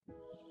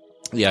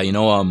Yeah,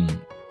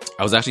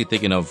 I was actually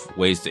thinking of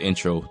ways to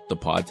intro the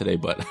pod today,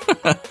 but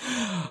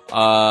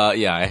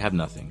yeah, I have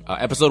nothing.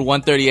 Episode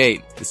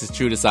 138. This is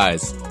True to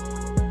Size.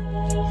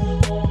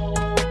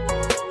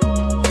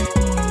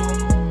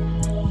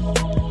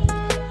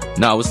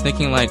 No, I was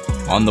thinking like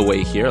on the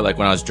way here, like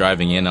when I was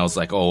driving in, I was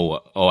like,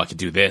 oh, I could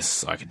do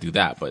this, I could do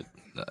that, but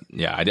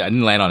yeah, I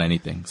didn't land on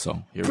anything.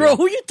 So, here bro,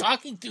 who are you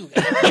talking to?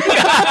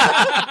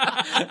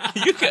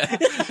 You could.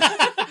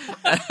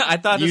 I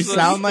thought you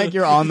sound like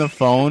you're on the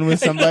phone with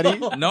somebody.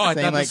 No, I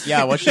saying thought like,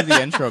 yeah, what should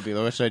the intro be?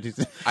 What should I do?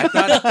 I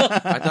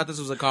thought this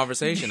was a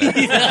conversation.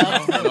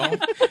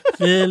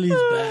 Philly's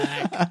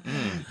back.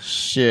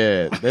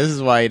 Shit, this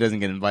is why he doesn't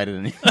get invited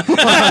anymore.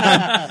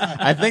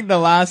 I think the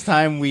last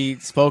time we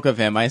spoke of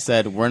him, I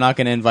said we're not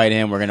going to invite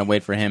him. We're going to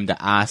wait for him to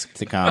ask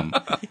to come,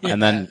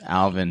 and then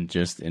Alvin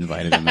just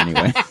invited him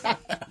anyway.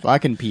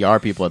 Fucking PR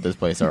people at this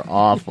place are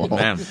awful.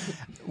 Man.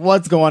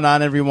 What's going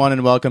on, everyone,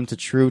 and welcome to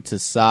True to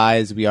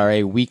Size. We are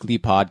a weekly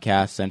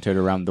podcast centered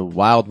around the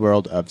wild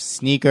world of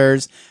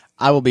sneakers.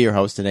 I will be your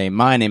host today.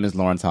 My name is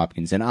Lawrence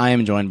Hopkins, and I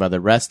am joined by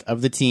the rest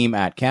of the team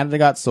at Canada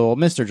Got Soul,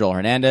 Mr. Joel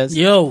Hernandez.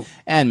 Yo.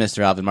 And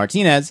Mr. Alvin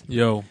Martinez.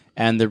 Yo.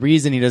 And the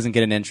reason he doesn't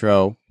get an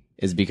intro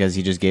is because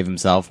he just gave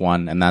himself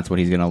one, and that's what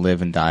he's going to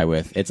live and die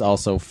with. It's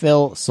also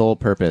Phil Soul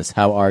Purpose.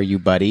 How are you,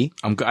 buddy?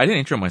 I didn't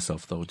intro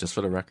myself, though, just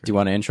for the record. Do you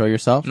want to intro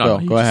yourself? No,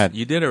 Go ahead.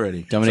 You did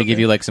already. Do you want me to give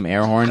you like some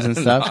air horns and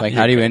stuff? Like,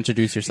 how do you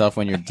introduce yourself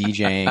when you're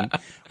DJing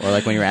or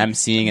like when you're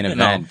emceeing an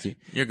event? No,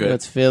 you're good.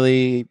 It's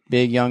Philly,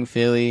 big, young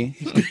Philly,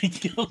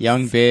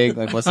 young, big.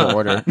 Like, what's the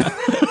order?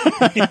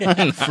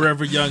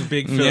 Forever young,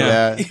 big Philly.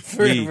 Yeah.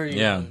 Forever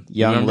Yeah.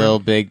 Young, Remember? little,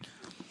 big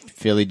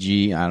Philly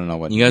G. I don't know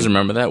what. You guys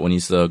remember that when you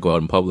used to go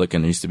out in public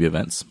and there used to be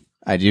events?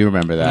 I do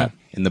remember that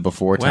in the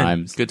before When?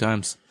 times. Good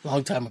times.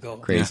 Long time ago.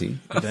 Crazy.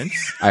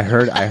 Events? I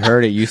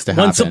heard it used to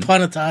happen. Once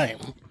upon a time.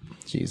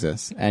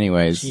 Jesus.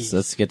 Anyways, Jeez.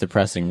 let's get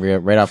depressing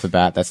right off the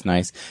bat. That's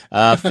nice.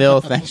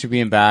 Phil, thanks for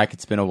being back.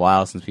 It's been a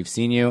while since we've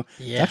seen you.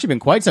 Yeah. It's actually been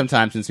quite some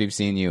time since we've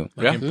seen you.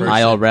 Yeah. In person.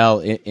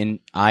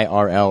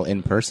 IRL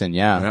in person.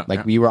 Yeah.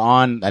 We were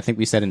on, I think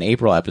we said an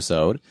April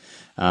episode.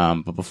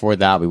 But before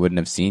that, we wouldn't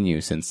have seen you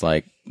since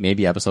like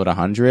maybe episode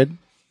 100.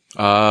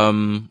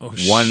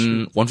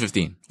 115.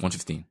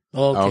 115.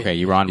 Okay.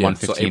 You were on Yeah,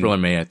 115. so April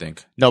and May, I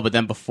think. No, but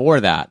then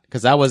before that,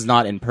 because that was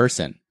not in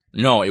person.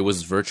 No, it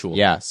was virtual.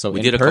 Yeah, so we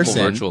in did a person-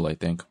 couple virtual, I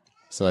think.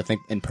 So I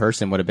think in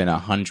person would have been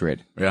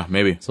 100. Yeah,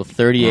 maybe. So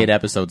 38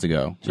 episodes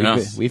ago.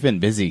 Yeah. We've been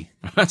busy.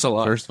 That's a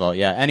lot. First of all,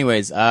 yeah.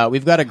 Anyways,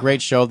 we've got a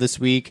great show this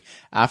week.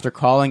 After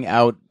calling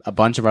out a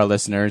bunch of our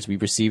listeners, we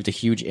received a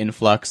huge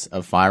influx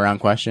of fire round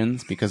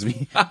questions because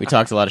we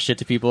talked a lot of shit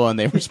to people and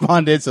they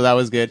responded, so that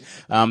was good.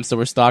 So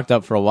we're stocked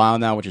up for a while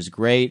now, which is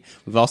great.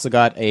 We've also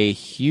got a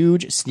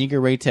huge sneaker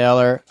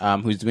retailer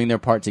who's doing their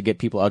part to get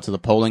people out to the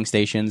polling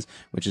stations,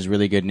 which is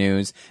really good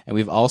news. And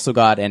we've also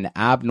got an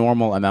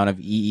abnormal amount of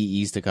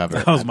EEEs to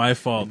cover. That was my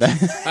fault. That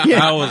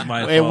was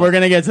my Wait, fault. we're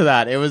gonna get to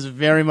that. It was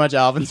very much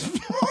Alvin's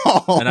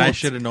fault. And I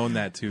should have known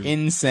that too.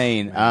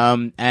 Insane.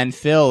 And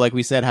Phil, like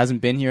we said,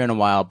 hasn't been here in a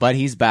while, but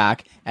he's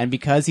back. And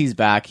because he's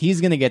back,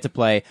 he's going to get to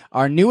play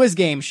our newest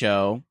game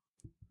show.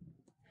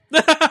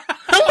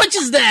 How much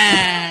is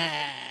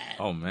that?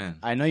 Oh, man.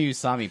 I know you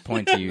saw me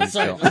point to you.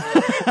 Sorry. Phil.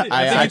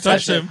 I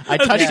touched him. I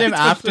touched him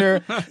Yeah.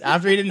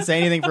 after he didn't say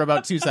anything for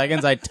about 2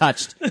 seconds. I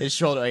touched his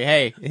shoulder. Like,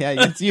 hey,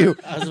 yeah, it's you.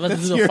 I was about to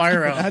do the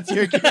fire round. That's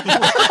your.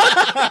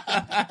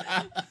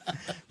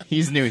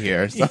 He's new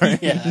here. Sorry.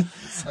 Yeah.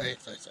 Sorry.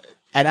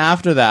 And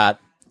after that,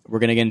 we're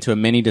going to get into a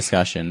mini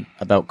discussion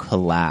about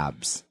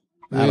collabs.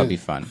 That'll be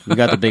fun. We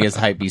got the biggest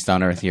hype beast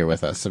on earth here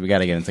with us, so we got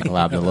to get into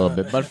collabs in a little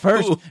bit. But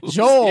first,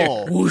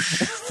 Joel.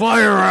 Whoosh,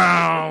 fire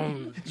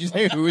round. Did you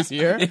say who is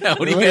here? Yeah,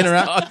 what are you Looking guys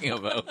around? talking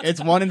about?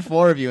 It's 1 in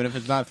 4 of you, and if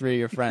it's not 3 of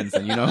your friends,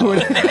 then you know who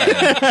it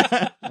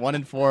is. 1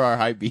 in 4 are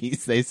hype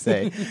beasts, they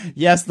say.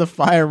 Yes, the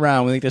fire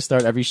round. We like to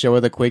start every show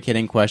with a quick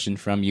hitting question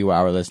from you,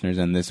 our listeners,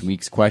 and this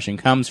week's question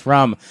comes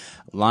from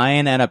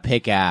Lion and a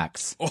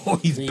Pickaxe. Oh,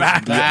 he's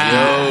back.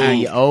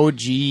 The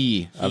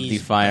OG of the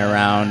He's fire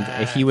round.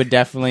 He would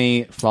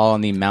definitely fall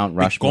on the Mount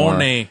Rushmore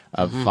Icone.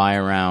 of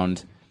fire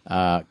round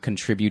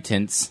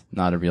contributants.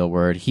 Not a real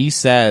word. He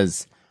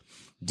says,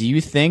 do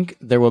you think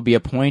there will be a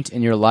point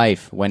in your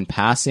life when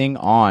passing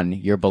on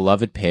your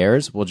beloved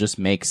pairs will just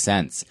make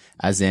sense?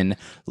 As in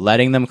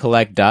letting them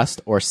collect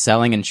dust or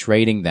selling and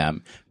trading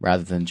them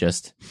rather than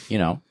just,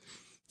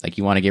 like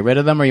you want to get rid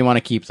of them or you want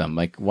to keep them?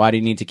 Like, why do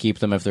you need to keep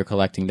them if they're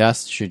collecting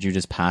dust? Should you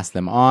just pass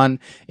them on?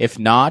 If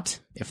not,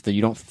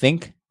 you don't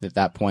think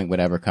that point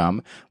would ever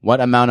come, what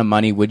amount of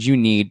money would you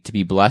need to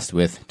be blessed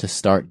with to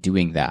start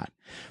doing that?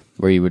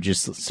 Where you would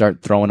just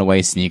start throwing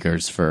away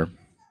sneakers for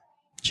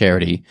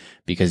charity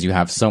because you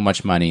have so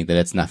much money that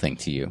it's nothing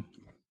to you.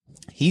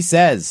 He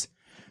says,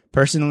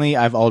 personally,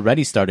 I've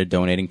already started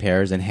donating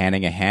pairs and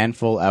handing a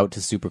handful out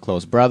to super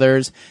close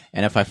brothers.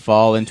 And if I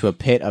fall into a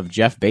pit of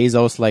Jeff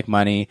Bezos-like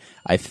money,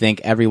 I think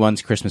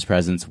everyone's Christmas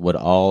presents would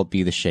all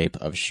be the shape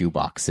of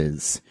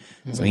shoeboxes.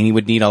 Mm-hmm. So he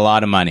would need a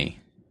lot of money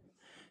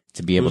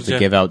to be able to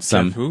give out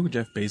some. Jeff who?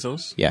 Jeff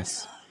Bezos?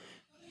 Yes.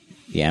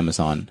 the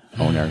Amazon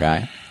owner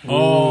guy.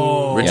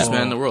 Oh, Richest Yeah.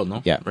 man in the world,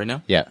 no? Yeah. Right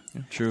now? Yeah.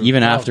 True.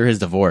 Even after his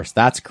divorce.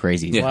 That's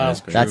crazy. Yeah, Wow. that's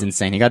crazy. That's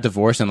insane. He got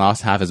divorced and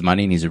lost half his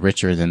money, and he's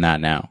richer than that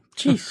now.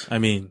 Jeez. I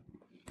mean,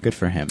 Good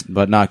for him,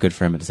 but not good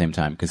for him at the same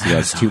time because he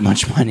has too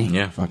much money.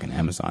 Yeah. Fucking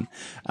Amazon.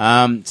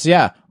 So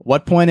yeah,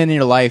 what point in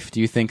your life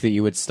do you think that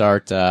you would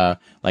start,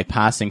 like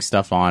passing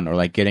stuff on or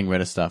like getting rid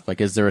of stuff?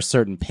 Like, is there a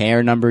certain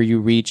pair number you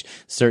reach,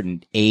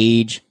 certain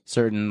age,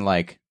 certain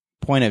like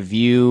point of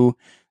view?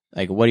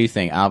 Like, what do you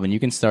think, Alvin? You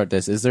can start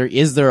this. Is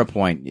there a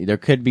point? There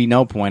could be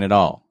no point at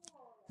all.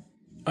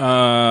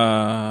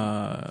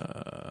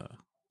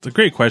 it's a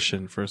great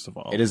question. First of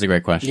all, It is a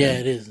great question. Yeah,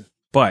 it is.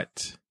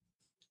 but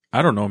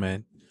I don't know,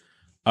 man.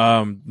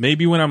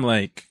 Maybe when I'm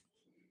like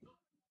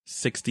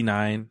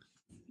 69.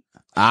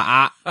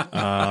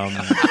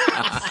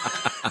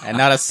 And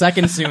not a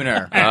second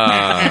sooner.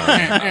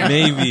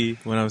 Maybe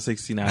when I'm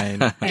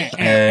 69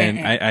 and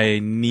I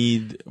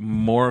need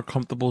more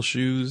comfortable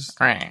shoes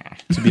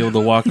to be able to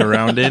walk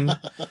around in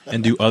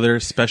and do other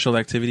special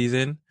activities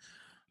in.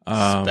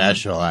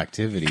 Special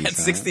activities. At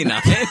huh?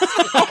 69?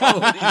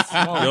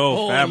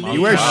 Yo, fam,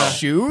 You wear I'm-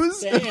 shoes?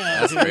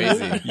 That's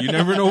crazy. you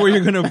never know where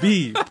you're gonna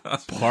be.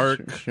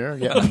 Park, Sure.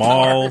 Yeah.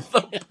 mall,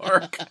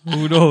 Park.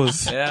 who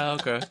knows? Yeah,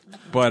 okay.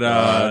 But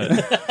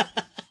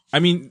I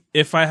mean,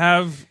 if I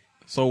have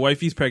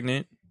wifey's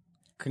pregnant,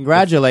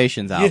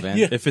 Congratulations, Alvin.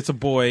 yeah. if it's a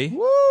boy,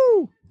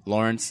 Woo!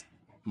 Lawrence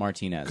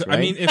Martinez. Right?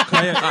 I mean, if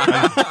Kaya,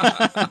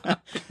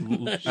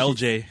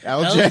 LJ,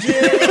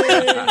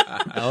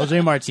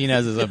 LJ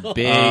Martinez is a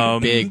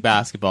big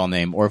basketball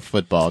name or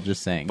football.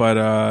 Just saying. but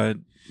I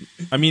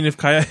mean, if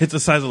Kaya hits a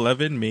size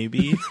 11,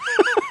 maybe.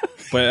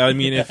 But I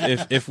mean,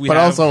 if we but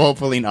have, also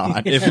hopefully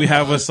not. if we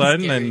have a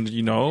son, then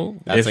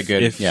That's if, a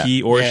good- if yeah.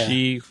 he or Yeah.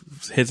 she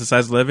hits a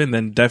size 11,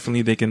 then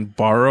definitely they can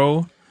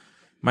borrow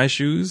my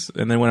shoes,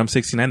 and then when I'm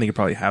 69, they could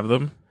probably have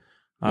them.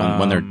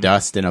 when they're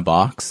dust in a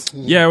box.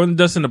 Yeah, when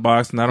dust in the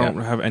box, and I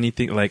don't have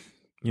anything like,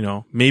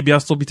 maybe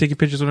I'll still be taking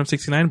pictures when I'm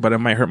 69, but it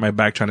might hurt my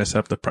back trying to set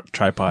up the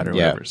tripod or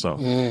Yeah. whatever.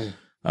 So,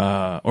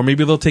 or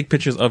maybe they'll take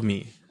pictures of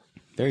me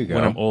There you go.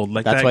 when I'm old,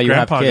 like That's that why you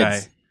have grandpa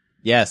kids. guy.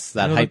 Yes,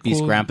 that You know, hype the beast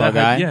cool- grandpa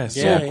that hype- guy. Yeah, so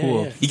Yeah,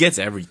 cool. yeah. He gets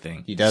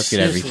everything. He does get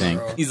Seriously, everything.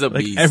 bro. He's a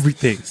Like beast.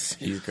 everything.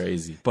 He's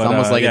crazy. But It's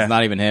almost like yeah. it's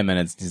not even him and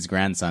it's his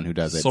grandson who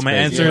does it. So It's my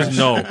crazy. answer is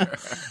no.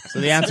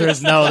 So the answer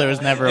is no. There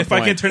was never a If I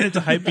point. can turn into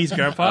hype beast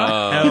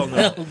grandpa, hell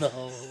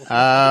no.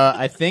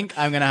 I think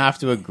I'm gonna have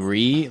to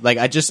agree. Like,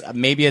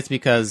 maybe it's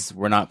because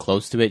we're not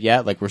close to it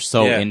yet. Like, we're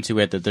so Yeah. into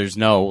it that there's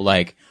no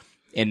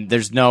in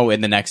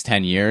the next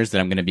 10 years that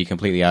I'm gonna be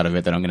completely out of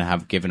it. That I'm gonna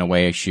have given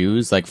away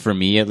shoes. Like, for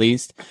me at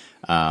least,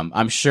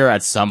 I'm sure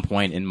at some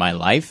point in my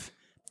life,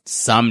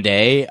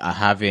 someday,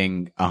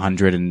 having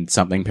 100 and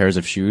something pairs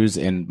of shoes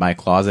in my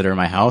closet or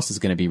my house is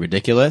gonna be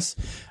ridiculous.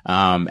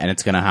 And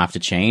it's gonna have to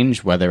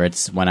change, whether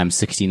it's when I'm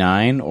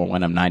 69 or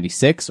when I'm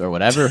 96 or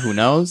whatever. Who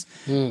knows?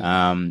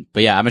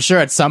 But yeah, I'm sure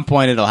at some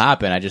point it'll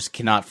happen. I just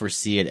cannot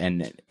foresee it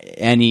in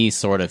any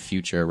sort of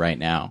future right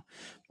now.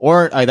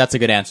 Or that's a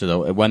good answer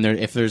though.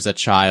 If there's a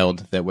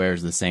child that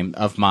wears the same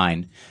of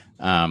mine,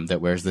 that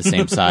wears the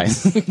same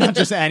size, not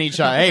just any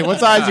child. Hey, what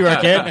size you are,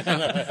 kid?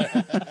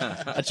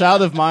 A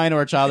child of mine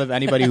or a child of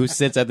anybody who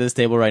sits at this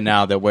table right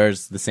now that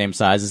wears the same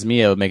size as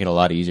me, it would make it a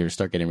lot easier to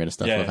start getting rid of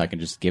stuff Yeah. if I can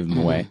just give them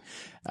away.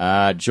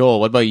 Joel,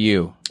 what about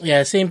you?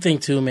 Yeah, same thing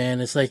too, man.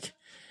 It's like,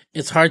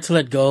 it's hard to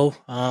let go.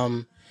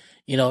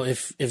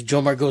 If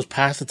Jomar goes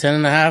past the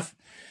 10.5,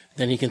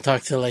 then he can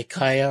talk to like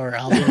Kaya or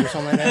Alvin or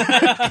something like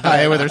that.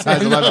 Hi, with her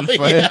size 11 foot.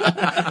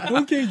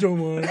 Okay,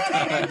 Jomar.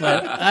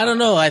 But I don't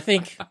know. I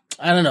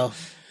don't know.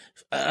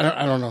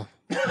 I don't know.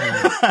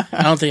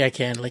 I don't think I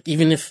can. Like,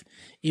 even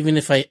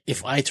if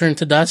I turn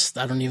to dust,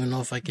 I don't even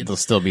know if I could. They'll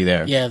still be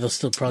there. Yeah, they'll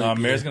still probably.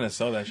 be Mayor's there. gonna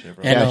sell that shit,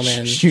 bro. I know,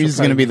 man. Shoes is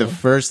going to be the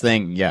first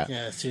thing. Yeah.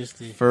 Yeah,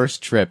 seriously.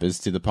 First trip is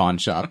to the pawn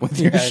shop with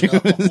your I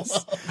know.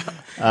 shoes.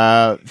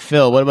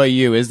 Phil, what about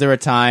you? Is there a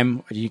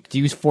time? Do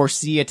you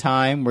foresee a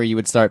time where you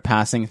would start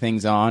passing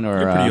things on? Or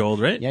You're pretty old,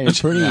 right? Yeah, you're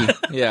pretty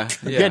Yeah.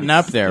 getting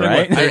up there,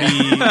 right?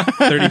 What,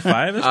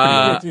 35?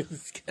 That's pretty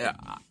good.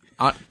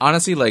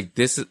 Honestly, like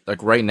this is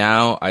like right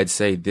now, I'd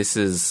say this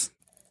is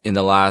in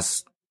the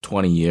last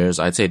 20 years,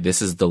 I'd say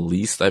this is the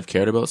least I've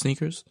cared about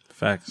sneakers.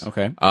 Facts.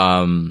 Okay.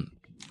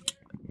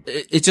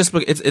 It's just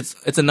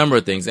it's a number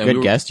of things. And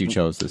Good guest you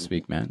chose this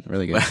week, man.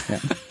 Really good. Yeah.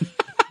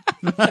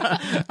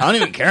 I don't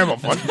even care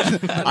about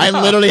football. I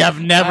literally have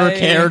never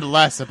cared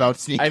less about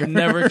sneakers. I've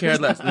never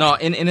cared less. No,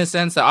 in a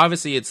sense that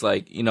obviously it's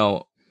like,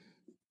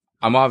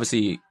 I'm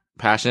obviously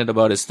passionate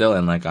about it still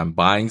and like I'm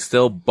buying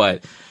still,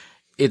 but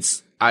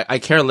I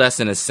care less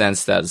in a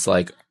sense that it's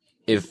like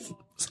if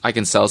I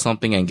can sell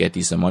something and get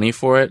decent money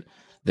for it,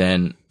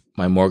 then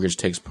my mortgage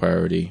takes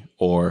priority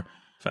or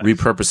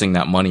repurposing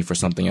that money for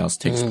something else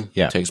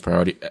takes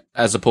priority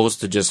as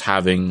opposed to just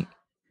having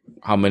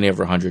how many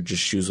over 100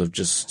 just shoes of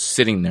just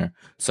sitting there.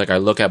 It's like I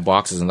look at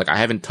boxes and like I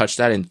haven't touched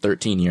that in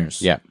 13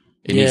 years. Yeah.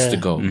 It needs to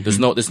go.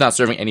 It's not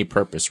serving any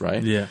purpose,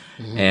 right? Yeah.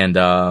 And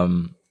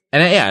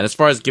as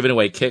far as giving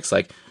away kicks,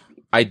 like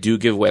I do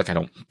give away, like I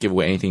don't give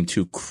away anything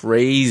too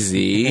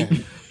crazy,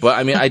 But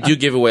I mean, I do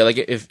give away, like,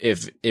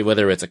 if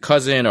whether it's a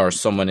cousin or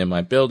someone in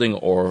my building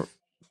or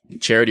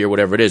charity or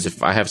whatever it is,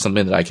 if I have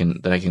something that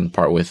I can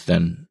part with,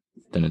 then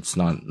it's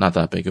not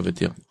that big of a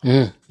deal.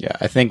 Mm. Yeah,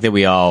 I think that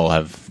we all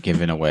have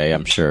given away,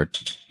 I'm sure,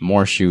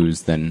 more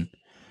shoes than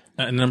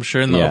And I'm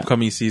sure in the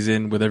upcoming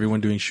season, with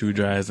everyone doing shoe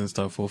drives and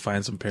stuff, we'll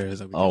find some pairs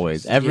that we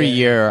always. Every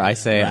year I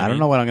say, I don't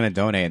know what I'm going to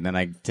donate, and then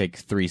I take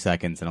 3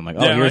 seconds, and I'm like,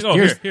 here's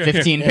here,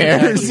 15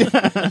 pairs.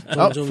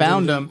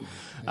 Found them.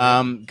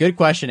 Good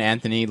question,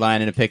 Anthony,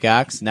 Lion and a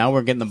Pickaxe. Now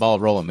we're getting the ball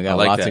rolling. We got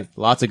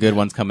lots of good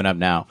ones coming up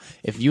now.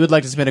 If you would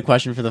like to submit a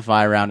question for the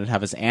fire round and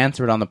have us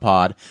answer it on the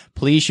pod,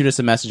 please shoot us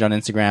a message on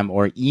Instagram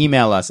or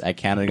email us at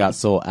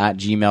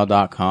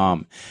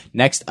CanadaGotSoul@gmail.com.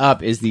 Next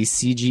up is the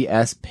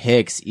CGS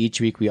picks.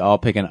 Each week we all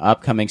pick an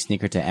upcoming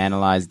sneaker to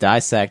analyze,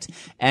 dissect,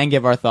 and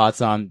give our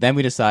thoughts on. Then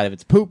we decide if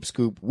it's poop,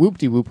 scoop,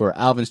 whoop-de-whoop, or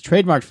Alvin's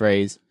trademark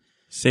phrase.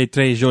 C'est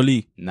très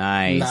joli.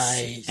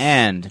 Nice.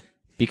 And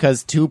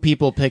because 2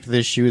 people picked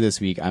this shoe this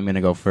week, I'm going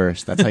to go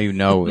first. That's how you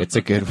know it's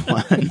a good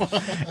one.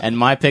 And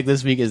my pick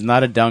this week is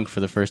not a dunk for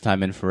the first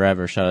time in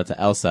forever. Shout out to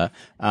Elsa.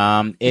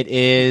 It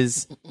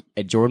is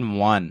a Jordan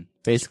 1.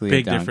 Basically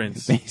Big a dunk.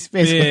 difference.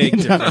 Basically Big a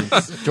dunk.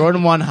 difference.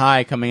 Jordan 1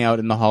 high coming out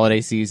in the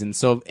holiday season.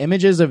 So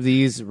images of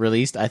these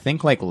released, I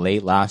think, like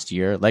late last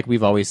year. Like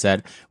we've always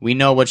said, we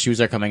know what shoes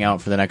are coming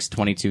out for the next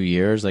 22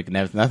 years. Like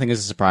nothing is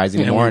a surprise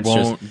anymore. And we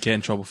won't get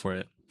in trouble for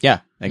it.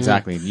 Yeah,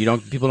 exactly.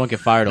 People don't get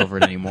fired over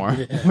it anymore,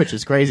 which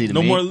is crazy to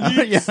me. No more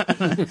leaks.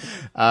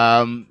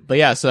 But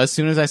yeah, so as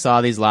soon as I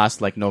saw these last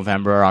like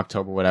November or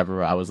October,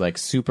 whatever, I was like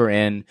super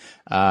in.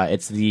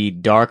 It's the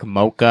dark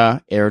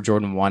mocha Air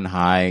Jordan 1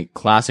 high,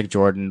 classic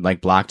Jordan,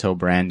 like black toe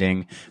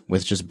branding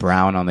with just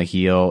brown on the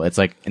heel. It's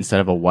like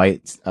instead of a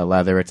white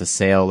leather, it's a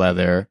sail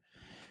leather.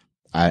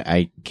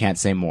 I can't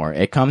say more.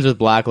 It comes with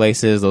black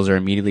laces. Those are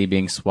immediately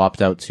being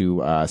swapped out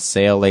to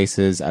sail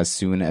laces as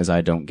soon as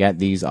I don't get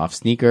these off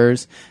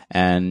sneakers.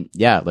 And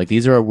yeah, like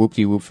these are a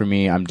whoop-de-whoop for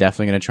me. I'm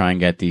definitely going to try and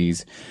get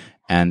these.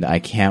 And I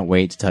can't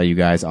wait to tell you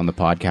guys on the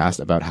podcast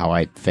about how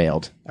I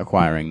failed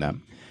acquiring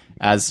them.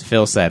 As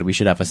Phil said, we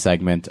should have a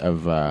segment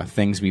of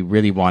things we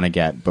really want to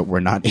get, but we're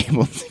not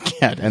able to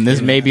get. And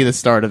this may be the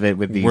start of it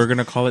with these. We're going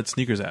to call it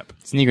Sneakers App.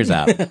 Sneakers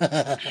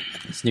App.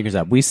 Sneakers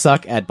App. We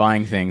suck at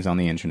buying things on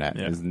the internet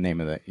is the name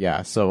of it.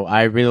 Yeah. So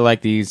I really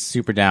like these.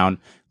 Super down.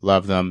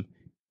 Love them.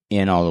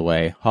 In all the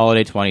way.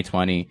 Holiday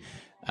 2020.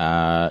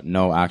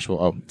 No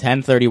actual.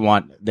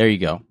 10/31. There you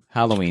go.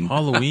 Halloween.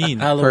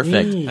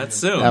 Perfect. That's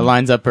soon. That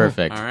lines up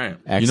perfect. All right.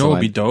 Excellent. You know what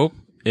would be dope?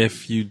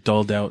 If you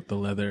dulled out the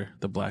leather,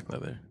 the black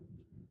leather.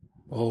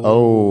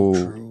 Oh,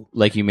 true.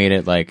 like you made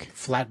it like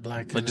Flat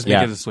black. Like just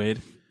make it a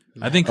suede.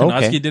 I think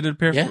Konoski did it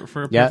for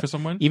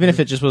someone. Even if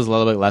it just was a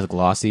little bit less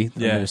glossy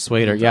than the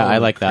suede. Or, I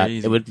like that.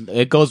 Crazy.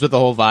 It goes with the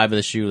whole vibe of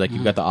the shoe. Like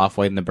you've got the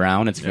off-white and the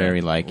brown. It's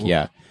very like,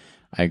 I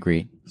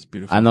agree. It's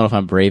beautiful. I don't know if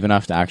I'm brave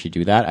enough to actually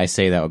do that. I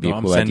say that would be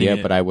a cool idea,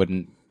 but I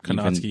wouldn't.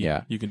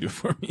 Konoski, you can do it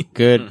for me.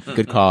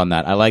 Good call on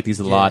that. I like these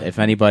a lot. If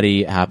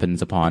anybody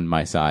happens upon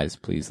my size,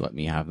 please let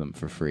me have them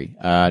for free.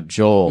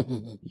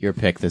 Joel, your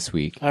pick this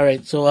week. All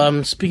right.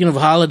 So, speaking of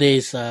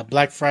holidays,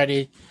 Black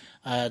Friday,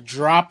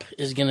 drop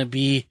is going to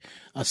be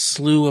a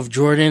slew of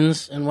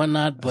Jordans and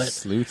whatnot, but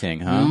Sleuthing,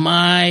 huh?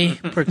 my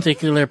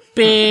particular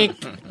pick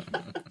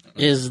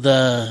is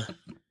the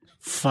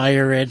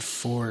Fire Red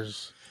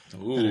 4s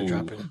that are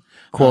dropping.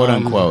 Quote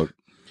unquote.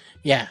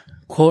 Yeah.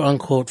 Quote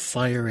unquote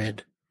Fire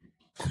Red.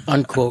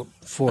 Unquote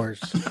 4s.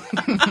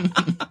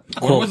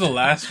 When was the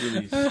last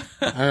release? I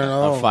don't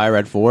know. Fire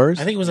Red 4s?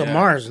 I think it was a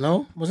Mars,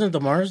 no? Wasn't it the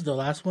Mars, the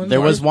last one?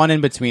 There was one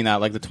in between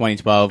that, like the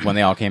 2012 when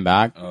they all came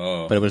back,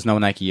 but it was no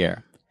Nike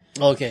Air.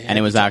 Okay. And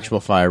it was actual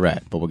Fire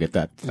Red, but we'll get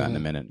that in a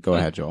minute. Go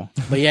ahead, Joel.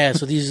 But yeah,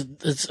 so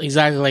it's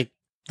exactly like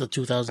the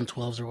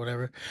 2012s or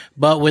whatever,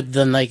 but with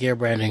the Nike Air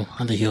branding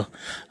on the heel.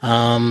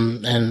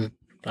 And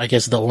I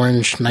guess the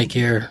orange Nike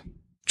Air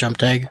jump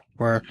tag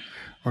or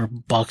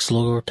box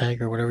logo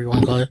tag or whatever you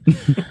want to call it.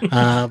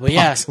 But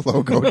yeah. Box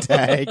logo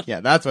tag. Yeah,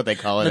 that's what they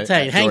call it. The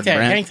tag, hang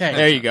tag.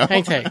 There you go.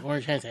 Hang tag,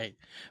 orange hang tag.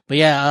 But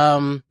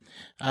yeah,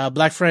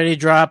 Black Friday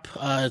drop,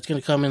 it's going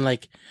to come in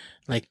like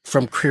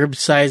from crib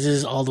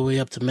sizes all the way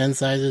up to men's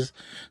sizes.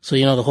 So,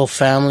 the whole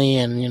family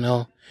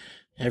and,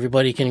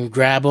 everybody can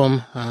grab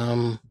them.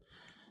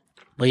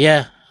 But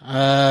yeah,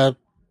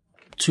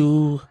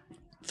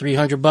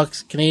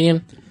 $200-300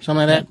 Canadian, something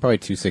like that. Probably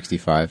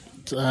 265.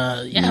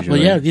 But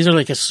yeah, these are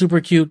like a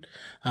super cute.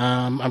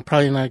 I'm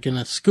probably not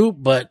gonna scoop,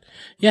 but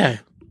yeah,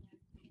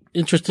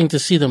 interesting to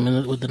see them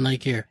with the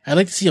Nike Air. I'd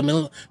like to see a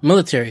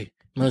military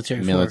with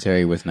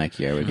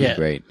Nike Air would be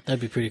great. That'd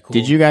be pretty cool.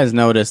 Did you guys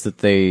notice that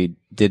they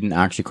didn't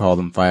actually call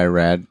them Fire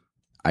Red?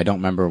 I don't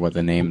remember what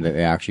the name that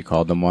they actually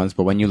called them was,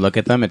 but when you look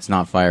at them, it's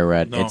not Fire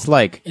Red. No. It's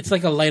like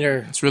a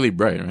lighter. It's really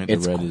bright, right?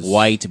 It's the red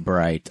quite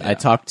bright. I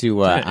talked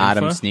to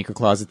Adam Infa? Sneaker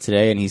Closet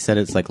today, and he said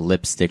it's like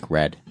lipstick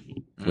red,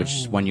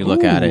 which when you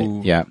look at it,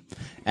 yeah.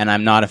 And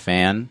I'm not a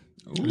fan,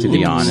 to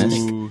be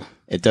honest.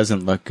 It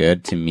doesn't look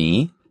good to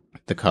me.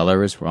 The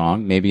color is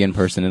wrong. Maybe in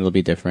person it'll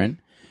be different.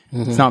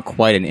 It's not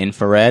quite an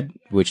infrared,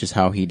 which is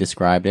how he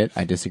described it.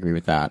 I disagree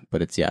with that,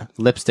 but it's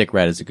lipstick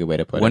red is a good way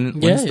to put it.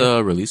 When's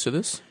the release of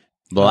this?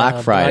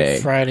 Black Friday.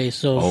 Black Friday,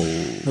 so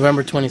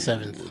November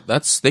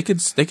 27th.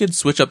 They could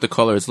switch up the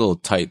color. It's a little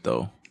tight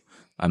though.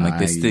 I'm like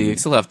they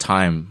still have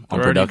time on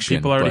production.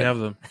 People already have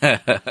them.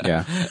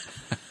 Yeah.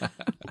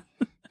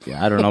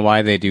 Yeah, I don't know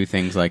why they do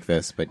things like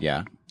this, but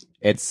yeah.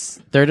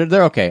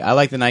 They're okay. I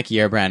like the Nike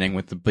Air branding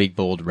with the big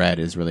bold red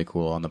is really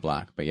cool on the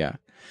black, but yeah.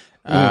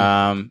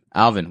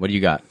 Alvin, what do you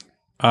got?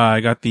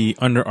 I got the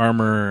Under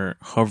Armour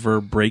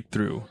Hover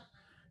Breakthrough,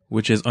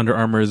 which is Under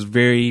Armour's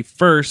very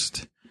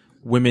first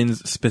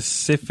women's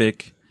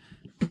specific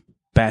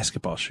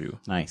basketball shoe.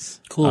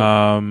 Nice. Cool.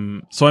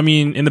 So I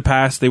mean, in the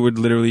past they would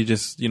literally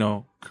just,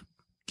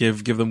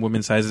 give them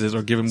women's sizes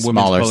or give them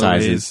Smaller women's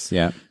sizes.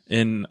 Yeah.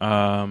 in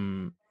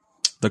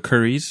the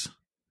Currys.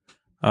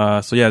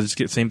 So yeah, just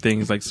get same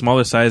things like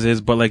smaller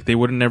sizes, but like they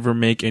would never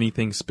make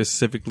anything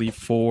specifically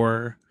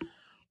for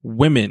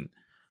women.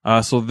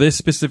 So this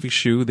specific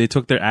shoe, they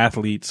took their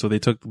athletes. So they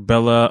took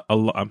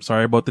I'm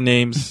sorry about the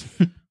names.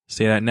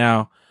 Say that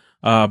now.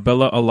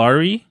 Bella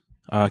Alari,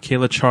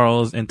 Kayla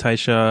Charles, and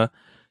Taisha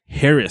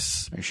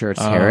Harris. Are you sure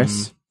it's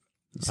Harris?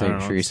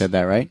 Sure you said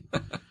that right?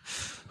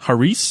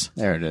 Harris?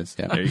 There it is.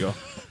 Yeah. There you go.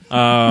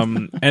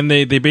 And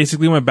they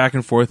basically went back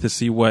and forth to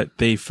see what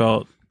they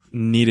felt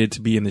needed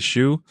to be in the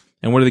shoe.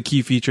 And one of the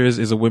key features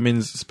is a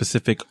women's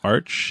specific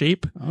arch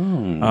shape.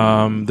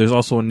 Oh. There's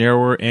also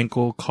narrower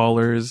ankle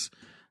collars.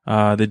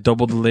 They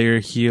doubled the layer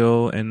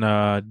heel and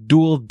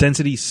dual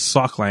density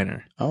sock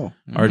liner Oh.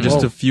 are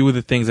just a few of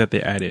the things that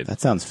they added.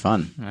 That sounds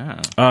fun.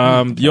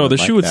 The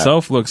shoe like that.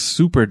 itself looks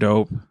super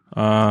dope.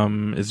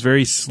 It's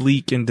very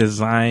sleek in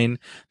design.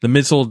 The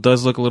midsole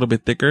does look a little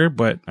bit thicker,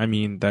 but I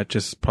mean, that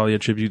just probably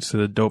attributes to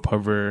the dope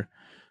hover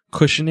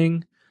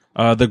cushioning.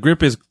 The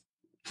grip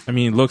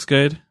looks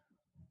good.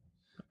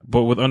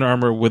 But with Under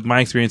Armour, with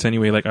my experience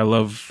anyway, like I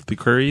love the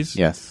Currys.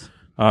 Yes.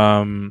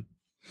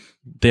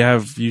 They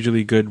have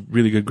usually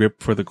really good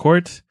grip for the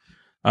court.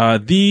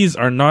 These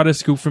are not a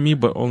scoop for me,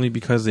 but only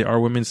because they are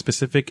women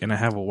specific and I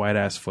have a wide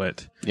ass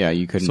foot. Yeah,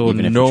 you couldn't. So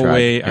even if no you tried.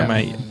 way Yeah. am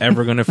I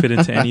ever going to fit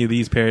into any of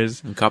these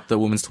pairs. And cop the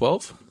women's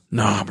 12.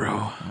 Nah,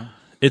 bro.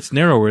 It's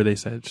narrower, they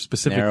said,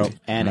 specifically. Narrow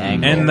and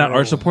angle. And that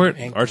arch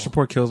Ankle.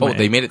 support kills Oh, my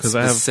they made it because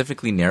I have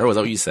specifically narrow. Is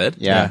that what you said?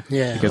 Yeah.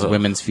 Yeah. Because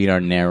women's feet are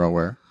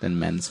narrower than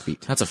men's feet.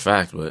 That's a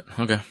fact, but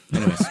okay.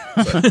 Anyways,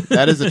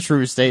 That is a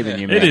true statement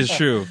you made. It is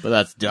true. But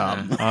that's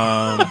dumb. But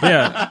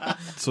yeah.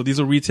 So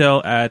these will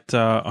retail at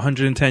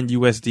 110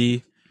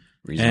 USD.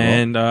 Reasonable.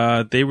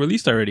 And they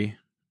released already.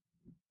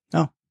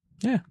 Oh.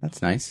 Yeah.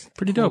 That's nice.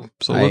 Pretty dope.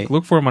 So I-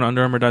 look for them on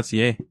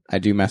underarmour.ca. I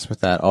do mess with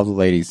that. All the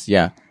ladies,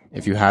 yeah.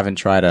 If you haven't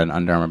tried an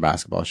Under Armour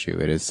basketball shoe,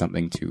 it is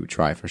something to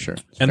try for sure.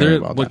 It's And very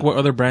they're well like, done. what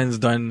other brands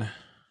done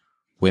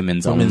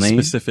women's women's only?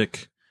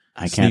 specific?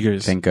 I can't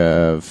sneakers? think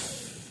of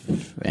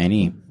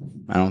any.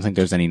 I don't think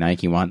there's any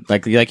Nike one.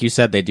 Like you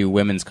said, they do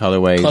women's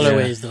colorways.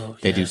 Colorways, though.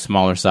 They do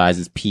smaller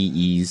sizes,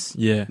 PEs.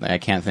 Yeah. Like, I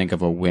can't think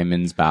of a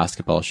women's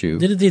basketball shoe.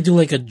 Didn't they do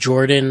like a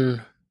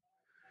Jordan,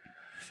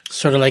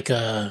 sort of like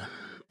a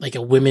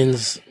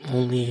women's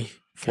only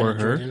For kind of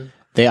her? Jordan?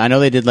 I know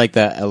they did like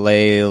the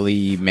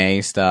Laylee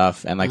May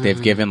stuff, and like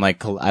they've given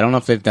like I don't know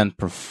if they've done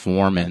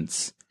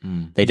performance.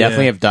 They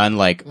definitely have done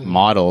like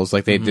models,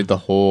 like they did the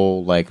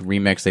whole like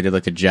remix. They did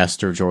like the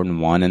Jester Jordan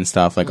 1 and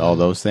stuff, like all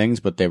those things.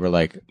 But they were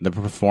like the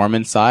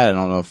performance side. I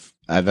don't know if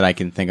that I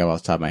can think of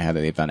off the top of my head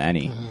that they've done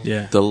any.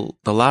 Yeah. the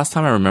last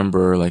time I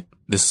remember, like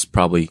this is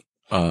probably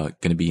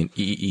gonna be an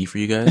EE for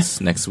you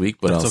guys next week,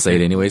 but I'll say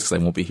it anyways because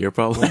I won't be here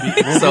probably.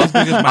 So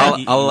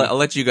I'll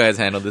let you guys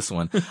handle this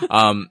one.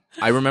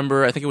 I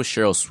remember, I think it was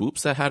Cheryl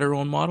Swoops that had her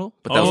own model,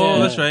 but that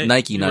was that's right.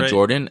 Nike, You're not right.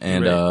 Jordan.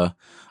 And You're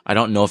I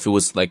don't know if it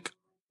was like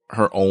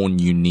her own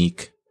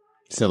unique.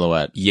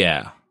 Silhouette.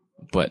 Yeah,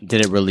 but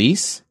Did it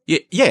release?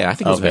 yeah, I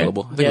think it was Okay.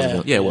 available. I think it was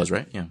available. Yeah, it was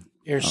right. Yeah,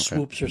 Air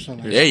swoops or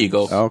something. there you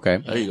go. Oh, okay.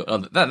 There you go. Oh,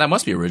 that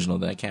must be original.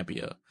 Then it can't be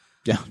a.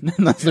 Yeah,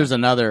 unless there's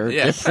another.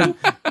 Yeah,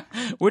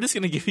 we're just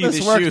gonna give you This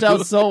the worked shoe.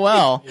 out so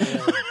well.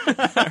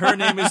 Her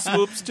name is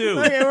Swoops too.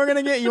 Okay, we're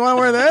gonna get. You want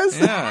to wear this?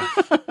 Yeah.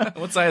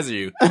 What size are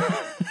you?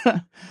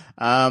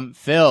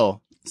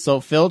 Phil.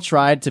 So Phil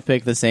tried to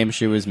pick the same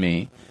shoe as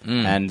me,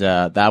 and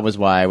that was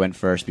why I went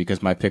first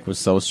because my pick was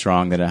so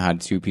strong that I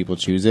had two people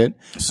choose it.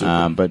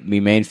 But we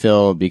made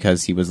Phil,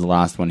 because he was the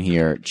last one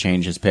here,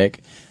 change his pick,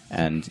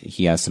 and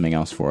he has something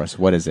else for us.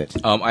 What is it?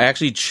 I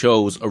actually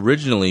chose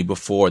originally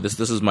before this.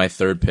 This is my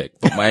third pick,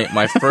 but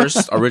my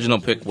first original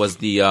pick was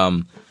the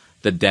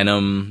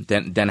Denham.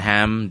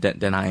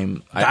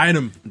 Dynam. I I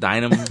don't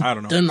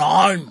know.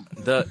 Denham.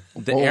 the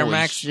Holy Air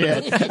Max.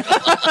 shit.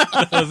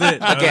 That was it.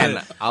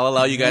 Again, I'll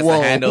allow you guys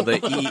Whoa. to handle the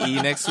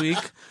EE next week.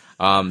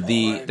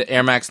 The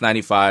Air Max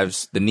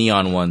 95s, the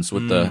neon ones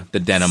with the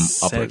denim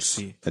uppers.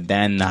 Sexy. The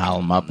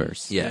Denhelm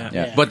uppers.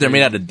 Yeah. But they're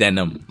made out of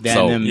denim.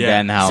 Denim,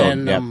 Yeah. Denhelm.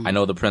 Yep. Denim. I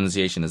know the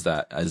pronunciation is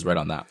right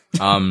on that.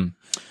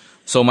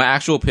 So my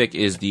actual pick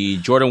is the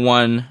Jordan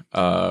 1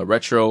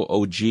 Retro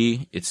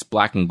OG. It's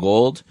black and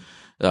gold.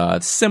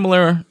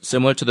 Similar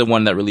to the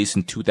one that released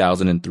in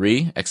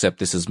 2003, except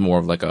this is more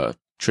of like a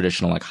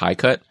traditional like high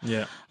cut.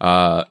 Yeah.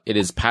 It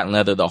is patent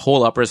leather. The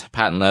whole upper is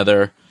patent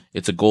leather.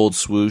 It's a gold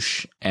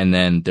swoosh, and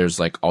then there's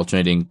like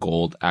alternating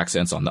gold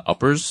accents on the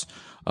uppers.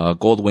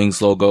 Gold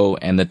wings logo,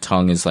 and the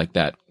tongue is like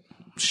that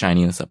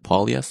shininess of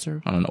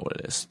polyester. I don't know what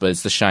it is, but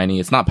it's the shiny.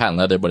 It's not patent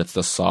leather, but it's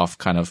the soft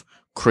kind of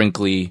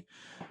crinkly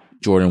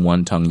Jordan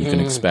 1 tongue you can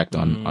expect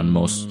on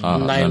most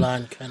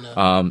Nylon kind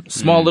of.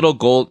 small little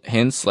gold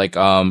hints, like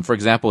for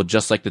example,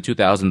 just like the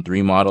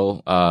 2003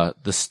 model,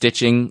 the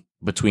stitching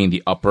between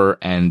the upper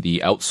and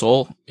the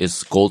outsole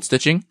is gold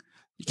stitching.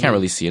 You can't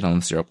really see it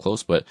unless you're up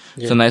close, but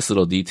it's a nice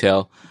little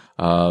detail.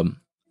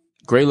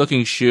 Great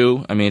looking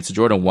shoe. I mean, it's a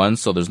Jordan 1,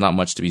 so there's not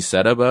much to be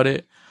said about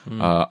it.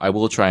 I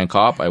will try and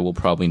cop. I will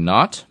probably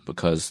not,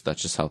 because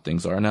that's just how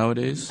things are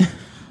nowadays.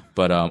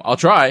 But I'll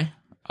try.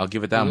 I'll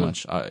give it that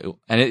much.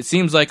 And it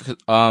seems like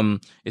it's going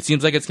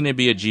to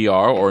be a GR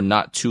or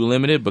not too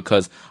limited,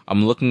 because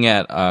I'm looking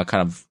at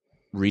kind of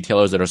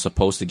retailers that are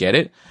supposed to get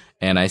it,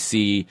 and I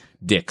see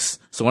Dick's.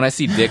 So when I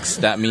see Dick's,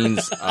 that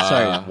means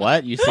Sorry,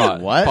 what? You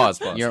said what?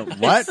 Pause. You're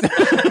what?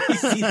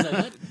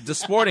 The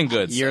sporting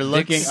goods. You're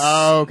looking. Dick's,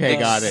 Oh, okay,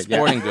 got it. Yeah.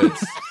 sporting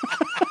goods.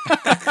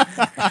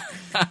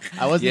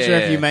 I wasn't sure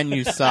if you meant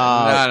you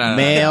saw No.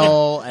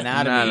 male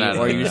anatomy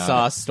or you no.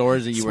 saw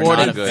stores that you were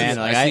Sporting not a goods. fan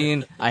of.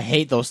 Like, I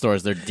hate those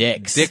stores. They're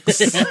dicks.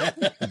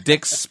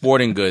 Dick's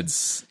Sporting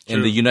Goods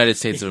in the United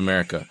States of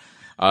America.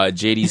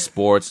 JD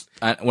Sports.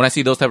 When I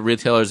see those type of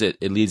retailers,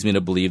 it leads me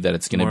to believe that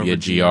it's going to be a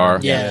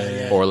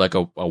GR or like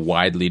a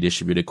widely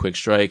distributed quick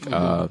strike.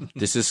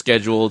 This is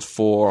scheduled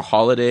for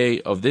holiday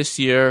of this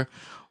year.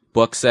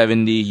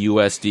 $170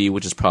 USD,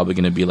 which is probably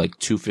going to be like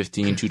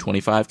 $215,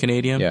 $225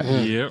 Canadian. Yeah.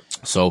 Yep.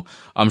 So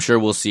I'm sure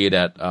we'll see it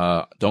at,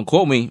 don't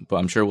quote me, but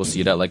I'm sure we'll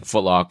see it at like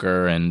Foot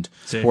Locker and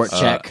Sport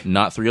Check.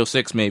 not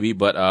 306 maybe,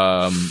 but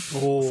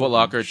Foot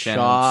Locker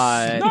channel.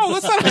 Shot. No,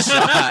 that's not a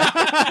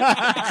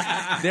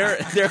shot.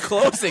 They're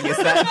closing. Is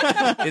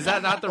that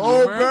not the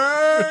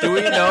rumor? Do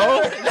we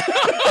know?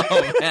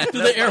 No, man.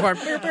 Do the air horn.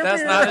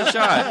 That's not a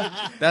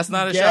shot. That's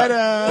not a Get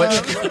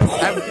shot.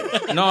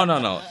 But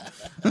no.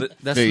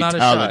 That's not a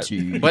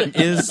Fatality. shot. But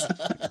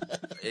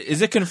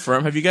is it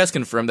confirmed? Have you guys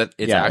confirmed that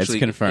it's Yeah, it's actually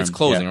confirmed. It's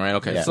closing, Yeah. right?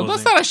 Okay, Yeah. so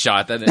that's not a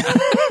shot. That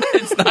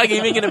it's not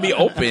even going to be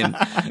open.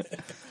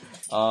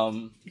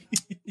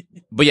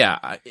 But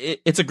yeah,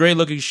 it's a great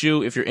looking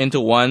shoe if you're into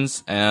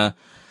ones.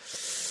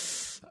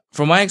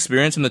 From my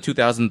experience in the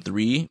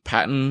 2003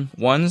 patent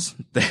ones,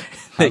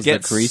 they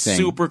get creasing?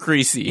 super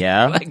creasy.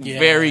 Yeah?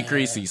 Very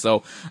creasy.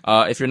 So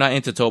if you're not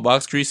into toe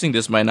box creasing,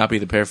 this might not be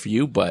the pair for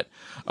you, but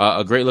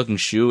a great looking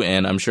shoe,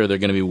 and I'm sure they're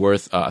going to be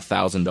worth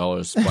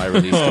 $1,000 by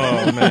release.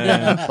 Oh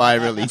man. By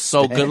release.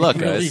 So good luck,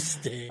 guys. Release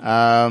date.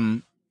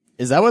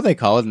 Is that what they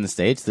call it in the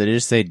States? Do they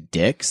just say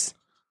Dick's?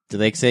 Do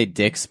they say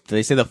Dick's? Do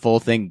they say the full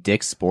thing,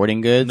 Dick's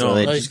Sporting Goods? No. Or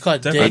they Oh, just, it's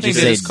called definitely they Dick. just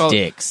they say just call-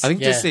 Dick's. I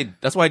think just say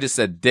that's why I just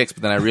said Dick's,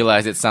 but then I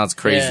realized it sounds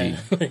crazy.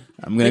 Yeah.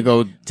 I'm going to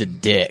go to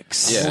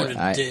Dick's. Yeah.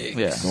 Order Dick's.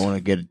 Yeah. I want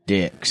to get a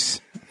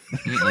Dick's.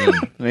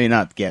 Maybe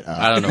not get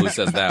I don't know who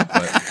says that,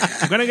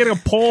 but I'm gonna get a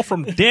poll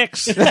from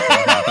Dick's.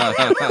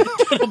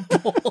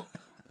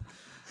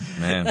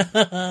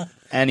 man,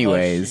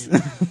 Anyways.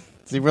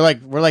 See, we're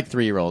like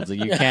 3-year-olds.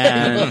 Like,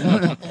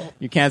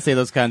 you can't say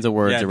those kinds of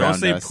words Yeah, don't around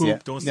say us. poop, Yeah.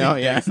 don't say no,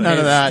 dicks. yeah, That's none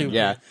of that. stupid.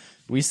 Yeah,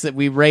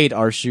 we rate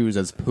our shoes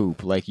as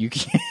poop. Like you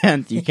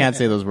can't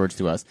say those words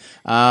to us.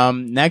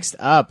 Next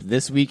up,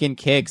 This Week in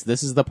Kicks.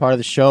 This is the part of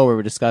the show where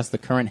we discuss the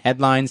current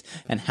headlines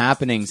and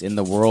happenings in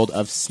the world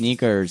of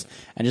sneakers.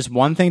 And just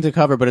one thing to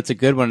cover, but it's a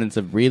good one. It's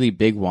a really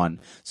big one.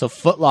 So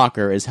Foot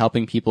Locker is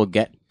helping people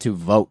get to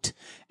vote.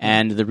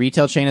 And the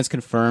retail chain has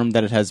confirmed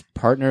that it has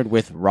partnered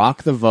with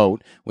Rock the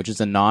Vote, which is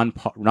a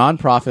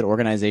non-profit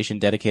organization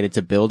dedicated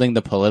to building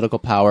the political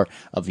power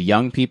of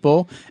young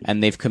people.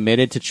 And they've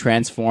committed to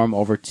transform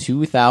over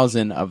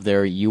 2,000 of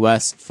their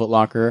U.S. Foot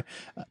Locker,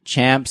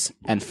 Champs,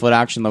 and Foot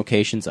Action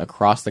locations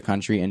across the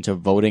country into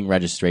voting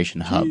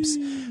registration hubs,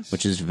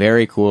 which is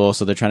very cool.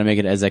 So they're trying to make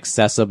it as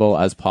accessible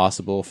as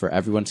possible for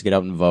everyone to get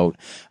out and vote.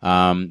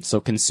 So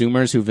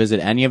consumers who visit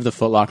any of the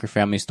Foot Locker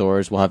family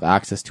stores will have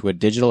access to a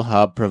digital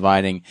hub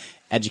providing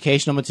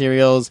educational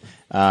materials,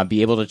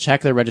 be able to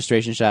check their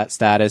registration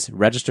status,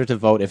 register to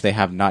vote if they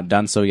have not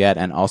done so yet,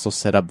 and also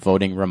set up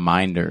voting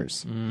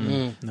reminders.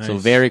 Nice. So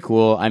very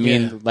cool. I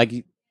mean, Yeah.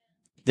 like,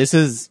 this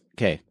is,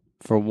 okay,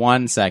 for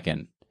 1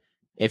 second.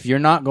 If you're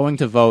not going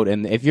to vote,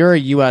 and if you're a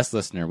U.S.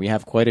 listener, we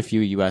have quite a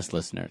few U.S.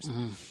 listeners.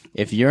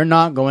 If you're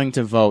not going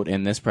to vote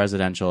in this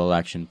presidential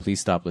election,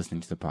 please stop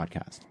listening to the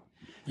podcast.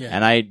 Yeah.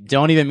 And I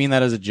don't even mean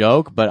that as a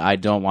joke, but I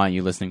don't want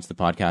you listening to the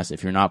podcast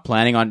if you're not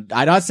planning on...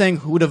 I'm not saying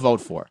who to vote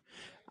for.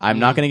 I'm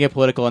not going to get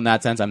political in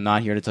that sense. I'm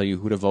not here to tell you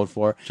who to vote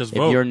for. Just if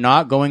vote. you're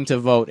not going to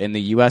vote in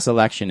the U.S.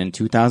 election in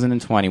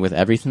 2020 with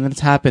everything that's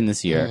happened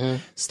this year,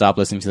 stop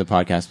listening to the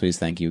podcast, please.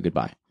 Thank you.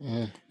 Goodbye.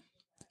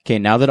 Okay,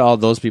 now that all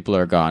those people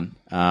are gone,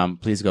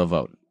 please go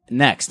vote.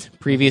 next,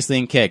 previously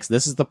in Kicks.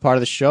 This is the part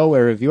of the show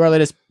where we review our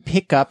latest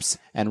pickups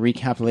and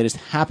recap the latest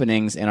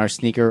happenings in our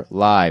sneaker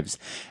lives.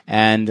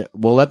 And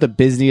we'll let the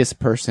busiest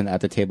person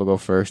at the table go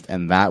first,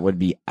 and that would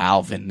be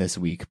Alvin this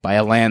week by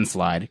a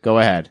landslide. Go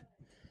ahead.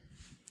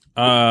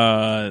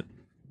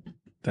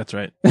 That's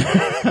right.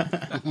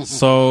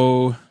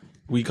 So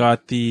we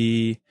got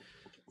the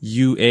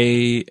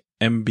UA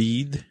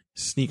Embiid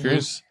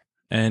sneakers,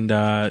 and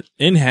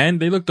in hand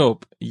they look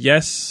dope.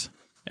 Yes,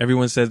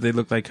 everyone says they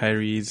look like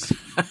Kyrie's.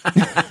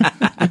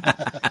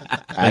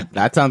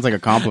 That sounds like a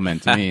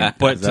compliment to me.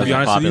 But to be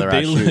honest with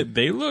you,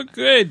 they look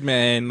good,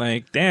 man.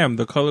 Like, damn,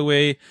 the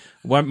colorway.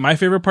 My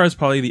favorite part is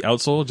probably the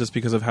outsole, just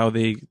because of how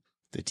the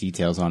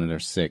details on it are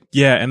sick.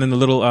 Yeah, and then the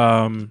little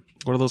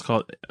what are those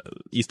called?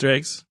 Easter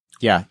eggs.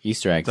 Yeah,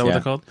 Easter eggs. Is that what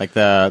they're called? Like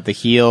the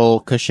heel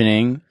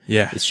cushioning.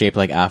 Yeah, is shaped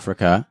like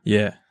Africa.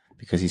 Yeah,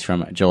 because he's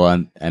from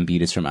Joel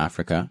Embiid is from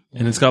Africa,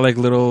 and it's got like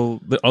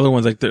the other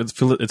ones like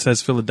it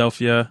says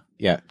Philadelphia.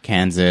 Yeah,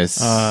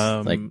 Kansas,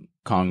 like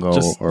Congo,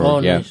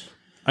 Nice.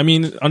 I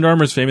mean, Under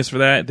Armour is famous for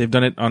that. They've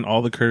done it on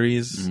all the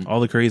Currys. Mm. All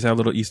the Currys have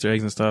little Easter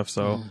eggs and stuff.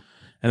 So,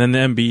 and then the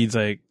Embiids,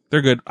 like,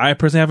 they're good. I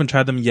personally haven't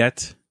tried them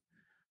yet.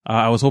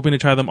 I was hoping to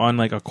try them on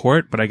like a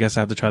court, but I guess I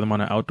have to try them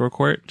on an outdoor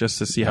court just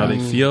to see how they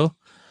feel.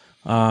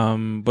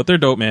 But they're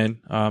dope,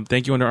 man.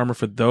 Thank you, Under Armour,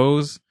 for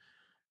those.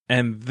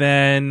 And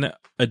then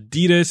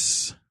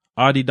Adidas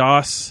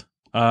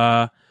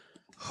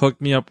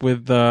hooked me up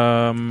with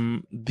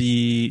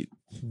the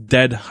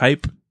Dead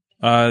Hype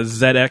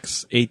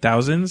ZX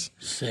 8000s.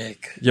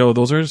 Sick. Yo,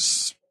 those are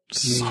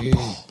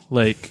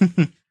like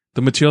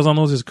the materials on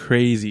those is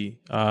crazy.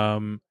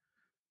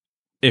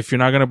 If you're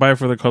not gonna buy it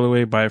for the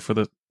colorway, buy it for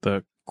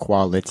the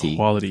quality.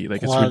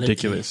 Like, it's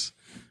ridiculous.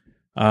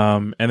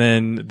 And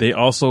then they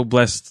also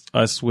blessed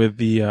us with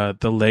the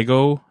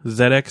Lego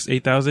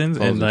ZX 8000s, those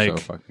and like so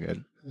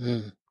fucking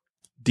good.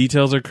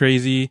 Details are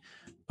crazy.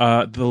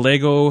 The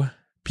Lego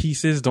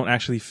pieces don't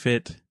actually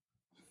fit.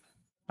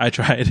 I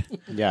tried.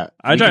 Yeah.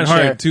 I tried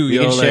hard too. We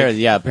can share.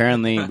 Yeah,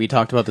 apparently we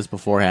talked about this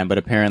beforehand, but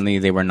apparently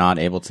they were not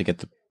able to get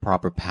the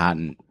proper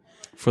patent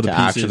for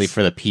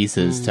the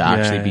pieces to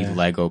actually be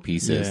Lego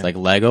pieces. Yeah. Like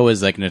Lego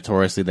is like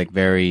notoriously like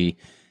very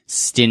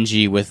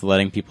stingy with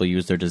letting people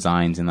use their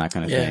designs and that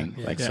kind of thing.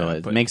 So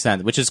it makes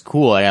sense, which is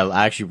cool. I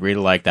actually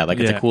really like that. Like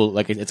it's a cool,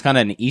 like it's kind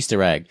of an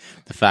Easter egg.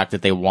 The fact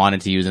that they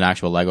wanted to use an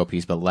actual Lego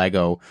piece, but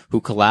Lego,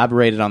 who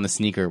collaborated on the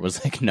sneaker,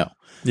 was like, no.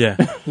 Yeah.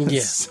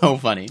 It's so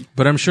funny.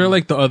 But I'm sure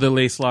like the other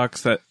lace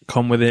locks that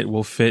come with it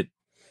will fit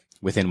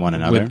within one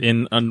another. But you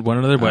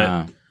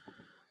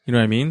know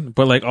what I mean?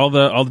 But like all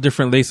the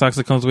different lace locks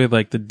that comes with,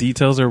 like the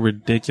details are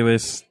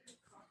ridiculous.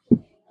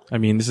 I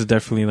mean, this is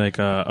definitely like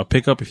a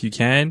pickup if you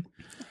can.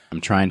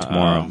 I'm trying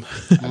tomorrow.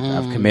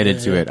 I've committed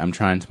to it. I'm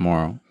trying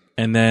tomorrow.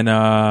 And then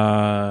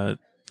I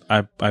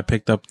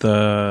picked up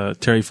the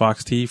Terry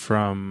Fox tee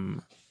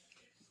from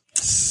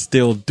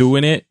Still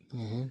Doing It.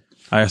 Mm-hmm.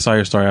 I saw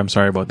your story. I'm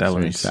sorry about that,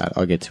 Lawrence. Sad.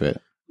 I'll get to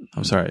it.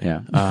 I'm sorry.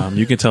 Yeah.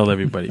 You can tell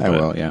everybody. I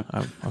will. Yeah.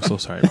 I'm so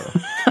sorry,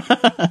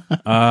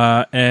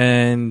 bro.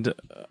 And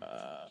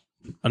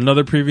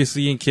another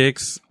previously in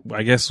Kicks,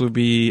 I guess would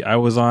be I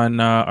was on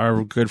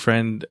our good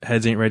friend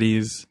Heads Ain't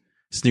Ready's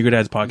Sneaker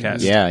Dads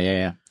podcast.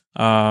 Yeah.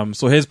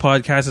 So his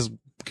podcast is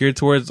geared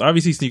towards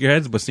obviously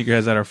sneakerheads, but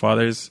sneakerheads that are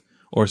fathers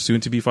or soon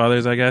to be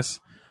fathers, I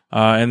guess.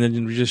 And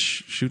then we just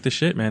shoot the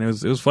shit, man.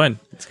 It was fun.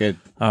 It's good.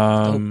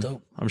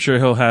 Dope. I'm sure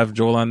he'll have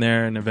Joel on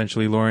there and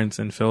eventually Lawrence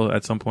and Phil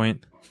at some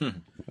point. Well,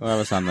 I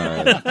was on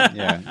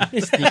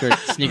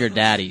the sneaker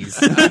daddies,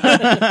 sneaker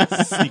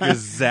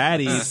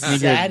zaddies,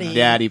 sneaker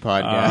daddy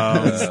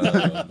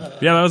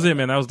podcast. Yeah, that was it,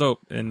 man. That was dope,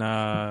 and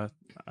I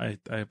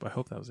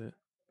hope that was it.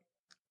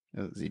 It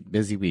was a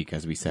busy week,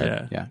 as we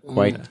said. Yeah.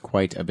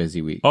 Quite a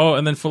busy week. Oh,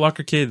 and then Foot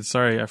Locker Kids.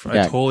 Sorry, I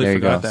totally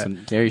forgot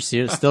that. They're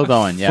still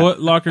going. Yeah.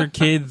 Foot Locker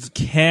Kids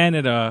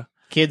Canada.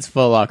 Kids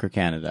Foot Locker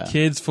Canada.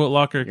 Kids Foot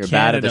Locker You're Canada.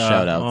 bad at the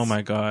shout-outs. Oh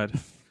my god.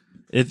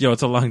 It's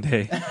a long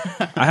day.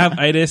 I have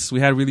itis. We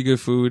had really good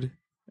food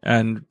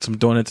and some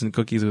donuts and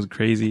cookies. It was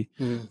crazy.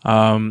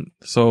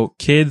 So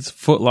Kids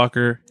Foot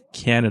Locker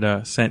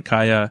Canada sent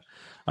Kaya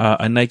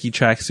a Nike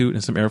tracksuit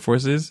and some Air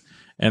Forces.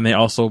 And they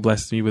also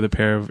blessed me with a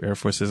pair of Air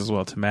Forces as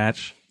well to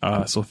match.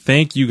 So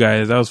thank you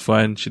guys. That was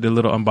fun. She did a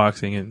little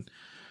unboxing and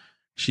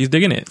she's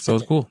digging it. So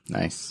it's cool.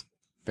 Nice.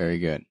 Very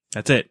good.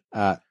 That's it.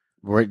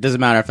 It doesn't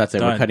matter if that's it.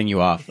 Done. We're cutting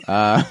you off.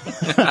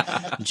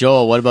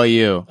 Joel, what about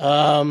you?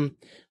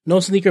 No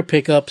sneaker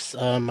pickups.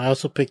 I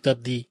also picked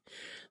up the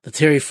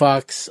Terry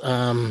Fox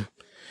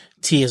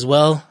tee as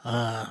well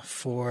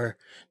for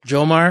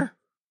Jomar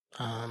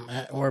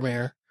or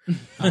Mayor.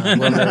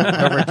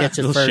 Whoever gets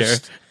it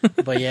first.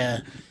 But yeah.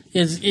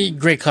 It's a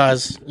great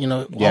cause,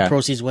 all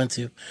proceeds went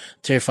to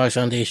Terry Fox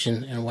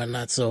Foundation and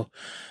whatnot. So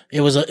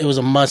it was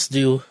a must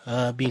do,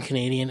 being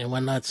Canadian and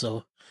whatnot.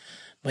 So,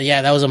 but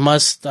yeah, that was a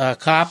must,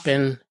 cop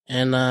and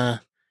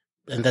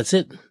that's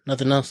it.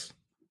 Nothing else.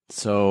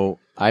 So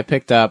I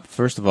picked up,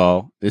 first of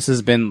all, this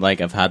has been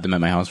like, I've had them at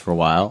my house for a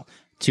while.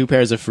 2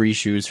 pairs of free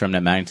shoes from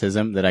Net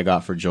Magnetism that I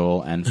got for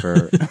Joel and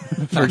for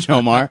for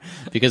Jomar,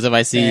 because if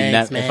I see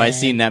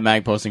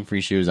NetMag posting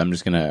free shoes, I'm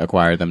just gonna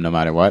acquire them no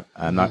matter what.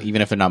 I'm not,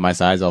 even if they're not my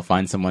size, I'll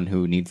find someone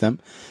who needs them.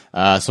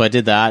 So I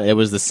did that. It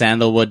was the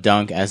Sandalwood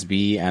Dunk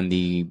SB and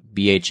the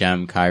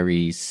BHM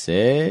Kyrie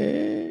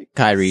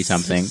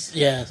something.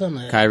 Yeah, something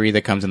like that. Kyrie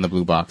that comes in the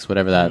blue box,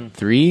 whatever that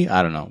 3,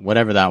 I don't know,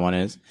 whatever that one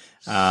is.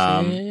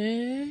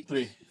 3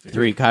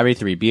 Kyrie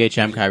 3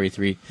 BHM Kyrie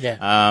 3.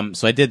 Yeah.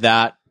 So I did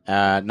that.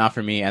 Not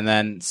for me. And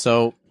then,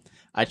 so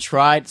I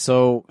tried,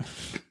 so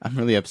I'm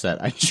really upset.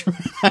 I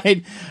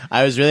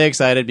was really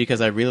excited because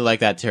I really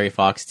like that Terry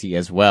Fox tee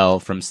as well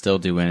from Still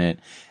Doing It.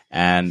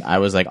 And I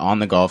was like on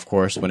the golf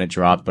course when it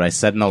dropped, but I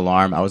set an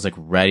alarm. I was like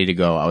ready to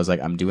go. I was like,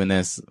 I'm doing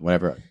this,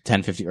 whatever,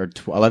 10:50 or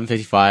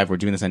 11:55. We're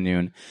doing this at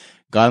noon.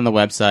 Got on the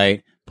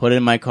website, put it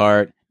in my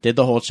cart, did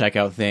the whole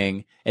checkout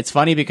thing. It's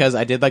funny because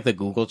I did like the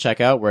Google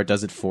checkout where it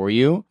does it for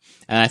you.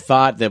 And I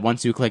thought that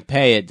once you click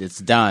pay, it's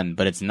done,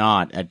 but it's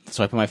not.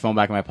 So I put my phone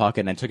back in my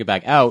pocket and I took it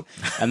back out.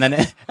 And then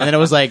it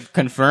was like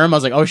confirm. I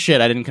was like, oh shit,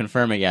 I didn't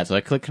confirm it yet. So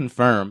I clicked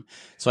confirm.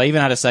 So I even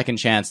had a second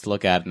chance to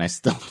look at it and I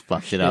still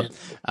fucked it up.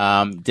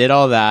 Did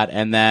all that.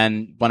 And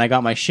then when I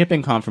got my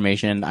shipping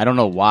confirmation, I don't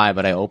know why,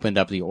 but I opened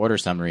up the order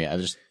summary. I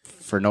just,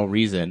 for no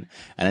reason.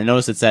 And I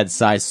noticed it said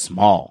size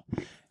small.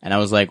 And I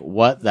was like,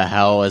 what the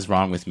hell is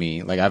wrong with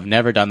me? Like, I've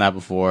never done that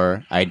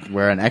before. I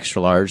wear an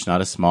extra large,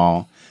 not a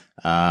small.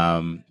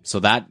 So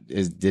that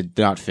did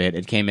not fit.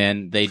 It came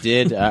in. They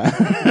did,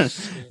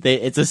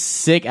 it's a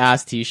sick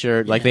ass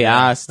t-shirt. Like they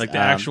asked. Like the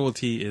actual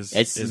tee is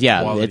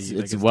quality.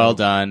 It's well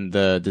done.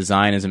 The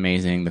design is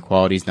amazing. The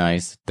quality's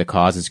nice. The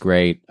cause is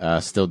great.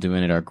 Still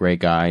Doing It are great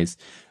guys.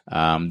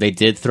 They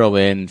did throw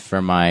in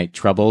for my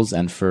troubles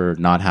and for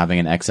not having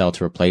an XL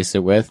to replace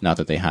it with, not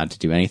that they had to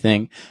do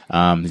anything,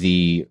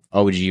 the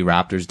OG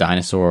Raptors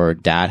dinosaur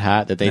dad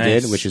hat that they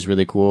did, which is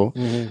really cool.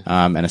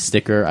 And a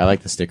sticker. I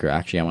like the sticker,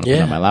 actually. I want to put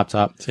it on my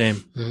laptop.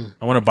 Same.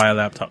 I want to buy a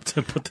laptop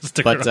to put the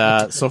sticker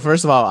on. So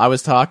first of all, I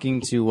was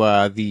talking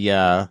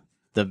to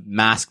the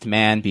masked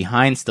man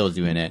behind Still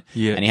Doing It.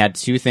 Yeah. And he had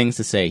 2 things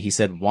to say. He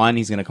said, 1,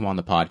 he's going to come on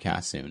the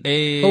podcast soon.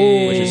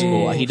 Which is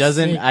cool. He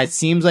doesn't, it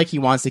seems like he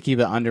wants to keep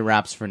it under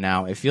wraps for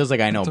now. It feels like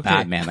I know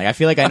Batman. Like, I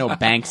feel like I know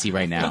Banksy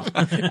right now.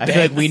 I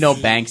feel like we know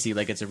Banksy.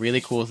 Like, it's a really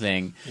cool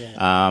thing.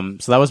 Yeah.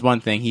 So that was one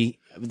thing.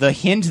 The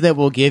hint that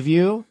we'll give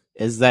you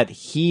is that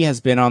he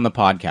has been on the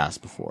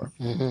podcast before.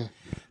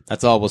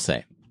 That's all we'll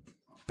say.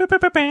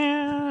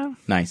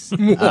 Nice. So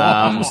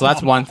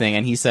that's one thing.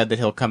 And he said that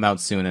he'll come out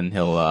soon and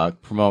he'll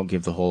promote,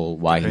 give the whole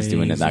why he's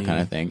doing it, that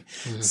kind of thing.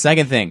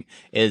 Second thing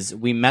is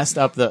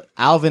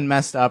Alvin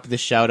messed up the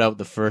shout out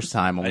the first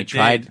time when we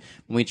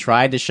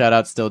tried to shout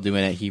out Still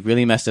Doing It. He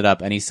really messed it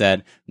up and he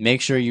said,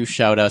 make sure you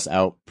shout us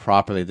out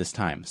properly this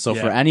time. So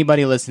for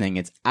anybody listening,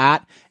 it's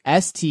at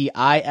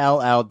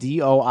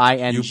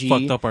STILLDOING. You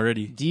fucked up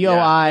already.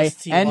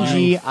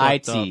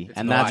 DOINGIT.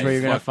 And that's where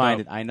you're going to find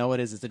it. I know it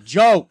is. It's a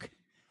joke.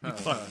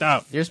 Fucked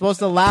up. You're supposed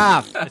to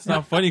laugh. It's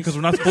not funny because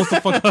we're not supposed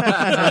to fuck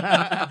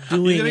up.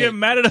 He's gonna get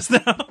mad at us now.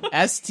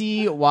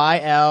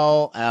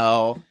 STYLL.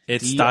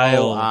 It's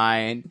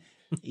style.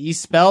 He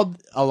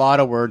spelled a lot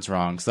of words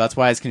wrong, so that's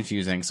why it's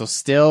confusing. So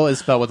still is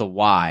spelled with a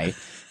Y.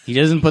 He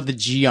doesn't put the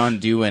G on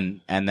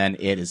doing, and then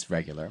it is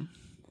regular.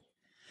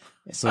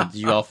 So do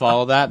you all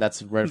follow that?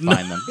 That's where to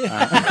find them.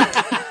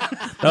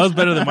 That was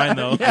better than mine,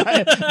 though.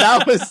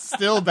 That was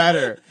still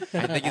better.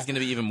 I think he's going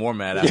to be even more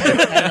mad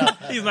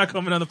after. He's not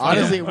coming on the podcast.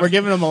 Honestly, we're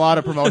giving him a lot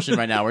of promotion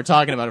right now. We're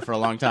talking about it for a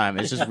long time.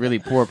 It's just really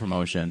poor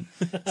promotion.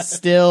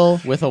 Still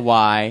with a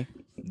Y,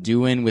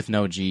 doing with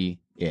no G,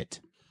 it.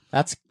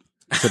 That's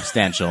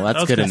substantial.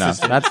 That's good enough.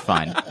 That's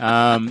fine.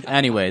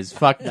 Anyways,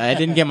 fuck. I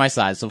didn't get my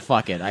size, so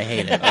fuck it. I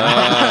hate it.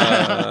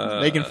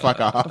 They can fuck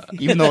off,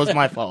 even though it's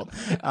my fault.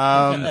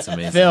 That's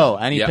amazing. Phil,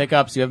 any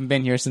pickups? You haven't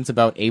been here since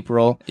about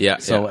April. Yeah.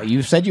 So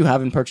you said you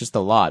haven't purchased a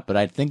lot, but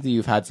I think that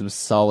you've had some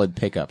solid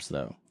pickups,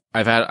 though.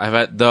 I've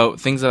had the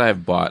things that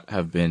I've bought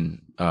have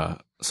been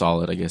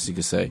solid, I guess you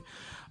could say.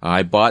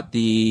 I bought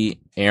the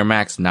Air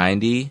Max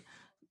 90,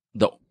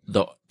 the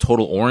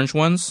total orange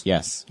ones.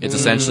 Yes. It's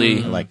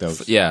essentially I like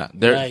those. Yeah,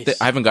 Nice.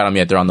 I haven't got them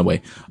yet. They're on the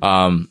way.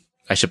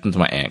 I shipped them to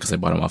my aunt because I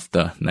bought them off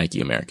the Nike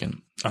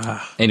American.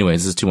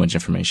 Anyways, this is too much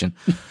information.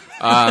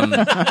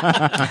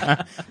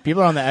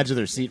 People are on the edge of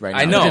their seat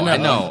right now. I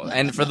know.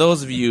 And for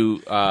those of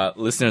you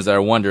listeners that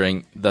are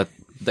wondering, the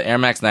Air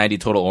Max 90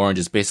 Total Orange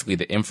is basically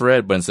the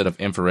infrared, but instead of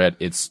infrared,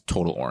 it's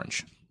total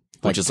orange.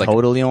 Which is like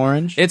totally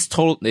orange? It's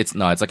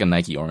like a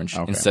Nike orange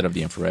instead of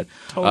the infrared.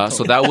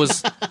 So that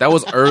was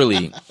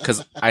early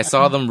because I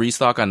saw them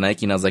restock on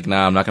Nike and I was like,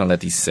 nah, I'm not going to let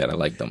these sit. I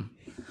like them.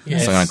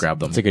 Yes. So I'm going to grab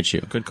them. It's a good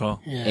shoe. Good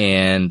call. Yeah.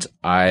 And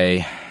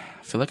I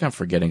feel like I'm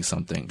forgetting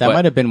something. That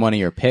might have been one of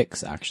your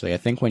picks, actually. I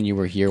think when you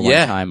were here one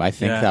time, I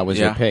think that was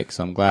your pick.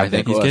 So I'm glad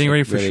that he's getting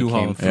ready for really Shoe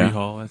Hall, came 3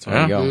 Hall. That's There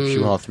you right. go.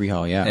 Shoe Hall, 3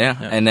 Hall, yeah. Yeah.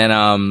 And then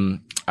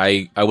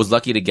I was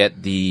lucky to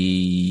get the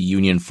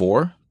Union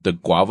 4, the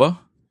Guava.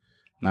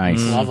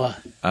 Nice.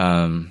 Lava.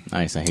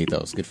 Nice. I hate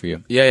those. Good for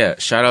you. Yeah.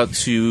 Shout out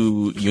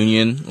to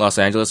Union Los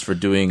Angeles for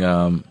doing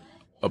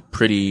a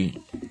pretty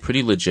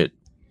legit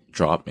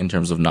drop in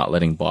terms of not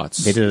letting bots.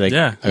 They did like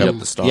Yeah. eat up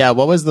the stock. Yeah,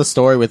 what was the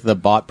story with the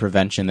bot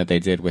prevention that they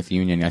did with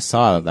Union? I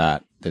saw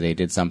that they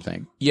did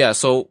something. Yeah,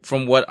 so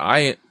from what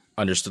I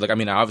understood, like, I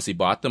mean, I obviously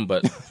bought them,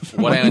 but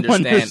what I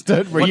understand,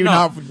 Understood? Were Well, you no,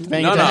 not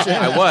paying attention?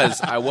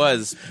 I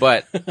was,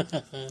 but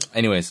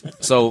anyways,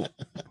 so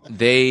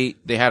they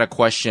had a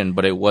question,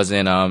 but it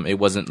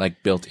wasn't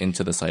like built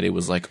into the site. It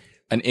was like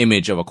an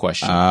image of a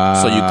question,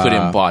 so you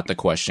couldn't bot the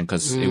question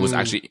because it was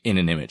actually in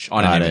an image,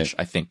 on Got an it. image.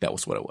 I think that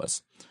was what it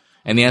was.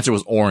 And the answer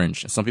was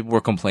orange. Some people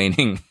were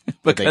complaining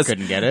because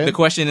couldn't get it? The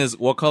question is,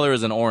 what color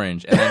is an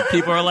orange? And then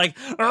people are like,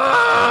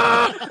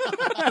 "Ah!"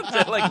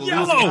 They're like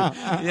Yellow.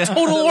 Yeah.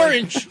 Total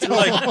orange.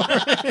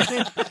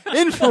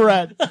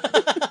 Infrared.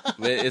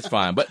 It's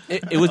fine. But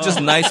it was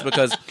just nice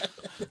because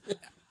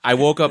I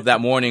woke up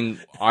that morning,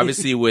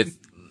 obviously with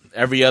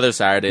every other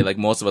Saturday, like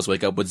most of us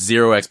wake up with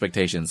zero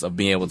expectations of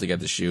being able to get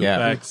the shoe. Yeah.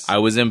 Facts. I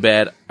was in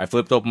bed. I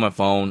flipped open my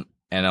phone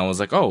and I was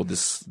like, oh,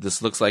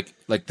 this looks like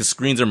the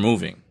screens are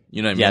moving.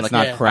 You know what I mean? Yeah, it's like,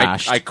 not Yeah.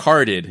 crashed. I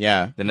carded.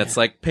 Yeah. Then it's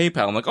like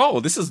PayPal. I'm like, oh,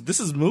 this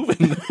is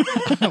moving.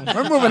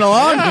 We're moving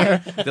along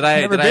here. Did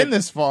I Never did been I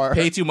this far.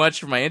 pay too much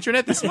for my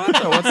internet this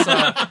month or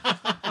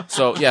what's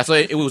so yeah, so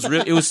it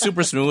was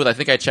super smooth. I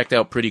think I checked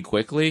out pretty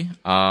quickly.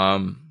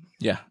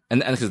 Yeah. And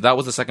because that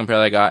was the second pair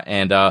that I got,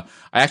 and I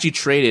actually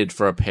traded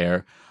for a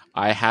pair.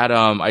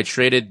 I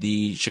traded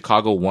the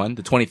Chicago 1,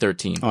 the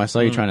 2013. Oh, I saw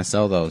you trying to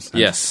sell those.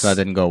 Yes. So that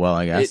didn't go well,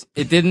 I guess.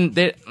 It didn't.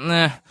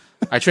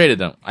 I traded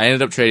them. I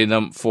ended up trading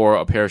them for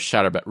a pair of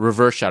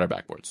reverse shatter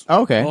backboards.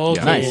 Okay.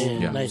 Okay. Nice.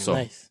 Yeah. Nice. So-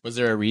 Nice. Was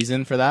there a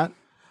reason for that?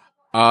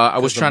 I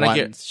was The trying to one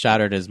get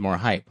shattered is more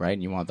hype, right?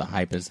 And you want the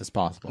hype as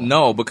possible.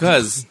 no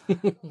because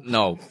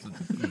no,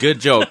 good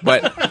joke,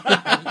 but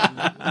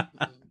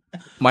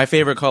my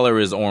favorite color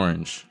is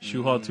orange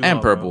Shoe haul too.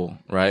 and purple,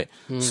 right?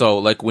 So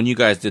like when you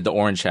guys did the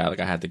orange hat, like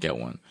I had to get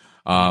one.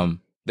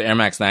 The Air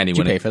Max 90. Did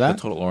you pay for that?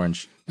 The total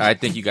orange. I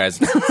think you guys.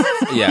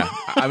 Yeah,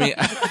 I mean.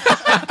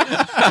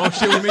 Oh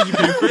shit, we made you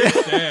pay for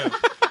it? Damn.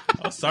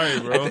 Oh, sorry,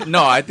 bro.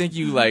 No, I think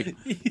you like.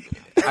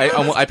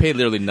 I paid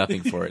literally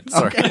nothing for it.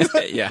 Sorry.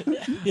 Yeah.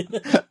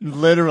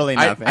 Literally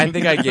nothing. I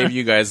think I gave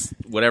you guys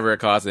whatever it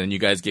cost, and you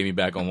guys gave me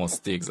back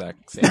almost the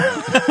exact same.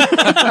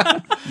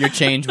 Your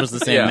change was the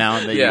same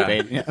amount that you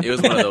paid. Yeah. It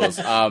was one of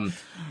those.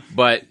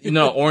 But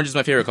orange is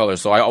my favorite color,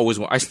 so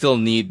I still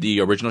need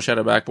the original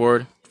shadow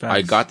backboard. Facts.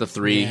 I got the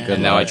 3,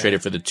 and now I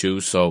traded for the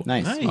 2. So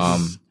Nice.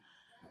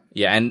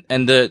 yeah,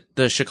 and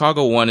the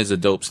Chicago 1 is a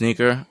dope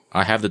sneaker.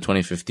 I have the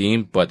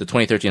 2015, but the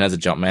 2013 has a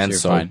Jumpman, So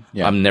so you're fine.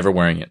 Yeah. I'm never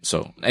wearing it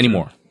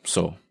anymore.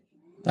 So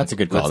That's a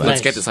good call. let's, then.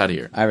 let's get this out of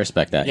here. I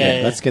respect that. Yeah,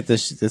 yeah. Let's get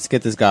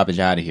this garbage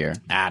out of here.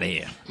 Out of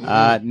here.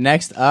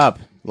 Next up,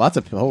 lots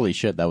of holy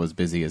shit, that was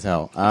busy as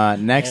hell.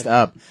 Next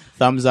up,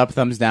 thumbs up,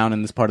 thumbs down.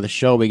 In this part of the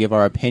show, we give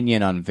our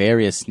opinion on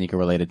various sneaker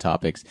related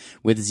topics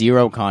with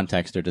zero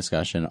context or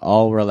discussion.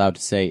 All we're allowed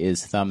to say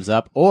is thumbs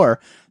up or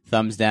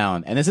thumbs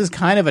down. And this is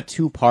kind of a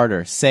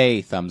two-parter.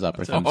 Say thumbs up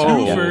or thumbs down.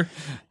 twofer.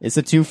 It's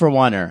a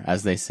 2-for-1er,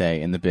 as they say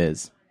in the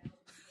biz.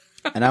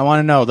 And I want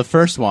to know the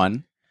first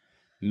one: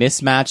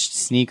 mismatched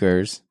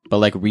sneakers, but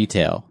like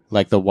retail,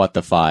 like the what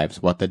the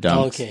fives, what the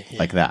dunks, Okay, yeah.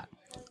 like that.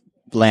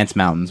 Lance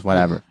Mountains,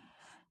 whatever.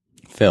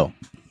 Phil.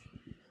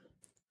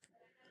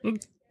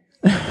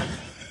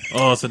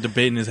 Oh, it's a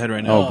debate in his head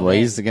right now. Oh boy,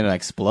 he's gonna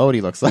explode.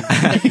 He looks like.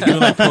 He's doing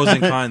like pros and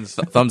cons.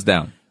 Thumbs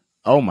down.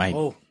 Oh my,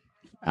 Oh,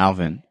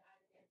 Alvin.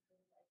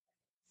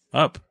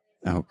 Up.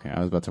 Okay, I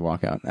was about to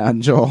walk out.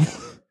 Joel,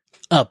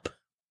 up.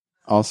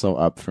 also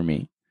up for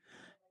me.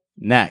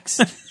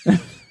 Next.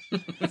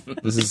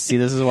 This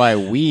is why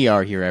we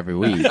are here every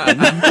week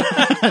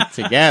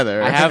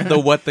together. I have the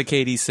what the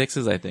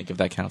KD6s, I think, if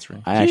that counts for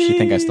me. I actually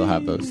think I still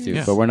have those too,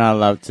 Yeah. but we're not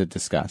allowed to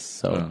discuss.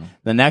 So Oh.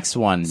 the next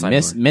one,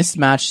 Sidebar.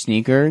 mismatched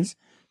sneakers,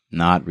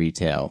 not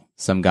retail.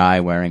 Some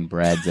guy wearing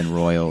Breads and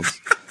Royals,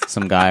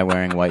 some guy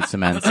wearing white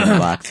cements and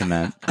black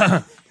cement.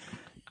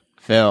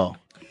 Phil,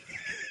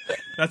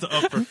 That's an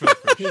up for Phil.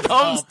 For sure.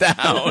 Thumbs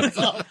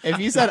down. if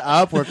you said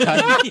up, we're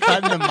cutting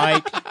the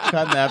mic,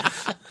 cutting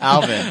that.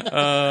 Alvin,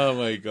 Oh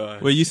my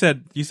god. Wait, you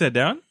said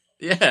down?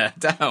 Yeah,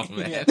 down,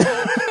 man.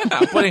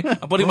 I'm putting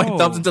my Bro.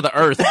 thumbs into the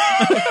earth.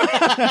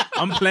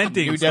 I'm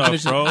planting new stuff,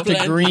 definition, bro.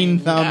 the green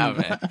thumb.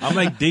 Yeah, man. I'm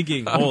like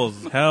digging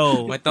holes.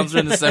 Hell. My thumbs are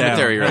in the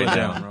cemetery down. right Hella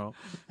now. down, bro.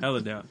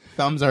 Hella down.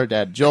 Thumbs are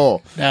dead.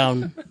 Joel,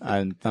 Down.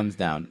 thumbs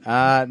down.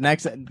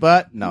 Next,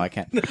 but no, I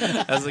can't.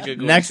 That's a good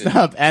question. Next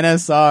up,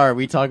 NSR.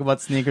 We talk about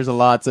sneakers a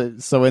lot.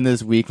 So in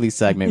this weekly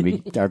segment,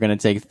 we are going to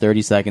take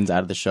 30 seconds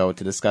out of the show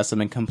to discuss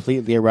something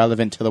completely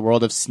irrelevant to the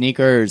world of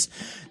sneakers.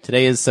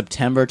 Today is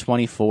September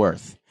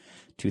 24th,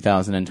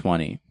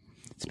 2020.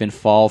 It's been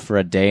fall for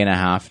a day and a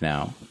half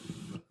now.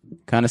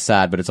 Kind of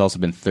sad, but it's also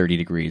been 30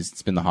 degrees.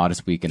 It's been the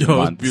hottest week in the Yo,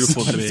 it's month.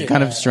 beautiful today. It's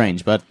kind of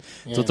strange, but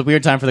so it's a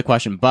weird time for the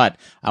question. But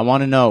I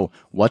want to know,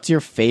 what's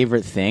your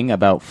favorite thing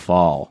about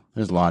fall?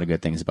 There's a lot of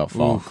good things about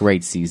fall.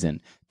 Great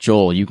season.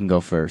 Joel, you can go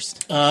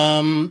first.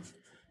 I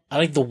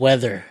like the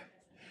weather.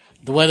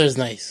 The weather's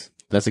nice.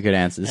 That's a good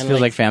answer. This And feels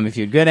like like- Family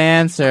Feud. Good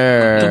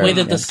answer. The way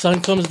that the sun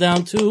comes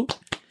down too,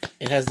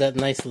 It has that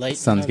nice light.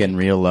 Sun's getting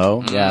real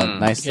low. Yeah,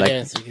 nice. Good Like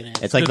answer. Good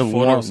answer. it's like Good the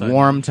photo side.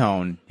 warm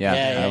tone. Yeah,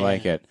 Yeah, I yeah,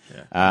 like yeah. it.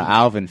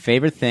 Alvin,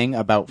 favorite thing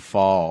about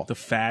fall? The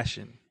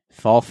fashion.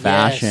 Fall Yes,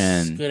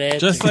 fashion. good answer.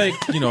 Just like,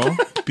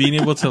 being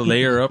able to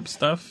layer up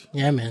stuff.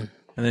 yeah, man.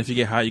 And then if you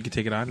get hot, you can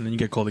take it on. And then you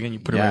get cold again, you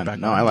put it Yeah, right back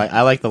no, on.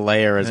 I like the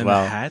layer as and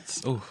well. the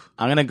hats. Oh,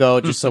 I'm gonna go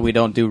just so we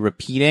don't do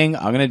repeating.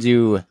 I'm gonna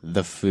do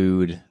the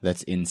food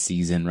that's in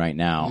season right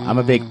now. I'm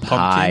a big big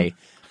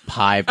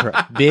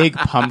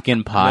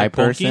pumpkin pie like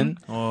person. pumpkin?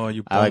 Oh,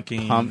 you I like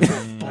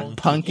pumpkin.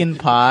 pumpkin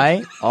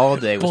pie all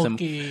day with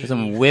Pumpkin.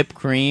 some whipped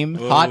cream.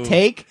 Hot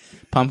take: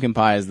 pumpkin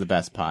pie is the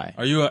best pie.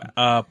 Are you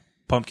a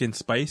pumpkin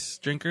spice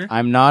drinker?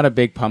 I'm not a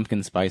big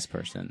pumpkin spice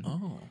person.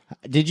 Oh.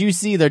 Did you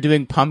see they're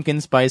doing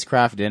pumpkin spice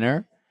craft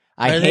dinner?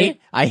 I Are they?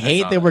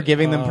 hate saw they were that.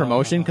 giving them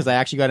promotion because I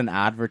actually got an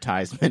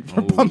advertisement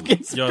for pumpkin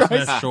Yo, it's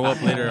spice. gonna show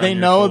up later. They on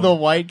your know phone. the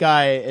white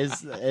guy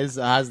is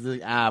has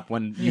the app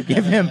when you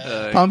give him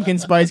pumpkin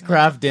spice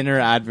craft dinner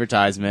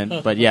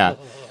advertisement. But yeah,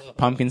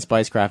 pumpkin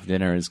spice craft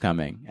dinner is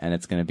coming and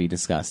it's going to be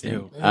disgusting.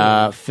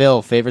 Ew.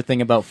 Phil, favorite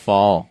thing about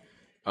fall?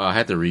 I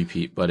had to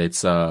repeat, but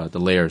it's the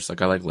layers.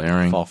 Like I like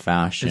layering. Fall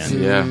fashion.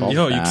 Yeah. Fall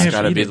Yo, you fashion. can't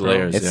Gotta beat be it, the bro.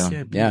 layers, It's,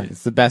 yeah. yeah,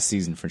 it's the best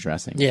season for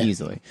dressing, Yeah.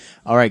 easily.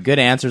 All right, good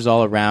answers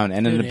all around,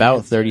 and in Good about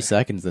answer. 30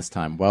 seconds this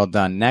time. Well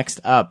done.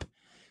 Next up,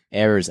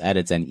 errors,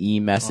 edits, and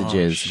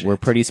e-messages. shit. We're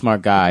pretty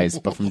smart guys,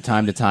 but from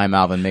time to time,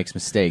 Alvin makes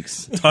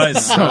mistakes.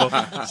 Does, bro.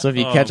 So if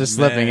you catch us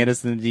slipping, man. hit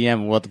us in the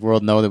DM. We'll let the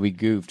world know that we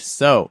goofed.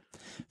 So,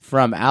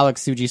 from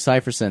Alex Suji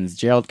Cyphersons,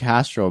 Gerald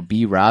Castro,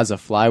 B. Raza,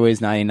 Flyways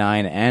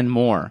 99, and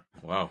more.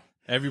 Wow.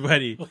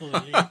 Everybody.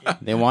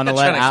 They want to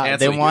They're let trying to cancel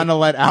they you. want to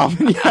let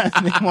Alvin. Yes,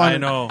 they want. I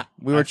know.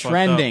 We were I fucked up.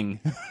 trending.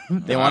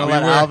 They want to We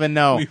let were. Alvin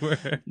know. We were.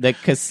 The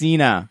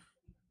Casina,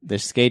 the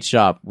skate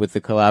shop with the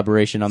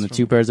collaboration on the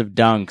two pairs of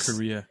dunks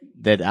Korea.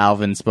 that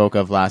Alvin spoke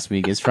of last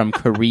week is from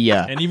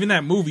Korea, And even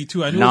that movie,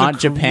 too. I knew not it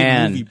was a Korean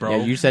Japan. movie, bro.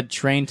 Yeah, you said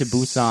Train to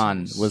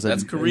Busan was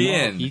That's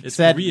Korean. He It's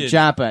said Korean.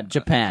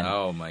 Japan.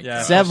 Oh my Yeah.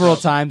 god. Several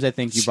times, I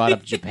think you brought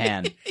up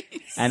Japan,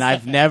 and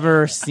I've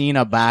never seen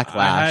a I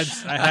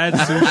backlash. had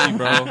sushi,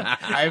 bro.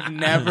 I've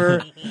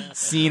never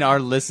seen our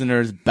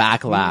listeners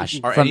backlash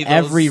Are from any of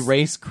those- every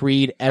race,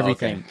 creed,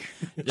 everything,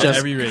 just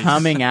every race.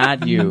 coming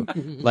at you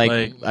like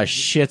Like- a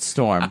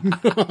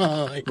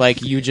shitstorm.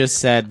 Like you just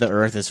said, the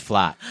Earth is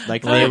flat.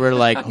 Like they were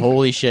like,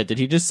 "Holy shit! Did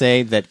he just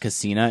say that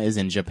Casina is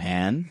in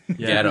Japan?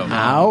 Get him.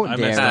 How I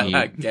dare messed up.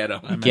 you? Get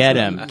him. Get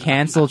him!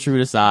 Cancel True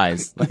to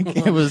Size. Like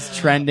it was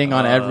trending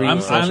on every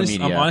I'm social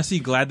media. I'm honestly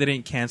glad they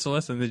didn't cancel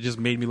us and they just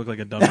made me look like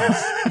a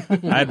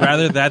dumbass. I'd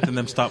rather that than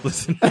them stop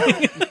listening.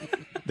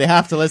 They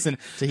have to listen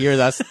to hear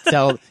us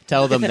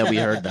tell them that we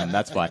heard them.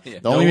 That's why.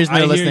 The only No, reason I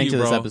they're hear listening you, to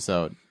this bro.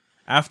 episode.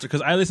 After,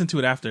 because I listened to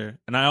it after,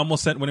 and I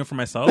almost sent one in for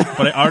myself,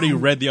 but I already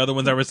read the other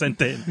ones that were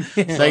sent in.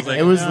 So I Like, was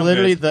it was "Yeah, I'm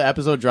literally good." the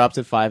episode drops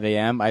at 5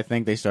 a.m. I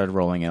think they started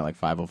rolling it at like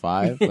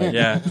 5:05. Like,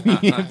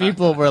 Yeah.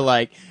 people were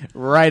like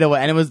right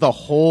away, and it was the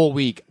whole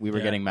week we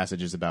were getting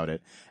messages about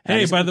it. And Hey,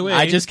 I just- by the way-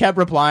 I just kept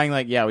replying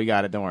like, "Yeah, we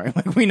got it. Don't worry.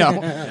 Like we know.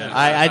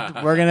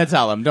 We're gonna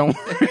tell them. Don't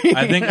worry."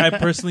 I think I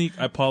personally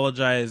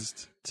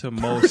apologized to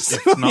most,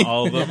 if not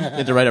all of them.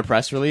 Had to write a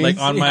press release. Like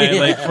on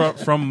my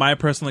from my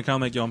personal account,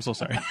 I'm like, yo, I'm so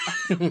sorry.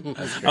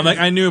 I'm like,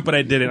 I knew it, but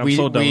I didn't. I'm we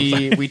so dumb.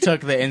 we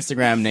took the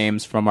Instagram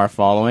names from our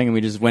following and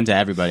we just went to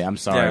everybody. I'm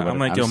sorry. Yeah, I'm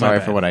like, yo, I'm my sorry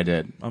bad. for what I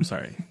did. I'm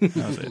sorry. That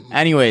was it.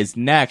 Anyways,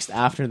 next,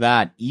 after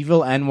that,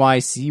 Evil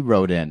NYC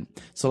wrote in.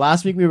 So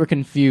last week we were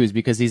confused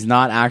because he's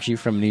not actually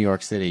from New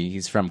York City.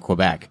 He's from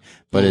Quebec.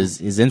 But his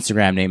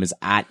Instagram name is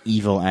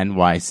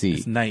 @EvilNYC.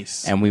 It's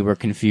nice. And we were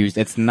confused.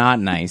 It's not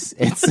nice.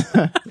 It's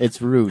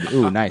it's rude.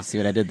 Ooh, nice. See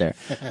what I did there.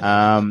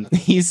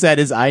 He said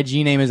his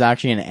IG name is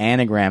actually an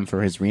anagram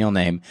for his real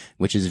name,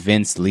 which is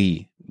Vince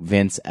Lee.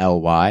 Vince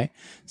Ly.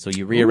 So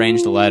you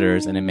rearrange the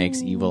letters and it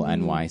makes Evil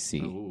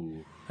NYC.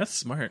 That's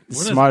smart. What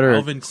is Smarter,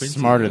 Alvin Quincy?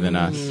 smarter than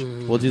us.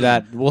 We'll do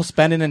that. We'll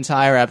spend an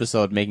entire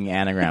episode making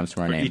anagrams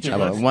for our names. each of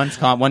How about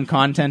us. when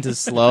content is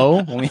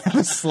slow, when we have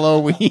a slow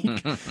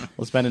week,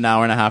 we'll spend an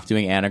hour and a half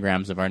doing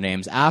anagrams of our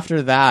names.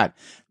 After that,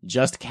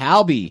 Just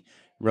Calby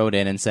wrote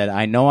in and said,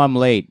 I know I'm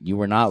late. You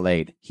were not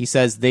late. He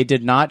says they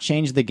did not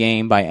change the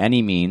game by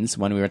any means.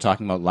 When we were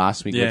talking about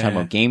last week, we were talking Yeah.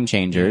 about game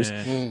changers.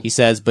 Yeah. He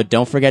says, but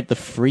don't forget the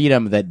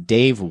freedom that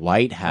Dave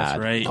White had That's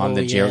right. on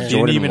the Oh, yeah. Didn't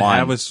Jordan even 1.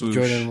 have a swoosh.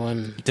 Jordan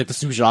 1. He took the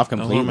swoosh off One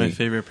completely. of my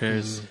favorite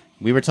pairs.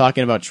 We were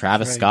talking about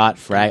Travis Right. Scott,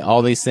 Frag,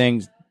 all these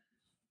things.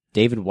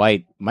 David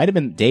White might have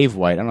been Dave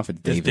White. I don't know if it's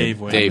David. Dave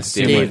White. Dave, I'm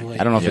assuming- Dave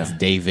White. I don't know if Yeah. it's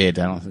David.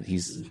 I don't know if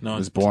he's No,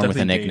 was it's born with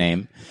a definitely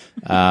Dave.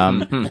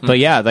 nickname. But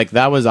yeah, like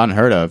that was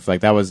unheard of.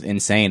 Like that was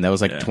insane. That was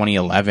like Yeah.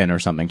 2011 or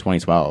something,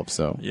 2012.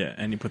 So Yeah,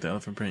 and you put the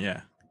elephant print. Yeah.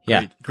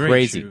 yeah, Great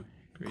crazy. shoe.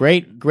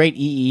 Great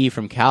EE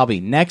from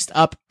Calby. Next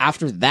up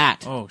after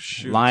that. Oh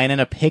shoot. Lion and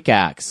a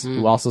Pickaxe,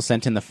 who also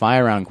sent in the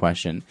fire round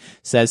question,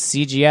 says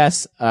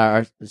CGS,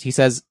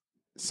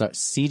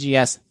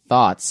 CGS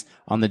thoughts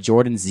on the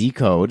Jordan Z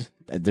code.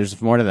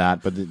 there's more to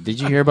that. But did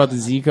you hear about the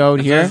Z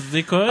code here?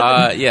 They could.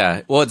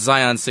 Yeah. Well, it's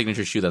Zion's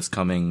signature shoe that's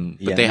coming,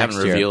 but Yeah, they next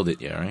haven't year. revealed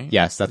it yet, right?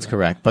 Yes, that's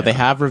correct. But they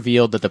have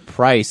revealed that the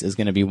price is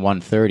going to be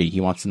 $130.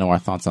 He wants to know our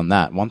thoughts on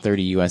that.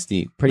 $130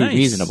 USD. Pretty Nice.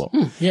 reasonable.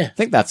 Yeah. I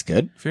think that's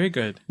good. Very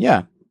good.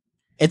 Yeah.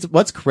 It's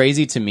what's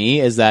crazy to me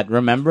is that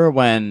remember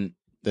when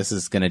this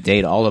is going to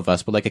date all of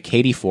us, but like a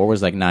KD4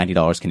 was like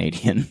 $90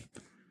 Canadian.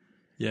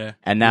 Yeah.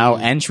 And now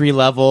entry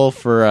level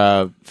for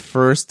a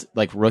first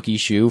like rookie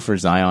shoe for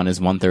Zion is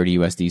 $130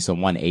 USD, so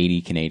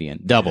 $180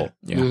 Canadian. Double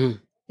Yeah.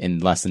 in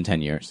less than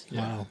 10 years.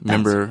 Wow.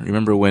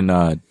 Remember when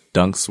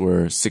dunks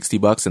were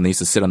 $60 and they used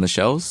to sit on the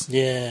shelves?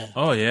 Yeah.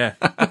 Oh yeah.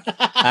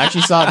 I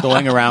actually saw it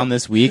going around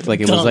this week. Like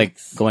it was Dunks. like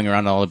going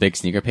around all the big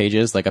sneaker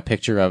pages, like a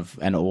picture of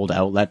an old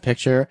outlet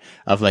picture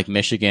of like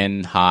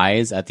Michigan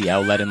highs at the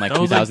outlet in like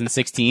That was, like,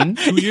 2016.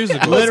 2 years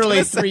ago.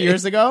 Literally 3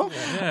 years ago.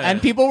 Yeah.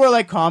 And people were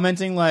like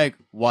commenting like,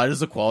 why does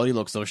the quality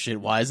look so shit?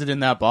 Why is it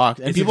in that box?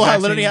 And It's people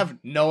exact literally same- have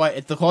no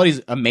idea. The quality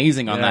is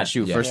amazing on Yeah. that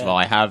shoe. Yeah. First of all,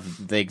 I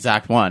have the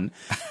exact one.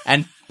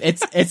 And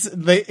it's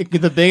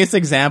the biggest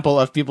example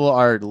of people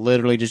are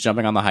literally just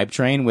jumping on the hype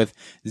train with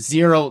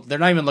zero. They're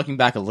not even looking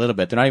back a little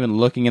bit. They're not even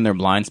looking in their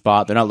blind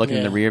spot. They're not looking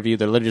in the Yeah. rear view.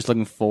 They're literally just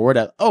looking forward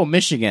at, oh,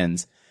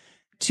 Michigan's.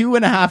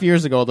 2.5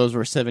 years ago, those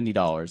were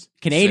 $70.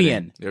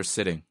 Canadian. They're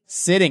sitting.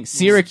 Sitting.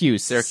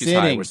 Syracuse. Syracuse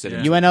High sitting. were sitting.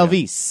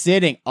 UNLV.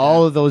 Sitting.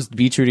 All of those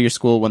be true to your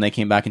school when they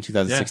came back in Yeah.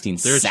 2016.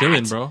 They're sat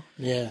chilling, bro.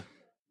 Yeah.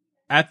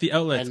 At the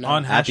outlets And,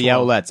 on hash At the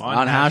wall. outlets.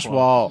 On hash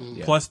wall.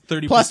 Plus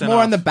 30%. Plus more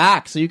off. on the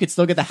back, so you could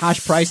still get the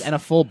hash price and a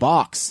full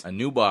box. A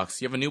new box.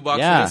 You have a new box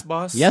Yeah. for this,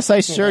 boss? Yes, I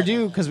sure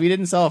do, because we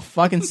didn't sell a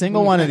fucking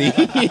single one of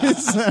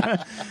these.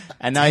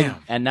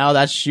 and now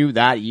that shoe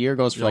that year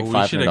goes for Yo, like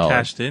we should have $500.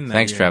 cashed in. That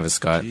Thanks, year. Travis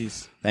Scott.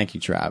 Jeez. Thank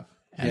you, Trav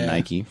and Yeah.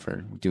 Nike for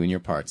doing your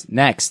parts.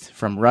 Next,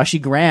 from Rushy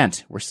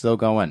Grant, we're still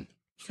going.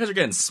 You guys are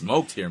getting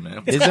smoked here,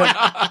 man.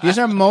 These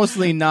are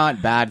mostly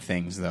not bad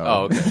things, though.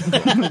 Oh, okay.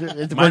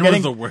 We're Mine getting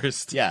was the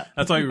worst. Yeah.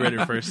 That's why we read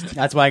it first.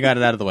 That's why I got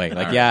it out of the way.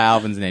 Like, yeah,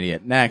 Alvin's an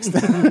idiot. Next,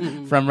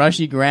 from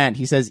Rushy Grant,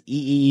 he says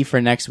EEE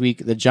for next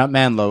week. The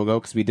Jumpman logo,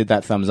 because we did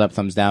that thumbs up,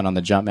 thumbs down on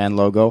the Jumpman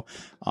logo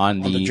on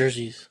On the the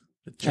jerseys.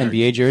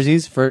 NBA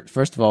jerseys.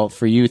 First of all,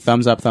 for you,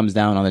 thumbs up, thumbs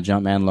down on the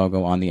Jumpman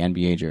logo on the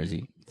NBA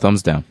jersey.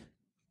 Thumbs down.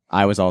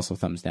 I was also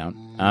thumbs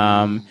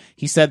down.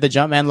 He said the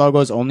Jumpman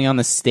logo is only on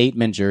the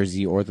statement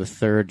jersey or the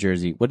third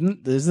jersey.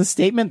 Is the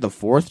statement the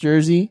fourth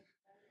jersey?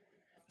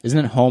 Isn't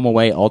it home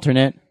away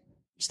alternate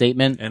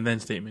statement? And then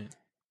statement.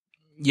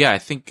 Yeah, I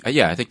think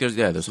there's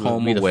So it'll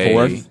home be the away.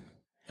 fourth?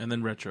 And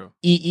then retro.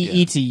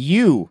 EEE to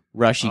you,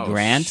 Rushy Oh,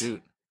 Grant.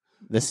 shoot.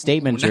 The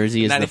statement Not-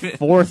 jersey is not the even-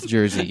 fourth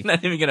jersey.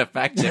 Not even gonna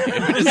fact check it.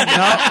 We're just No,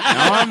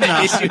 I'm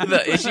not.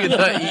 issue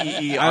the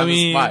EE on I the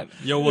mean, spot.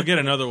 yo, we'll get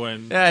another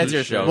one. Yeah, it's For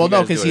your sure. show. Well, You no,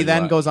 guys because do he it as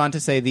then well. goes on to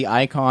say the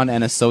icon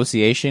and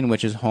association,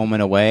 which is home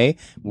and away,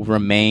 will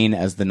remain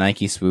as the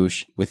Nike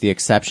swoosh, with the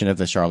exception of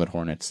the Charlotte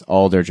Hornets.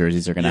 All their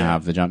jerseys are going to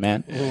have the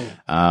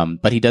Jumpman.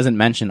 But he doesn't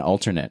mention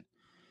alternate.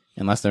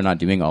 Unless they're not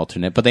doing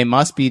alternate, but they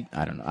must be.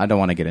 I don't know. I don't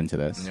want to get into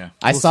this. Yeah.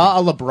 I saw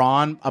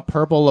a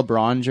purple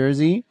LeBron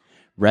jersey,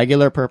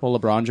 regular purple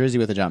LeBron jersey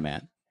with a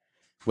Jumpman.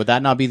 Would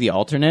that not be the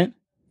alternate?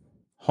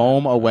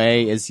 Home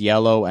away is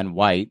yellow and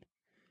white,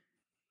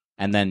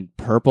 and then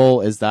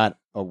purple is that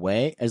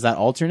away? Is that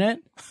alternate?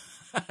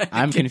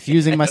 I'm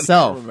confusing I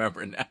myself. don't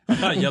remember now. I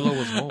thought yellow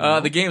was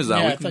home. The game's on.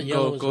 Yeah, I we thought can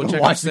yellow go, was go on.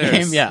 check Watch the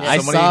upstairs. game. Yeah, I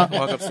Somebody saw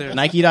walk upstairs.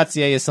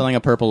 Nike.ca is selling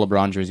a purple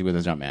LeBron jersey with a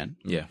Jumpman.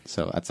 Yeah.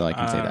 So that's all I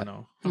can say. That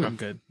No, I'm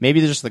good.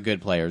 maybe just the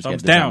good players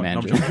Thumbs get the down. Jumpman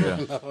I'm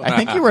jersey. joking. I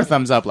think you were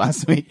thumbs up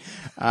last week.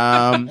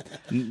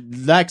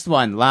 Next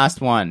one,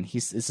 last one.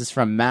 This is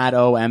from Matt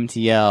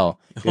OMTL,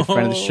 good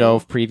friend of the show,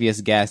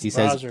 previous guest. He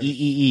says, Browser.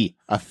 EEE,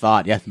 a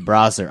thought. Yes,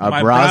 browser. A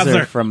My browser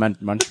browser. from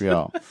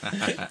Montreal.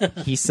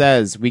 He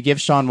says, we give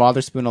Sean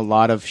Wotherspoon a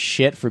lot of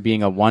shit for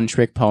being a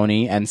one-trick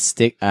pony and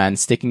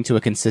sticking to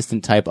a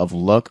consistent type of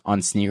look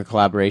on sneaker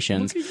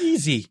collaborations,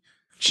 Easy.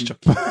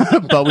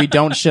 but we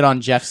don't shit on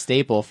Jeff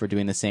Staple for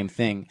doing the same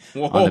thing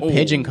on the Whoa.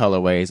 pigeon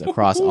colorways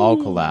across all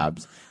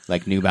collabs,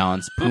 like New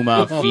Balance,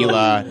 Puma,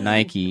 Fila,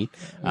 Nike.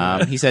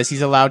 He says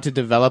he's allowed to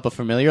develop a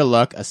familiar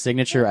look, a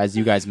signature, as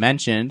you guys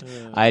mentioned.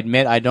 I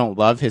admit I don't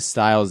love his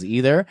styles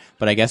either,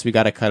 but I guess we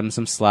got to cut him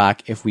some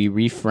slack. If we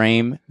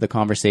reframe the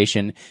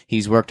conversation,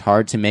 he's worked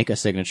hard to make a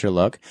signature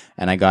look,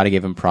 and I got to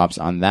give him props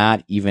on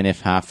that, even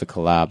if half the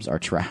collabs are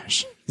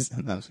trash.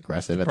 That was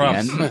aggressive at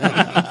Props. the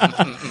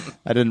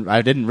end.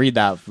 I didn't read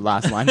that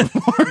last line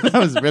before. That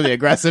was really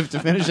aggressive to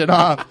finish it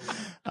off.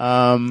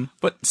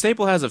 But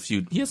Staple has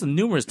he has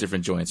numerous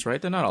different joints,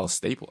 right? They're not all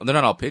Staple. They're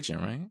not all pigeon,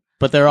 right?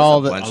 But they're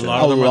all bunch of a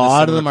them.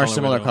 lot of them are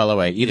similar similar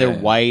colorway, either Yeah.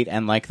 white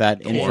and like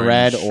that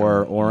infrared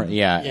Orange. or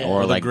Yeah. or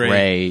Or the like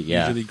gray.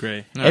 Yeah, Usually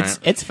gray. All it's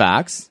right. it's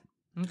facts.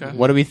 Okay.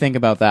 What do we think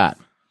about that?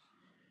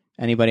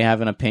 Anybody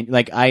have an opinion?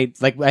 I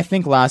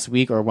think last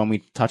week or when we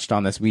touched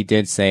on this, we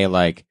did say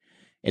like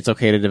it's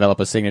okay to develop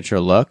a signature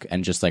look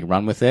and just like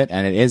run with it,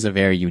 and it is a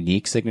very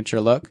unique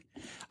signature look.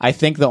 I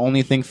think the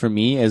only thing for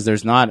me is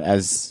there's not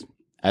as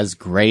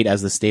great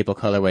as the Staple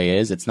colorway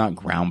is. It's not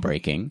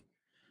groundbreaking.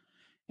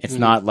 It's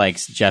not like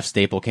Jeff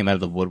Staple came out of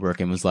the woodwork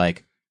and was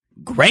like,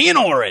 gray and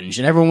orange.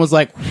 And everyone was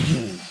like,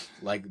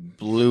 like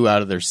blew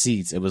out of their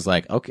seats. It was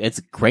like, okay,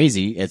 it's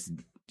crazy. It's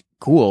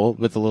cool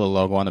with the little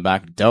logo on the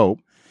back. Dope.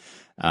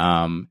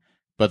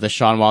 But the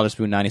Sean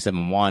Wotherspoon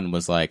 97.1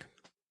 was like,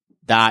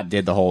 that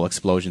did the whole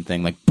explosion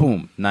thing. Like,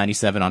 boom,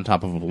 97 on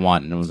top of a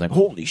 1. And it was like,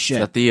 holy Is shit.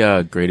 that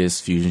the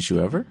greatest fusion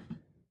shoe ever?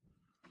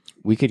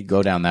 We could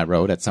go down that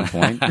road at some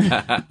point.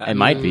 It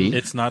might be.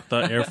 It's not the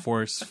Air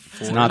Force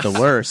 4. It's not the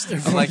worst.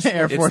 Like,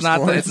 Air Force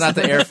it's not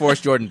the Air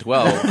Force Jordan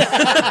 12.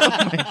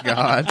 Oh my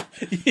god.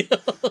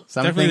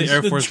 Some Definitely things the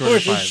Air Force Jordan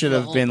 5. should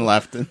have been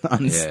left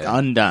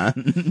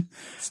undone.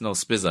 It's no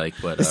Spizike,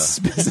 but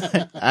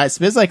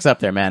Spizike's up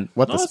there, man.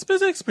 What No, the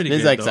Spizike's pretty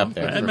good. Spizike's though. up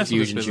there I for mess with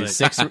fusion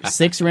Spizike. shoes.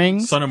 Six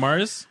rings. Son of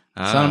Mars.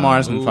 Son of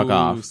Mars can fuck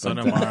off. Ooh, Son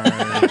of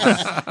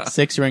Mars.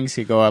 6 rings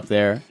could go up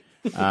there.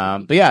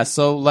 But yeah,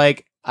 so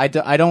like I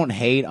don't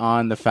hate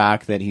on the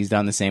fact that he's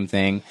done the same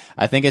thing.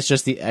 I think it's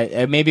just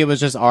maybe it was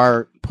just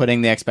our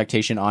putting the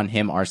expectation on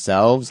him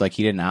ourselves. Like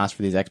he didn't ask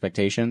for these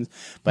expectations,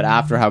 but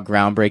after how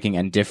groundbreaking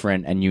and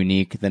different and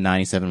unique the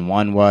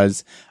 97.1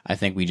 was, I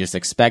think we just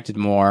expected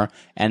more.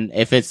 And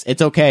if it's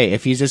okay.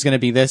 If he's just going to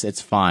be this,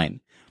 it's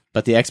fine.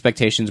 But the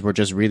expectations were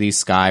just really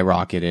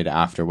skyrocketed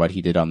after what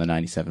he did on the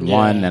 97.1.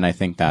 Yeah. And I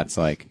think that's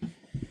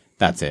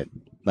it.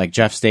 Like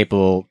Jeff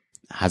Staple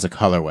has a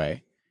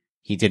colorway.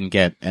 He didn't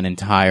get an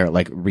entire,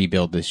 like,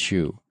 rebuild this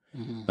shoe.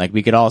 Mm-hmm. Like,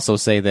 we could also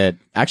say that,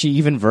 actually,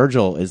 even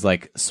Virgil is,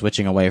 like,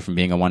 switching away from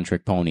being a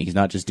one-trick pony. He's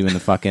not just doing the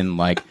fucking,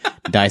 like,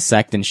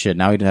 dissect and shit.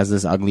 Now he has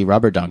this ugly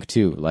rubber dunk,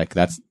 too. Like,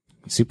 that's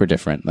super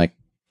different. Like,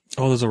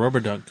 Oh, there's a rubber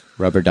dunk.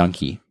 rubber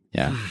dunky.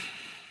 Yeah.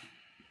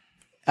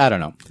 I don't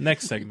know.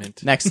 Next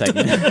segment. Next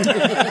segment.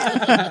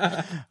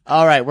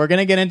 All right, we're going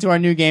to get into our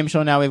new game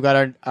show now. We've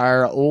got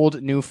our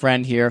old new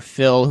friend here,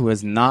 Phil, who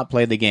has not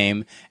played the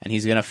game, and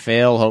he's going to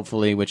fail,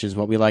 hopefully, which is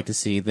what we like to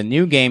see. The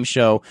new game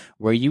show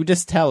where you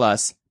just tell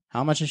us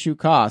how much a shoe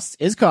costs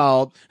is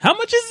called... How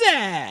much is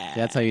that?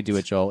 That's how you do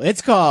it, Joel.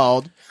 It's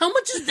called... How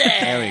much is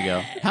that? There we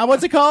go.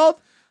 What's it called?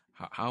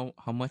 how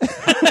much?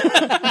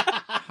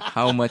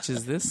 How much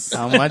is this?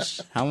 How much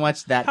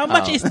that How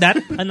much is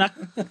that?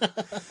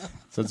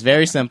 So it's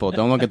very simple.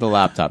 Don't look at the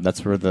laptop.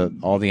 That's where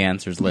all the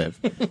answers live.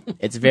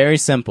 It's very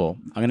simple.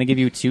 I'm going to give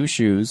you 2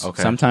 shoes,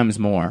 Okay. sometimes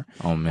more.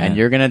 Oh, man. And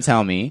you're going to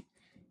tell me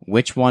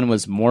which one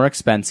was more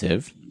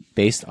expensive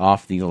based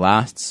off the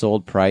last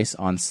sold price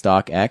on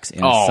StockX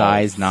in Oh.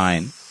 size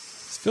 9.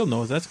 Phil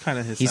knows that's kind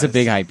of his He's size. a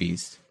big hype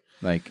beast.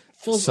 Like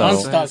Phil's so on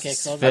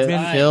StockX all the Phil,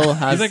 time. Phil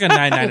has He's like a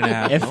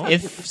 9.5. if no?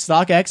 if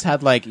StockX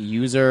had like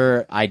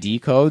user ID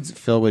codes,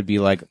 Phil would be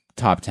like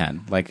top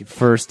 10, like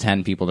first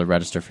 10 people to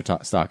register for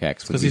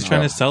StockX. Because he's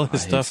trying to sell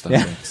his I hate stuff.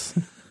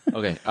 StockX.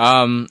 Okay.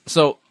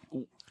 So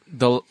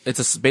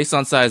it's based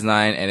on size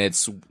 9, and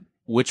it's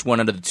which one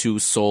out of the 2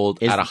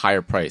 sold Is at a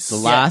higher price. the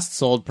last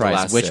sold price.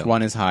 last Which sale.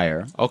 one is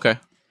higher? Okay.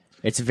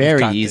 It's very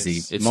got easy.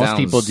 this. It Most sounds-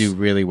 people do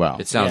really well.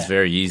 It sounds Yeah.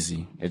 very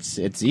easy. It's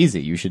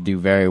easy. You should do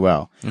very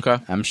well. Okay.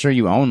 I'm sure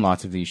you own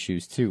lots of these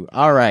shoes too.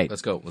 All right.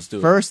 Let's go. Let's do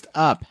it. First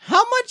up,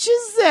 how much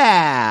is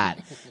that?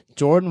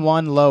 Jordan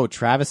 1 Low,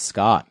 Travis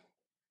Scott.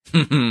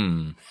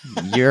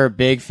 You're a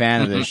big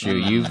fan of this shoe.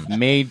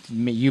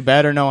 You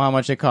better know how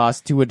much it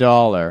costs to $1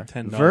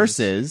 $10.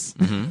 versus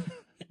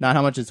not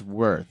how much it's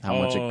worth. How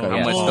much it Oh. costs.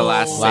 How much the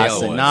last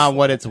sale was. Not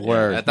what it's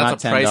worth. That's not a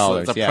 $10.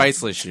 priceless. It's a yeah.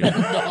 priceless shoe.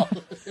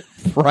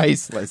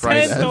 Priceless.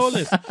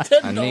 Priceless.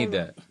 $10. I need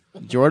that.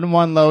 Jordan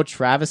 1 Low,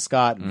 Travis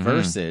Scott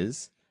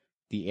versus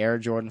the Air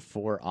Jordan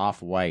 4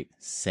 Off-White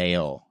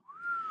sale.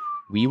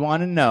 We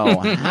want to know,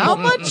 how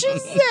much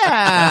is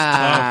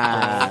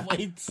that?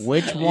 Wait.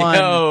 Which one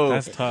Yo,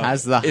 That's tough.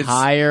 has the It's-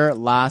 higher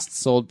last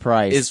sold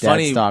price? It's dead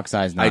funny. stock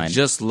size 9. I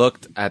just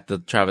looked at the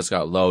Travis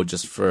Scott Low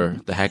just for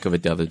the heck of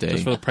it the other day.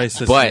 Just for the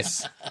priceless.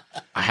 But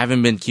I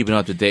haven't been keeping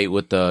up to date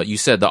with you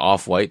said the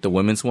Off-White, the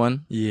women's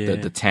one? Yeah.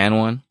 The tan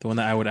one? the one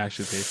that I would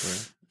actually pay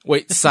for.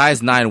 Wait,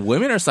 size 9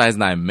 women or size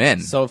 9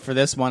 men? So for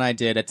this one, I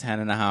did a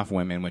 10.5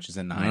 women, which is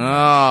a 9.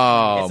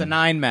 Oh. It's a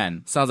 9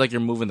 men. Sounds like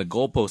you're moving the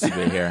goalpost a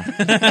bit here.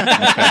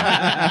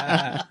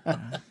 Okay.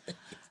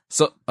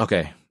 So,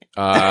 okay.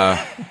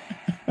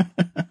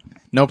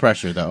 No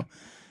pressure though.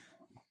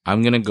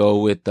 I'm going to go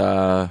with,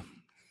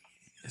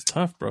 It's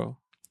tough, bro.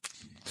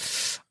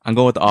 I'm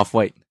going with the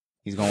Off-White.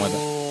 He's going with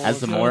it as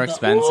the more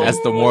expensive. That's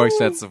the more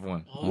expensive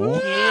one.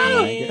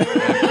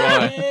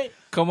 Okay.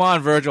 Come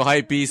on, Virgil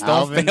Hypebeast. Don't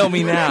Alvin. fail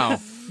me now.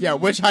 Yeah,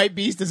 which hype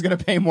beast is going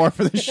to pay more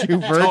for the shoe,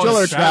 Virgil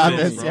or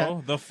Travis? bro.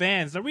 Yeah. The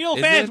fans. The real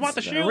Is fans it? want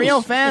the The shoes.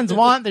 Real fans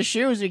want the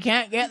shoes. We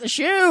can't get the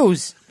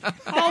shoes.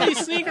 All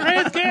these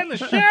sneakerheads getting the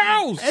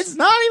shoes. It's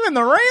not even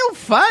the real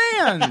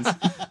fans.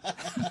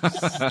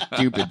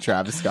 Stupid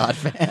Travis Scott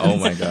fans. Oh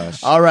my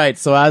gosh. All right,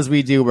 so as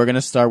we do, we're going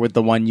to start with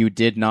the one you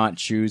did not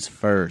choose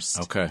first.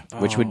 Okay.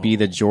 Which would be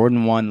the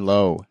Jordan 1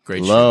 Low.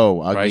 Great Low,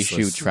 shoe. ugly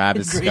Priceless. shoe,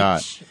 Travis Great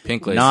Scott. shoe.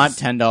 Pink laces. Not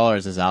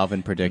 $10 as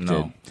Alvin predicted.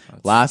 No,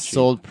 that's Last cheap.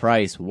 sold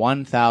price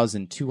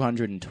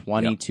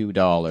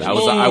 $1,222.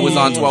 I was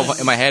on 12.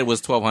 In my head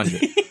was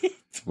 1,200.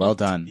 Well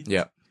done.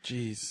 Yeah.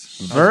 Jeez.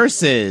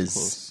 Versus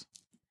Close.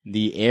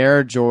 the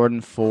Air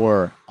Jordan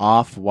 4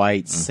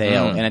 Off-White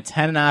sale in a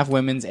 10.5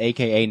 women's,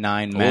 aka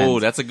 9 men's. Oh,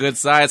 that's a good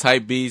size,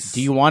 hype beast.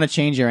 Do you want to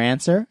change your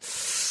answer?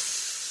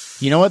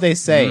 You know what they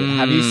say.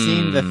 Have you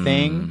seen the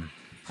thing?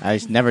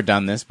 I've never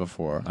done this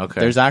before. Okay.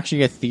 There's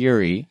actually a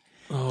theory.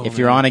 If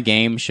you're on a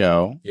game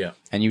show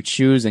and you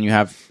choose and you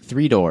have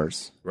 3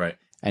 doors. Right.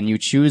 And you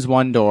choose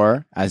one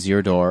door as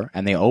your door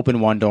and they open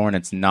one door and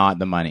it's not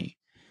the money.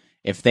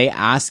 If they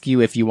ask you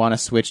if you want to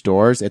switch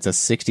doors, it's a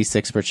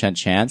 66%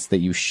 chance that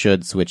you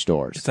should switch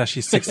doors. It's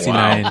actually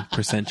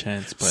 69%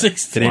 chance, but they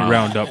didn't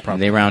round up properly.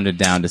 They rounded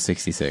down to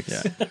 66.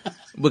 Yeah.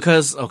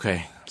 Because,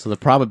 okay. So the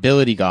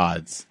probability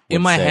gods would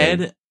In my say,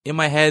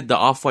 head, the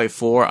Off-White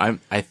 4,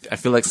 I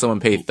feel like someone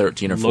paid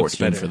 13 or Looks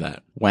 14 better. for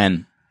that.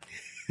 when?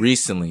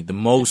 Recently, the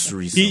most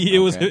recent. It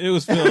was Phil.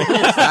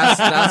 That's what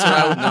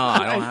I would. No,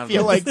 I don't have.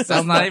 feel like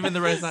that's not even the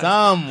right size.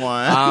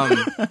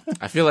 Someone.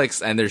 I feel like,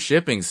 and they're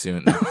shipping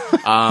soon.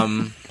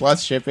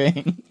 Plus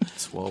shipping.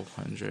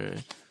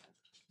 1,200.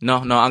 No,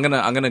 I'm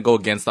gonna go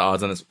against the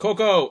odds on this.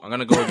 Coco, I'm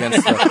gonna go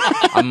against.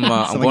 I'm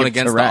going get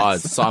against the Tourette's.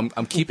 odds. So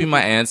I'm keeping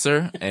my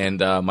answer, and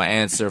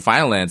my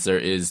final answer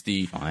is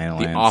the Final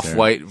answer.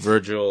 Off-White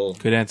Virgil.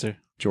 Good answer.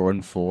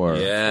 Jordan 4.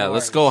 Yeah,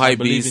 let's go, hype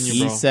believe in beast. you,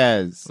 He bro.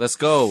 says Let's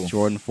go.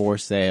 Jordan 4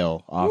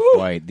 sale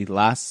Off-White. The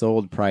last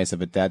sold price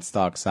of a dead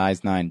stock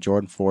size 9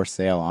 Jordan 4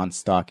 sale on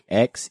stock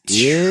X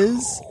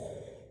is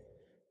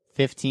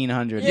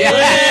 $1,500.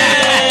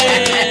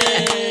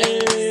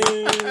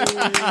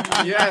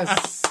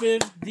 Yes.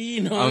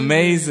 15.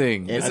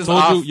 Amazing. It's- This is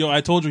off.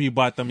 I told you he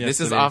bought them This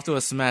yesterday. is off to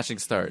a smashing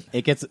start.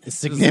 It gets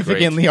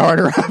significantly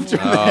harder after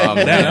that. Oh, Damn,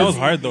 man. that was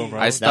hard though,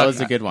 bro. That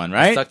was a good one,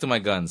 right? Stuck to my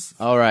guns.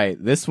 All right,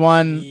 this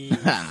one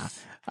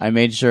I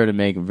made sure to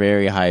make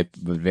very hype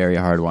but very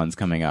hard ones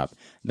coming up.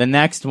 The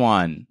next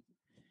one,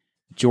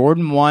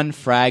 Jordan 1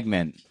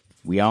 Fragment.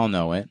 We all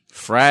know it.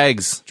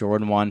 Frags.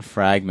 Jordan 1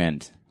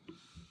 Fragment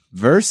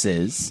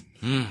versus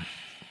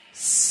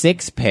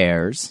 6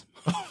 pairs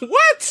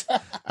What?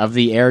 of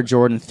the Air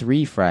Jordan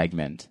 3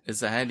 Fragment.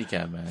 It's a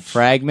handicap match.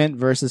 Fragment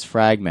versus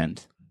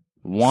Fragment.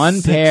 One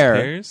 6 pair.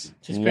 pairs?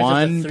 Six pairs of the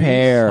One threes. How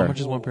pair. much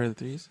is one pair of the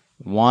threes?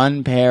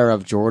 One pair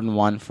of Jordan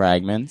 1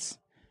 Fragments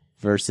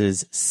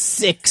versus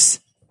 6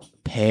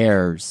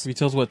 pairs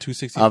Retails what,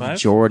 $265? of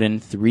Jordan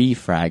 3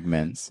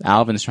 Fragments.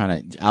 Alvin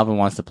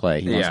wants to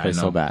play. He wants Yeah, to play I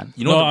so know. bad.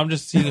 You No, know, I'm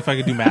just seeing if I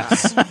could do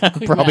maths.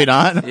 Probably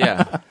not.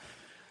 yeah.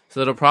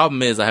 So the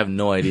problem is I have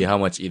no idea how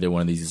much either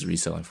one of these is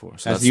reselling for.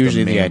 So That's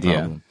usually the main idea.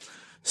 problem.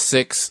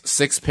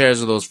 Six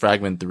pairs of those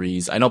fragment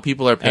threes. I know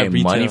people are paying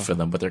retail. money for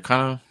them, but they're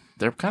kind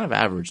of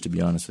average, to be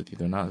honest with you.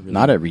 They're not really,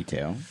 Not at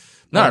retail.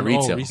 not at Oh,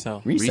 retail.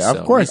 resale. Resale,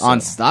 of course, on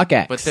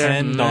StockX. But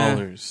they're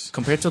 $10.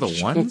 compared to the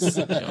ones.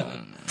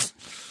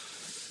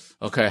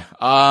 Okay.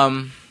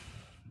 I'm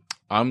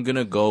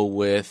gonna go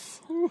with.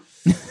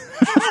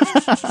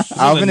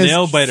 Alvin a is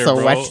nail biter, bro.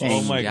 sweating.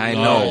 Oh my Yeah, I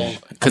God. know.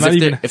 Because I'm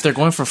not if they're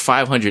going for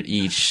 500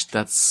 each,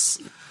 that's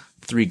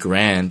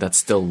 $3,000. That's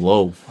still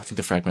low. I think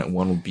the fragment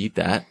one will beat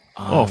that.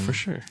 Oh, for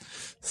sure.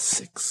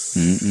 6.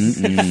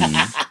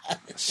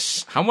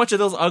 How much are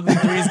those ugly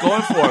threes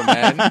going for,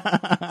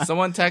 man?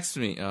 Someone text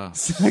me. Want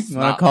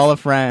to call a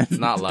friend? It's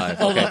not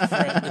live.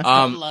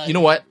 Okay. You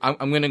know what?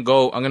 I'm gonna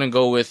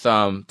go with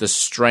the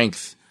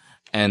strength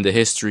and the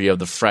history of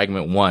the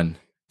fragment one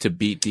to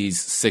beat these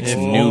 6 If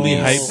newbies. only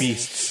hype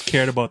beasts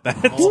cared about that.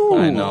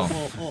 I know.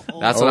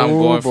 That's what I'm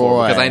Oh, going for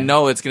boy. because I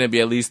know it's gonna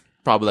be at least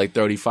probably like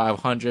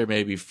 3,500,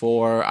 maybe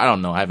 4. I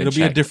don't know. I haven't It'll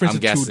be a checked. difference I'm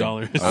of guessing.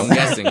 $2. I'm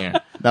guessing here.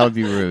 That would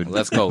be rude.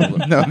 Let's go.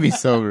 That would be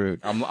so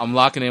rude. I'm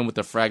locking in with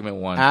the fragment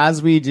one.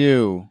 As we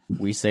do,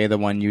 we say the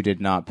one you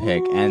did not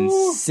pick, and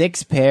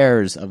 6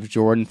 pairs of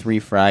Jordan 3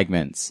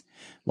 Fragments.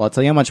 Well, I'll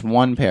tell you how much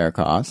one pair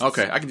costs.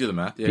 Okay, I can do the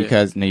math. Yeah,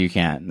 Because no, you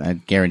can't. I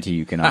guarantee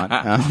you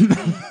cannot.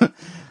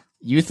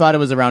 You thought it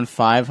was around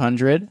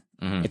 500.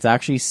 It's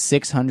actually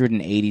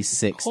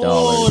 $686.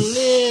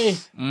 Holy.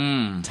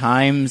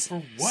 Times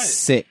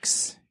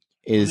 6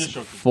 is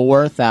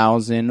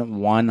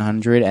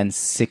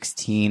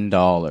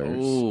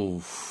 $4,116.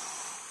 Ooh.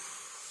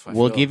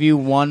 We'll give you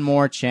one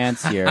more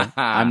chance here.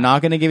 I'm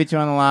not going to give it to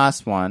you on the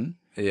last one,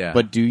 Yeah.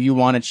 but do you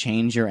want to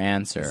change your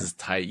answer? This is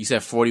tight. You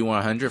said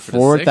 4,100 for the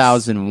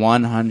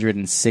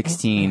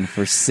 4,116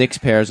 for 6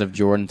 pairs of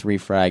Jordan 3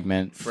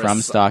 Fragment For from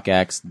a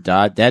StockX,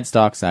 dead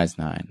stock size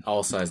 9.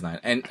 all size 9.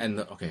 And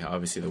okay,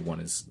 obviously the one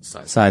is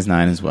size. Size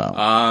 9 as well.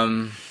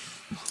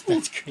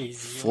 That's crazy.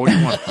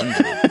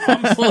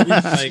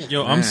 4,100. Like,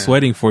 yo, I'm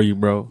sweating for you,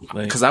 bro.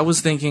 Like, Because I was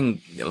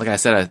thinking, like I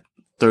said, at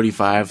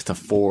 35 to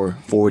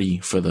 440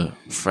 for the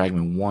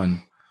fragment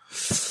one.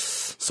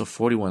 So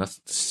 41.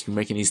 You're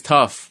making these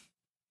tough.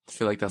 I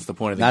feel like that's the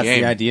point of the That's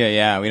game. the idea,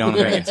 yeah. We don't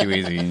make it too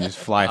easy. You just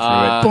fly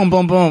through it. Boom,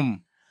 boom,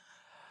 boom.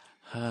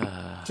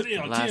 today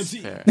on Last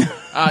TMZ. pair.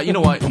 You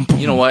know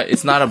what?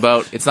 It's not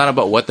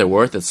about what they're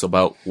worth. It's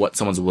about what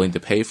someone's willing to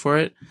pay for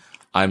it.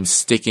 I'm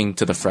sticking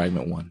to the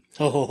fragment one.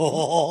 I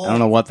don't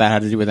know what that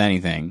had to do with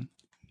anything,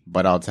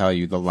 but I'll tell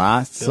you the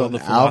last. Phil, So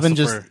the Alvin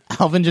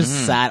philosopher.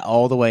 just sat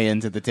all the way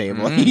into the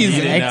table. He's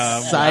He did,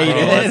 excited.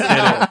 bro,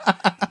 let's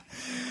get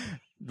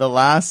The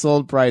last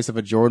sold price of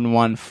a Jordan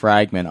 1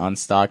 fragment on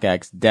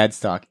StockX dead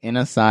stock in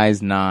a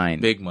size 9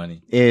 Big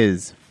money.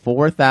 is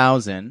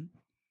 $4,846.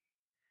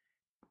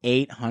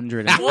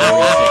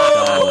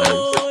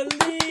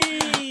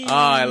 Oh,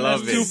 I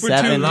love it.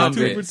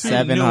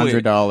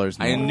 $700.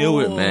 I knew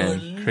it,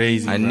 man.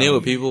 Crazy. I knew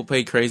it. People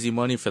pay crazy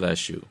money for that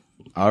shoe.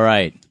 All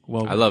right.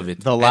 Well, I love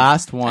it. The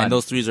last one. And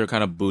those threes are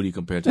kind of booty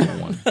compared to the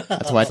one.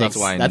 That's why That's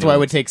why I that's knew why it. it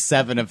would take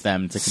 7 of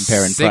them to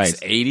compare in price.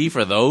 $680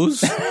 for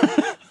those?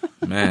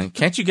 Man,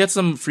 can't you get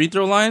some free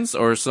throw lines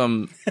or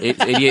some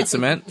 88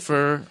 cement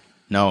for?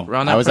 No,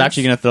 Around that I was price?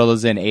 actually going to throw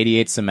those in.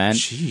 88 cement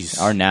Jeez.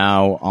 are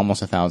now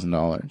almost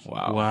 $1,000.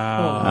 Wow.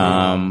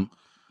 wow.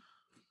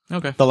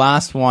 Okay, The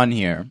last one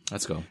here.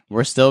 let's go.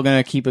 We're still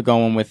going to keep it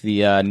going with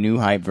the new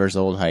hype versus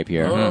old hype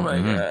here. Oh my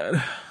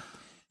god.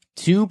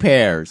 2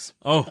 pairs.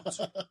 Oh.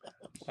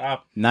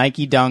 Stop.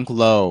 Nike Dunk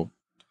Low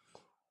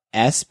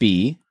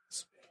SB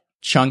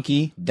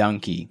Chunky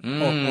Dunky.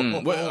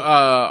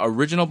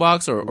 Original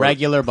box or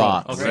Regular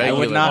box. Okay. I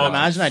would Regular not box.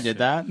 imagine I did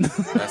that.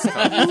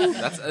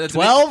 That's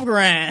 12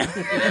 grand.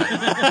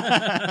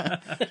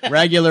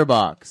 Regular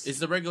box. Is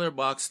the regular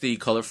box the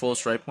colorful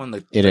stripe one?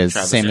 It is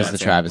Travis same had? as the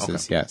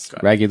Travis's. Okay. Yes, Got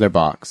it. regular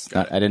box.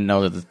 I didn't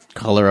know that the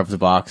color of the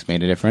box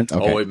made a difference.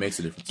 Okay, Oh, it makes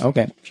a difference.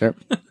 okay, sure.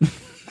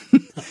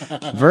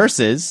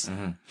 Versus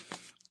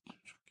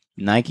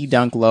Nike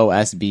Dunk Low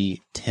SB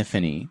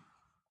Tiffany,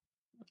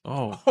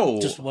 Oh.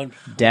 Just one.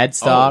 dead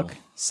stock,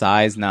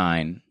 size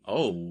 9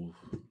 Oh.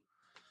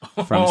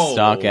 from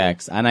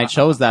StockX, and I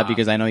chose that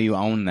because I know you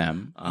own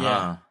them.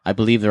 Uh-huh. I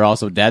believe they're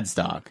also dead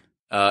stock.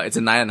 It's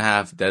a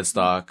 9.5 dead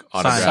stock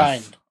autograph.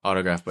 Signed.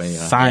 Autographed by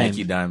Signed.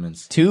 Yankee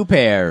Diamonds. 2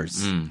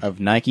 pairs of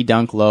Nike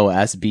Dunk Low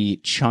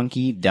SB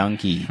Chunky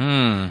Dunky.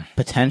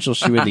 Potential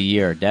shoe of the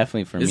year.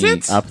 Definitely for Is me.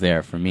 it? Up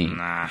there for me.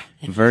 Nah.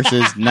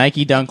 Versus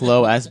Nike Dunk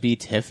Low SB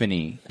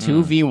Tiffany.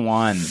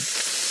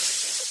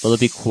 2v1. Will it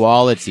be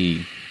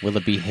quality? Will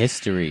it be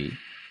history?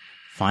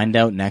 Find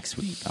out next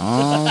week.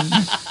 How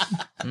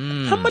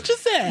much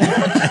is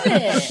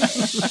that?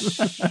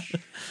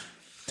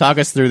 Talk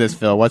us through this,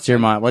 Phil. What's your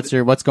mind? What's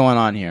going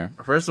on here?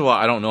 First of all,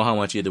 I don't know how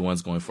much either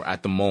one's going for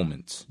at the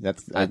moment.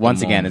 That's At the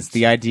once again, moment. it's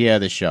the idea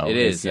of the show. It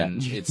is, Yeah.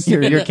 and it's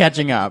You're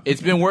catching up.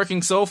 it's been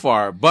working so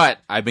far, but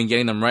I've been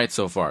getting them right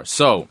so far.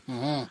 So,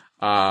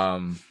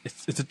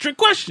 It's a trick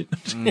question.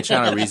 I'm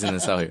trying to reason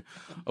this out here.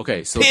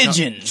 Okay, so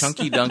Pigeons.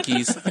 Chunky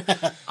Dunkies.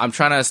 I'm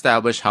trying to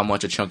establish how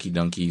much a Chunky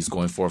Dunky is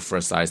going for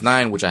a size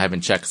 9, which I haven't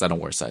checked because I don't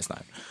wear size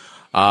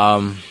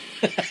 9.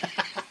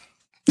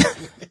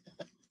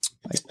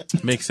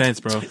 Makes sense,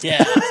 bro.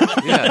 Yeah.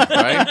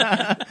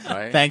 Yeah,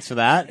 right. Thanks for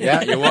that.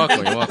 Yeah, you're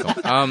welcome. You're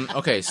welcome.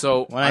 Okay,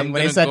 so When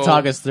I said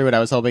talk us through it, I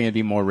was hoping it'd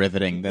be more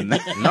riveting than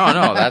that.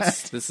 No,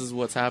 this is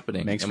what's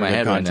happening Makes in for my good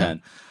head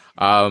content.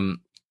 right now.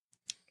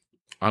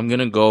 I'm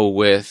gonna go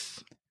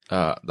with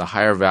the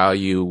higher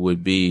value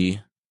would be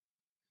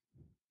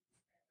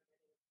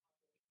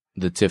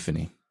the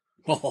Tiffany.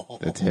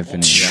 The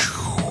Tiffany.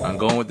 Yeah. I'm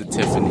going with the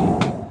Tiffany.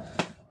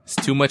 It's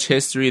too much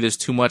history. There's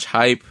too much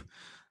hype.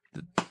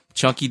 The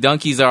Chunky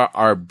Dunkies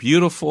are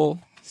beautiful.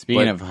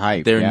 Speaking but of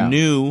hype, they're yeah.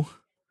 new.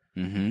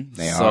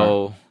 They are.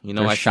 So you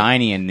know, They're I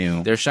shiny and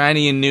new. They're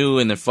shiny and new,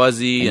 and they're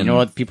fuzzy. And you And know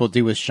what people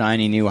do with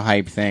shiny new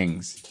hype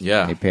things?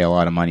 Yeah, They pay a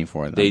lot of money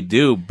for them. they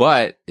do,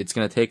 but it's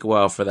gonna take a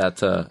while for that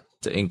to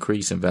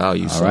increase in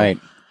value. All right.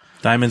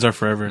 Diamonds are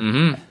forever.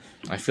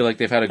 I feel like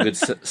they've had a good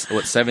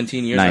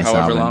 17 years Nice, or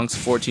however Alvin. long,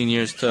 14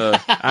 years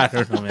to I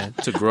don't know, man.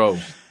 grow.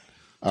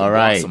 All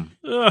right.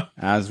 Blossom.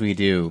 As we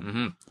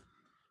do.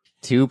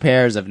 2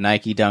 pairs of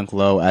Nike Dunk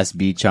Low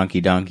SB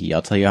Chunky Dunky.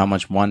 I'll tell you how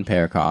much one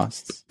pair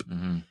costs.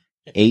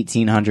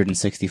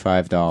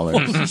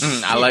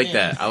 $1,865 I like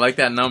that. I like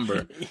that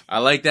number. I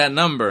like that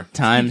number.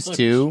 times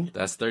 2,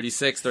 That's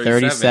 36, 37.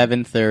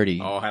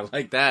 3730. Oh, I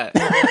like that.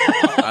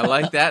 I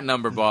like that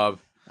number, Bob.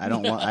 I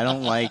don't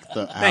like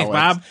the. Thanks,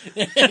 Bob.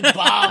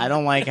 I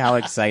don't like how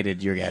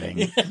excited you're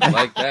getting. I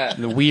like that.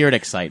 The weird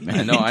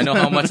excitement. I know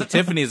how much the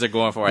Tiffany's are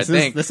going for. I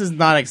think. This is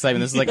not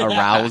excitement. This is like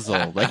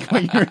arousal, like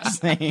what you're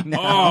saying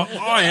now.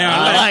 Oh yeah.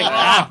 I like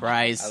that, I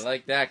Bryce.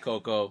 like that,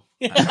 Coco.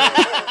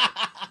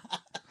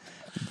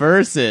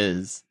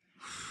 Versus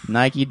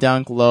Nike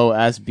Dunk Low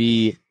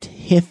SB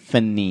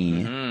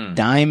Tiffany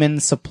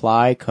Diamond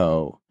Supply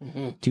Co.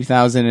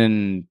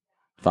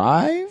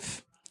 2005?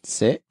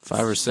 6?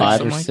 5 or 6. 5 or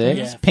something like 6?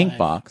 Yeah, Pink 5.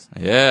 box.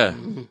 that. Yeah.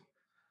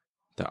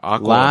 The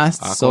aqua.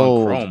 Last aqua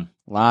sold. Chrome.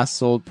 Last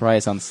sold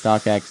price on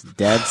StockX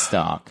dead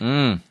stock.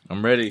 I'm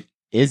ready.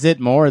 Is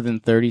it more than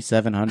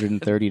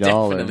 $3,730?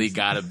 Definitely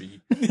gotta be.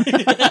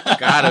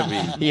 Gotta be.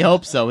 He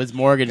hopes so. His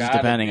mortgage is Gotta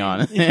depending be.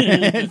 on it.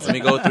 Let me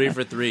go 3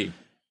 for 3.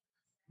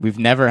 We've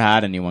never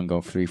had anyone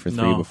go 3 for 3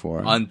 No.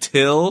 before.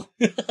 Until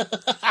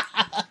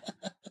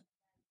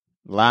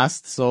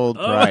Last sold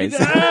price.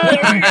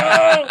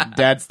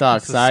 Dead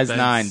stock, size Suspense.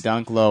 9,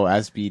 Dunk Low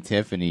SB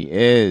Tiffany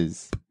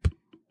is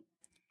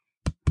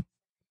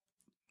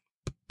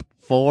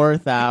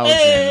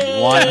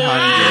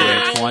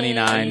 $4,120.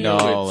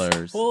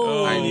 $29.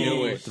 Oh. I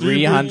knew it.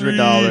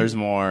 $300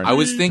 more. I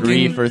was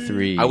thinking 3 for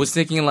 3. I was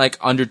thinking like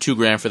under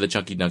 $2,000 for the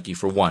Chunky Dunky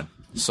for one.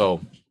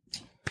 So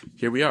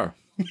here we are.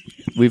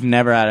 We've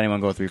never had anyone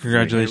go 3 for 3. Here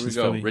we Congratulations,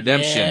 go. Philly.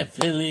 Redemption. Yeah,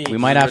 Philly. We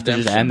might have to just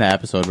Redemption. end the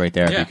episode right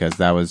there Yeah. because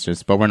that was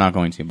just, but we're not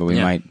going to, but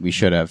we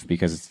should have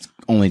because it's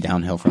only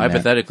downhill from there.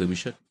 Hypothetically, we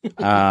should.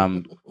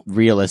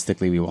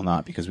 Realistically, we will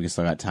not because we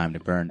still got time to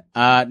burn.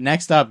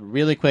 Next up,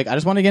 really quick, I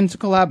just want to get into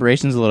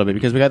collaborations a little bit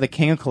because we got the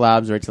king of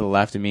collabs right to the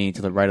left of me,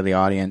 to the right of the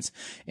audience,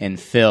 and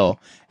Phil,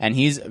 and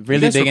he's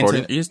really big Are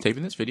into. you just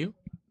taping this video?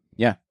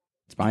 Yeah,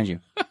 it's behind you.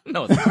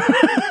 No. It's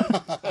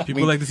not.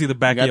 People like to see the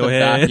back You of got your the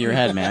back head. of your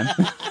head, man.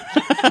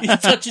 He's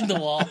touching the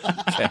wall.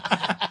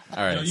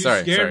 All right. You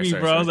sorry. scared sorry, me,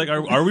 sorry, bro. I was sorry.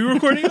 like, are we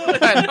recording?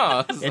 I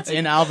know. It's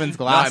in Alvin's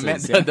No, I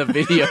glasses. meant the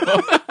video.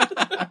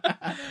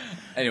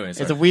 Anyway,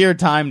 sorry. It's a weird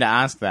time to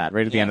ask that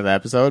right at the end of the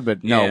episode,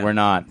 but no, Yeah. we're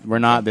not. We're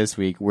not this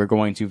week. We're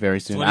going to very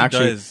soon. what he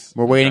Actually, does.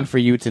 we're waiting for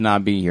you to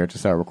not be here to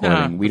start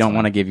recording. Yeah, We don't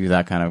want to give you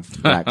that kind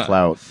of that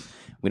clout.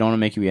 We don't want to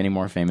make you any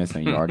more famous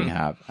than you already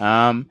have.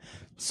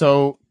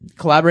 So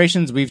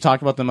collaborations, we've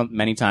talked about them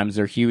many times.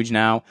 They're huge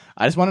now.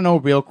 I just want to know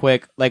real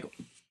quick, like,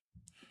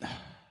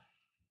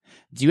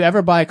 do you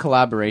ever buy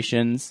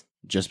collaborations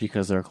just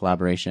because they're a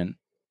collaboration?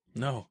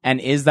 No, And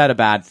is that a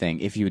bad thing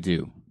if you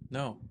do?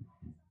 no.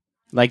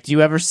 Like, do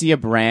you ever see a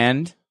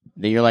brand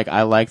that you're like,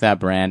 I like that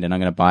brand and I'm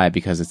going to buy it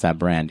because it's that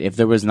brand? If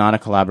there was not a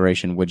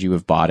collaboration, would you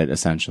have bought it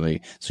essentially?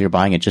 So you're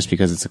buying it just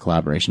because it's a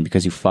collaboration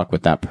because you fuck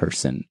with that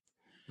person.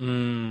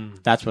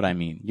 That's what I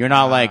mean. You're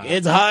not like,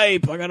 it's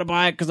hype. I got to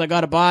buy it because I got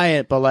to buy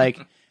it. But like,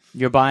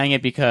 you're buying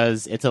it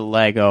because it's a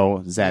Lego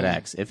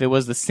ZX. If it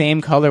was the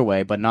same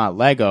colorway, but not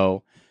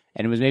Lego,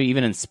 and it was maybe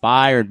even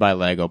inspired by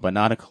Lego, but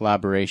not a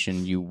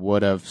collaboration, you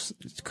would have,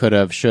 could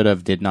have, should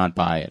have, did not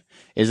buy it,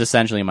 is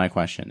essentially my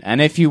question.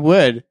 And if you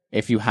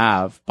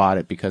have bought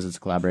it because it's a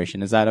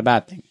collaboration, is that a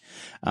bad thing?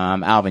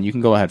 Alvin, you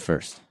can go ahead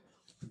first.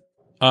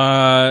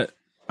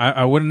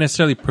 I wouldn't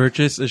necessarily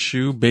purchase a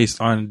shoe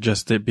based on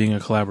just it being a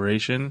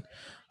collaboration.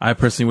 I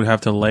personally would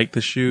have to like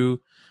the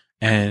shoe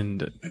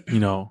and,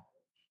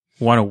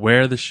 want to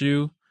wear the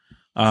shoe.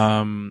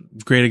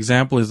 Great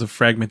example is the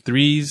Fragment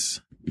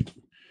 3s.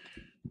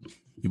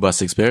 You bought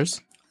 6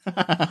 pairs?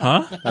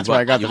 Huh? That's where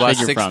I got You the bought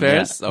figure 6 from.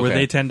 pairs? Yeah. Okay. Were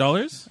they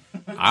 $10?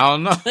 I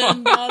don't know.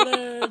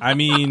 $10. I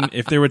mean,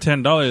 if they were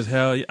 $10,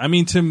 hell, I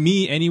mean, to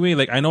me anyway,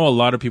 like I know a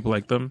lot of people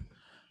like them,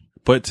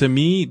 but to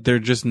me, they're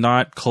just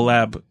not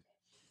collab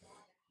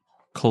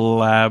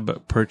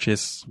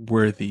purchase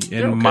worthy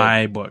in okay.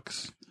 my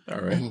books. All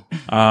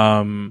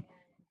right.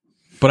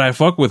 But I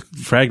fuck with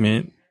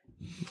Fragment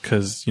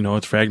because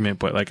it's Fragment.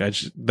 But like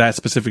that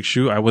specific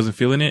shoe, I wasn't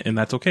feeling it, and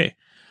that's okay.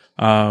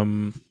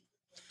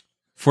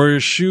 For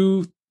a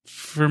shoe,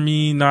 for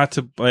me not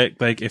to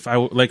like if I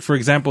like for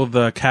example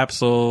the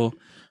Capsule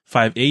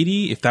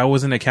 580, if that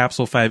wasn't a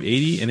Capsule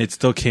 580 and it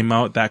still came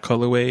out that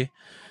colorway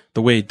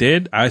the way it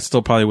did, I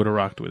still probably would have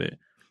rocked with it.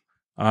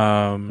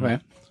 Right.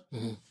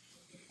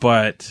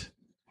 But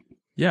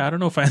yeah, I don't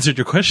know if I answered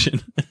your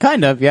question.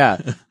 Kind of,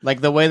 yeah. Like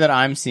the way that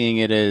I'm seeing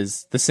it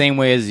is the same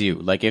way as you.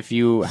 Like if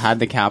you had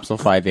the Capsule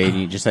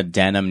 580, just a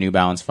denim New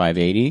Balance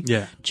 580,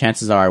 Yeah.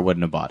 chances are I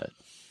wouldn't have bought it.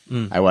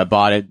 I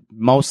bought it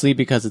mostly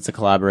because it's a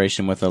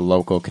collaboration with a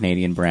local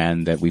Canadian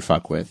brand that we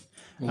fuck with.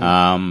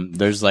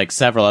 There's like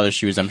several other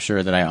shoes I'm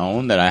sure that I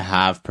own that I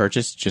have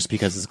purchased just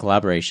because it's a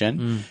collaboration.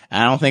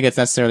 And I don't think it's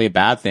necessarily a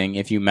bad thing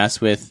if you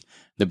mess with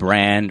the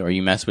brand or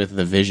you mess with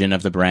the vision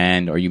of the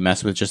brand or you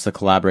mess with just the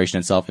collaboration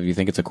itself. If you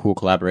think it's a cool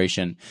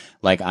collaboration,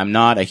 like I'm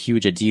not a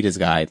huge Adidas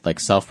guy, like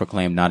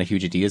self-proclaimed not a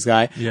huge Adidas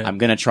guy. Yeah. I'm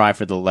going to try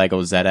for the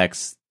Lego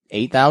ZX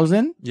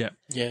 8000 Yeah.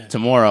 Yeah.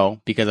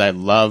 tomorrow because I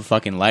love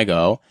fucking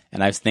Lego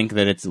and I think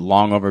that it's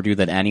long overdue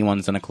that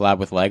anyone's going to collab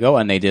with Lego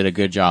and they did a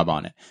good job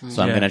on it.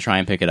 So I'm Yeah. going to try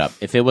and pick it up.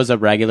 If it was a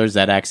regular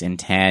ZX in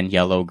tan,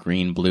 yellow,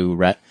 green, blue,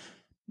 red,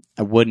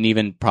 I wouldn't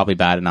even probably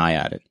bat an eye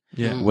at it.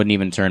 Yeah. Wouldn't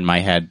even turn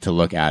my head to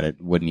look at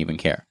it. Wouldn't even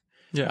care.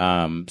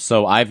 Yeah.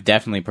 So I've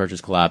definitely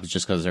purchased collabs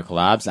just because they're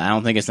collabs. I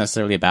don't think it's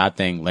necessarily a bad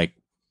thing. Like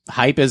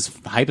hype is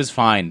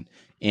fine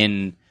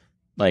in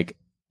like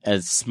a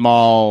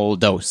small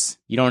dose.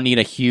 You don't need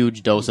a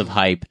huge dose of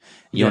hype.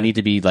 You don't need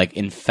to be like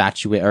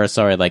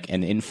like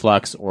an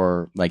influx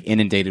or like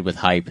inundated with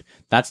hype.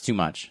 That's too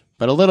much.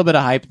 But a little bit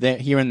of hype there,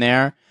 here and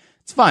there,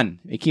 it's fun.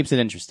 It keeps it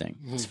interesting.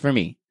 It's for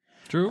me.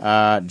 True.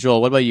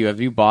 Joel, what about you? Have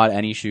you bought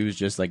any shoes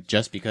just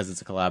because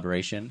it's a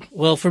collaboration?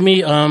 Well, for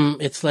me,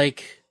 it's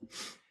like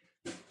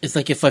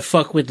if I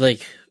fuck with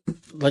like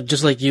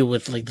just like you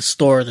with like the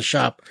store or the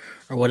shop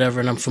or whatever,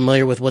 and I'm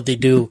familiar with what they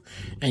do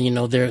and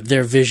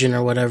their vision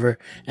or whatever,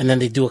 and then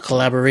they do a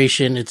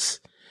collaboration, it's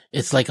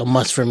like a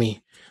must for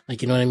me.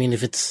 Like, you know what I mean?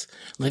 If it's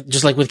like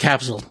just like with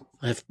Capsule,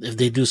 if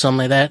they do something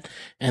like that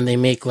and they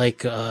make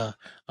like a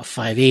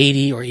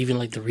 580 or even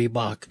like the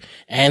Reebok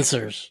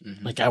Answers,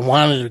 like I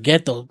wanted to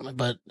get those,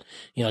 but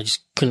I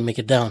just couldn't make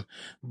it down.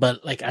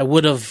 But like I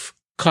would have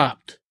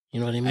copped. You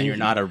know what I mean? And you're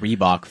not a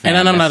Reebok fan.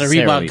 And I'm not a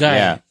necessarily. Reebok guy.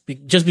 Yeah.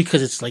 Just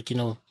because it's like,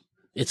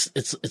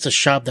 it's a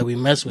shop that we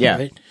mess with, Yeah.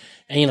 right?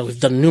 And we've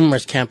done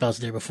numerous campouts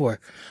there before,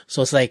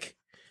 so it's like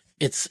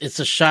it's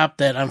a shop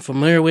that I'm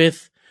familiar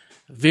with,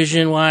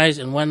 vision wise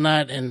and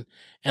whatnot, and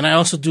I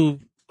also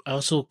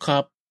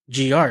cop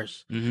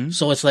GRs,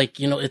 so it's like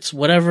it's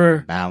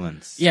whatever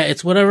Balance. Yeah,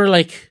 it's whatever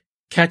like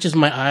catches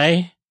my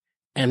eye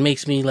and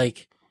makes me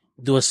like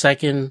do a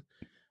second,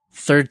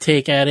 third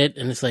take at it,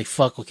 and it's like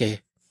fuck,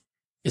 okay,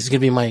 it's gonna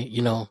be my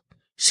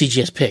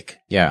CGS pick.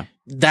 Yeah.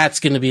 That's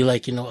gonna be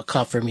like a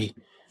cop for me,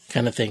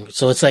 kind of thing.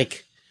 So it's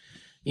like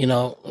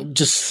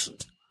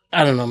just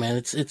I don't know, man.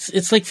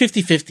 It's like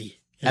 50-50.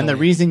 And the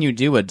reason you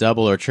do a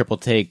double or triple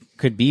take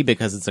could be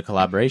because it's a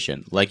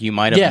collaboration. Like you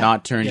might have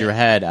not turned your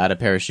head at a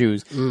pair of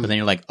shoes, but then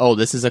you're like, oh,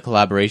 this is a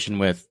collaboration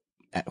with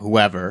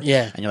whoever.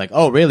 Yeah. And you're like,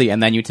 oh, really?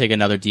 And then you take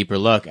another deeper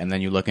look and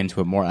then you look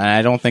into it more. And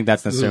I don't think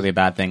that's necessarily a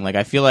bad thing. Like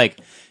I feel like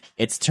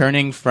it's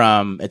turning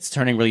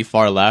really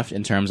far left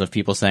in terms of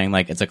people saying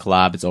like it's a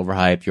collab, it's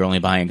overhyped, you're only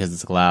buying it because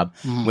it's a collab,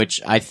 which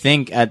I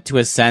think to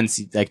a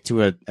sense, like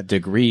to a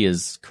degree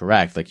is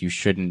correct. Like you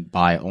shouldn't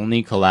buy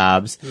only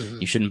collabs.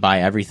 You shouldn't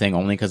buy everything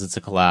only because it's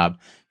a collab.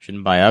 You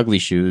shouldn't buy ugly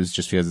shoes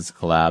just because it's a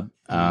collab.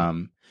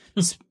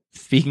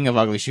 Speaking of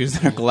ugly shoes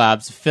that are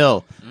collabs,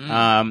 Phil,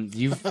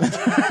 you've What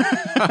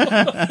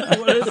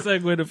a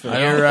segue to Phil.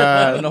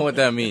 I don't know what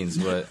that means,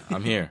 but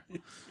I'm here.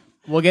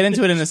 We'll get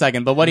into it in a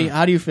second, but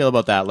how do you feel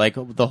about that? Like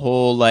the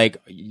whole like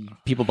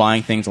people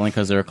buying things only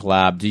because they're a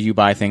collab. Do you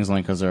buy things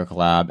only because they're a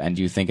collab, and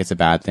do you think it's a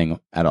bad thing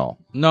at all?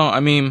 No,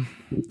 I mean,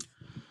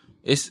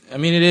 it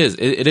is.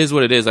 It is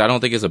what it is. I don't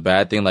think it's a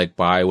bad thing. Like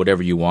buy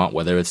whatever you want,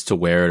 whether it's to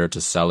wear it or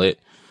to sell it.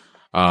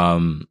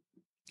 Have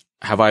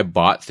I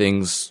bought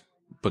things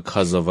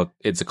because of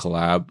it's a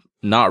collab?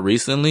 Not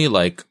recently.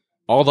 Like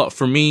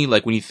for me,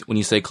 like when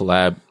you say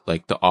collab,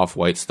 like the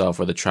Off-White stuff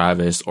or the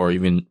Travis or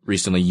even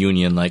recently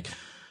Union, like.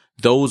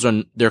 They're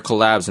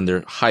collabs and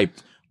they're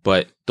hyped,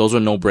 but those are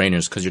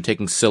no-brainers because you're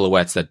taking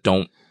silhouettes that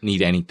don't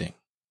need anything,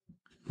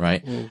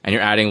 right? And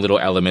you're adding little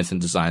elements and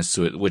designs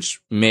to it,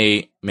 which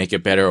may make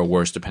it better or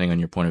worse depending on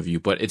your point of view.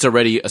 But it's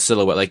already a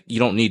silhouette. Like you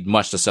don't need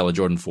much to sell a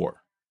Jordan 4,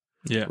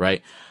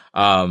 right?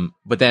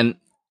 But then,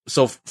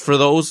 so for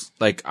those,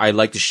 like I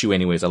like the shoe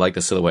anyways. I like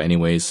the silhouette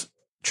anyways.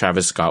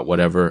 Travis Scott,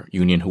 whatever,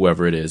 Union,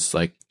 whoever it is,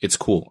 like it's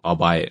cool. I'll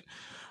buy it.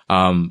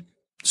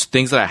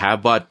 Things that I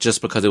have bought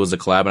just because it was a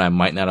collab and I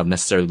might not have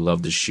necessarily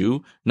loved the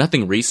shoe.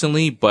 Nothing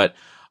recently, but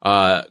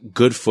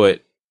Goodfoot,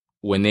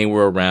 when they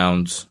were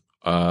around,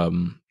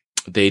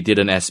 they did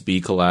an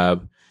SB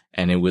collab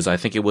and I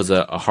think it was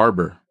a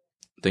Harbor.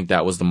 I think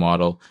that was the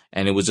model.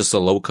 And it was just a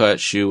low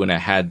cut shoe and it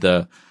had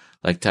that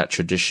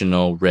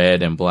traditional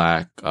red and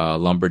black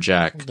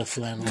lumberjack. The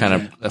flannel. Kind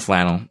of a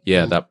flannel.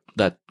 Yeah,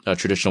 that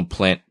traditional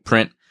print.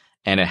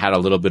 And it had a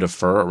little bit of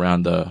fur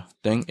around the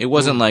thing. It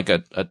wasn't like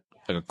a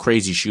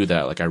crazy shoe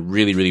that like I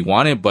really, really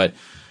wanted, but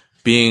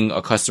being a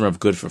customer of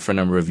Goodfoot for a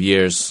number of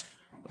years,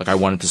 like I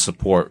wanted to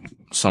support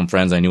some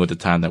friends I knew at the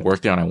time that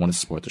worked there and I wanted to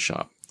support the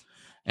shop.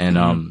 And,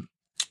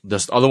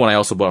 the other one I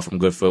also bought from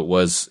Goodfoot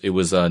was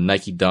a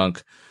Nike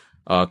Dunk,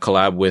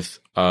 collab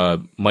with,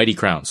 Mighty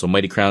Crown. So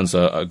Mighty Crown's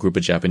a group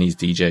of Japanese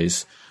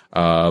DJs.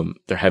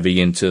 They're heavy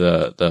into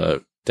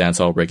the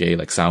dancehall reggae,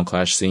 like sound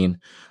clash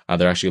scene.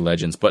 They're actually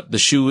legends, but the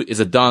shoe is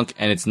a Dunk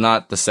and it's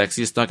not the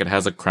sexiest Dunk. It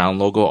has a Crown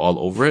logo all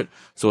over it.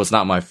 So it's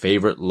not my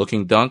favorite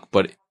looking Dunk,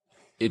 but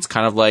it's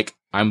kind of like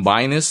I'm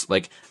buying this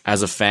like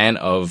as a fan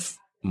of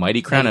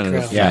Mighty Crown and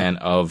as a fan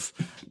of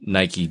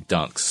Nike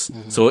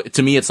Dunks. So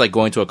to me, it's like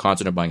going to a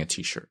concert or buying a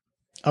t-shirt.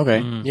 Okay.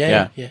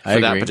 Yeah. I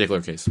For that agree.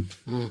 particular case.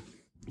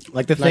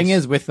 Like the thing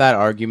is with that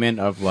argument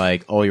of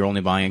like, oh, you're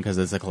only buying because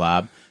it's a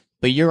collab,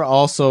 but you're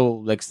also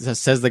like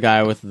says the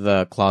guy with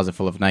the closet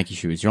full of Nike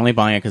shoes. You're only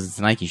buying it because it's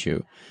a Nike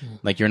shoe.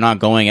 Like you're not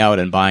going out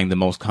and buying the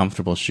most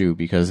comfortable shoe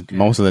because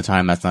most of the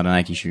time that's not a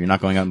Nike shoe. You're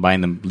not going out and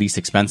buying the least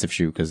expensive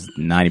shoe because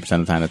 90% of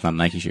the time that's not a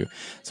Nike shoe.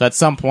 So at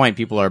some point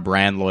people are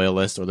brand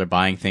loyalists or they're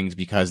buying things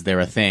because they're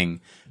a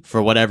thing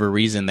for whatever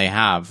reason they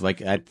have.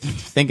 Like I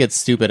think it's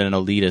stupid and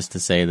elitist to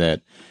say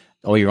that,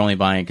 oh, you're only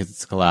buying it because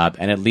it's a collab.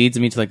 And it leads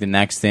me to like the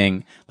next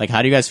thing. Like,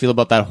 how do you guys feel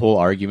about that whole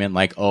argument?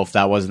 Like, oh, if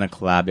that wasn't a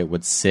collab, it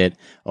would sit.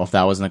 Oh, if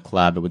that wasn't a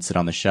collab, it would sit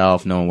on the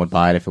shelf. No one would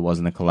buy it if it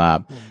wasn't a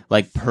collab.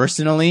 Like,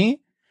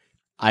 personally,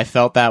 I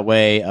felt that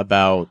way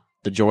about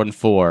the Jordan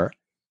 4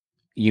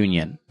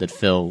 Union that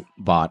Phil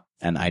bought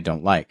and I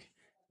don't like.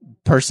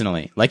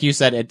 Personally, like you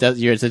said,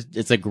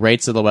 it's a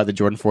great silhouette. The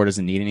Jordan 4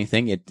 doesn't need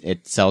anything.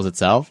 It sells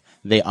itself.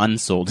 They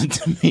unsold it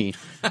to me.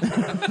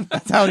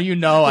 That's how you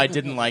know I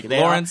didn't like it.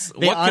 Lawrence,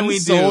 they what can we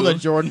unsold do? a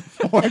Jordan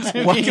 4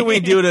 to What me. can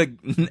we do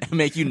to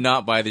make you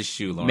not buy this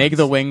shoe, Lawrence? Make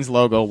the Wings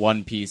logo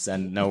one piece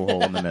and no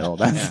hole in the middle.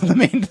 That's the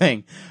main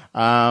thing.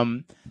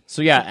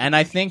 So yeah, and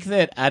I think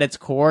that at its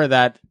core,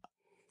 that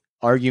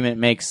argument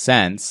makes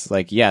sense.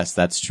 Like, yes,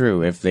 that's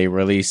true. If they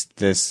released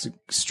this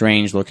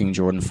strange looking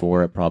Jordan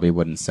 4, it probably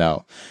wouldn't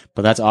sell.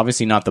 But that's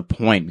obviously not the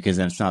point because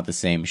then it's not the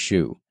same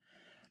shoe.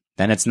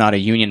 then it's not a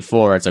Union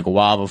 4, it's a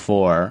Guava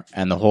 4,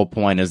 and the whole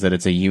point is that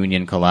it's a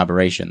Union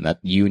collaboration, that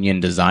Union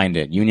designed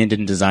it. Union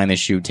didn't design this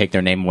shoe, take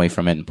their name away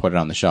from it, and put it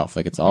on the shelf.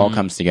 Like, it's all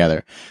comes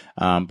together.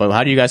 But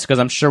how do you guys, because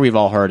I'm sure we've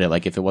all heard it,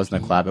 like, if it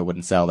wasn't a collab, it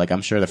wouldn't sell. Like,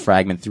 I'm sure the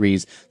Fragment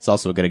 3s, it's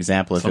also a good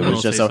example. If Someone it was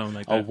will just say something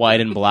like a that.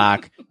 white and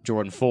black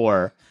Jordan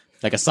 4,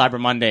 like a Cyber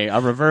Monday, a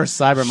reverse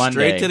Cyber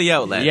Monday. Straight to the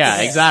outlets.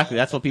 Yeah, exactly.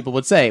 That's what people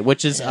would say,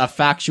 which is a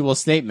factual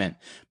statement,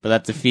 but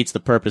that defeats the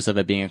purpose of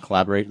it being a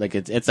collaboration. Like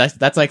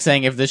that's like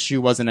saying if this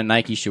shoe wasn't a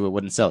Nike shoe, it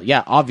wouldn't sell.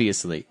 Yeah,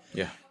 obviously.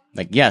 Yeah.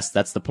 Like, yes,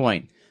 that's the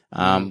point.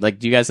 Like,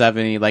 do you guys have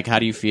any, like, how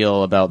do you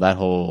feel about that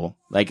whole,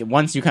 like,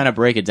 once you kind of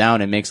break it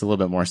down, it makes a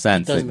little bit more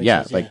sense. Does Like, make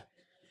yeah, sense, like,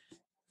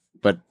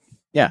 but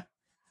yeah,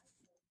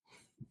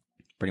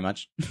 pretty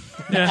much.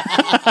 Yeah.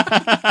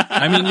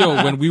 I mean,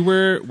 yo, when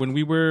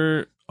we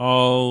were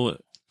all,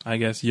 I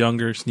guess,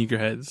 younger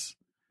sneakerheads,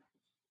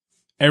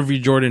 every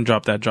Jordan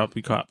drop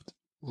we copped,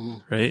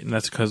 right? And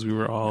that's because we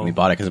were all We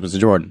bought it because it was a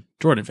Jordan.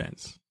 Jordan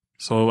fans.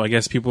 So I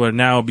guess people are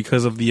now,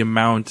 because of the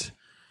amount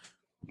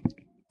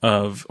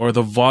of, or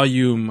the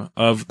volume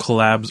of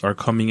collabs are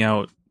coming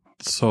out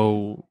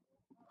so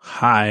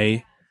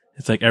high,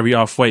 it's like every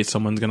Off-White,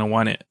 someone's going to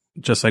want it,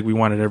 just like we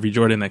wanted every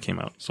Jordan that came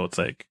out. So it's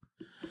like,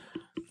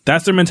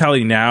 that's their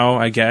mentality now,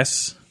 I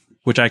guess,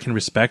 which I can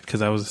respect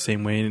because I was the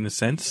same way in a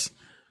sense.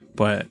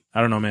 But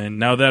I don't know, man.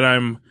 Now that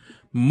I'm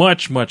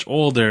much, much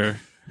older,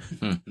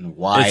 it's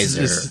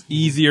Wiser. just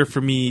easier for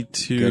me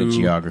to... Good at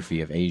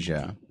geography of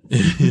Asia.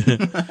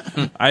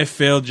 I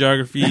failed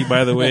geography,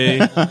 by the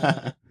way.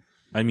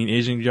 I mean,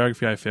 Asian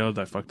geography, I failed.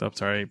 I fucked up,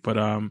 sorry. But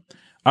I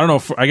don't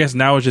know. I guess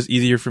now it's just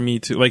easier for me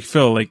to... Like,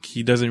 Phil, like,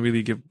 he doesn't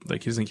really give...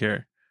 Like, he doesn't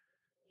care.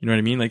 You know what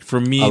I mean? Like,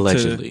 for me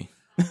Allegedly.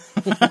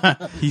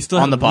 He's still...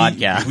 On the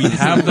podcast. We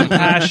have the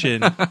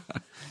passion.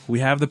 We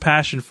have the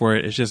passion for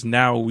it. It's just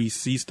now we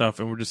see stuff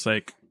and we're just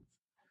like,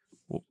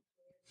 well,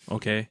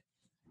 okay,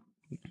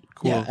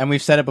 cool. Yeah, and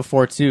we've said it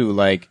before too.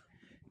 Like,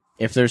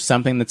 if there's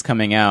something that's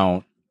coming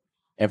out,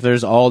 if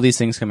there's all these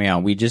things coming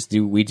out, we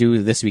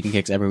do This Week in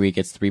Kicks every week.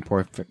 It's three,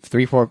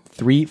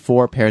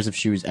 four pairs of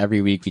shoes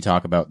every week. We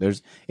talk about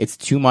it's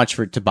too much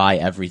to buy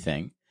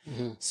everything.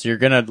 So you're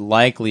gonna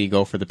likely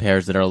go for the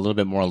pairs that are a little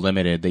bit more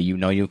limited, that you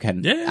know you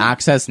can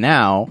access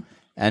now,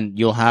 and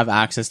you'll have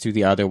access to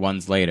the other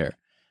ones later.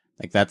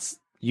 Like, that's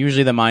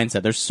usually the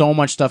mindset. There's so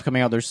much stuff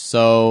coming out. There's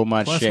so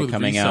much Plus shit with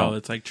coming resale, out.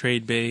 it's like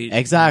trade bait.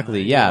 Exactly.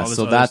 and, Yeah. all this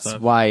So other that's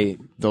stuff. why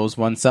those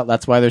ones sell.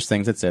 That's why there's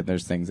things that sit.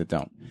 There's things that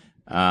don't.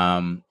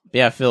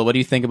 Yeah, Phil, what do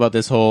you think about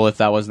this whole, if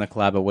that wasn't a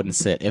collab, it wouldn't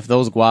sit? If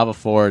those Guava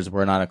 4s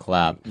were not a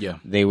collab, Yeah.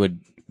 they would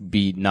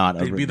be not.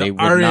 They'd be they the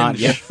would orange not.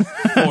 Yeah.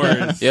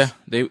 fours. Yeah,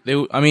 they.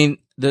 I mean,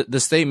 the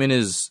statement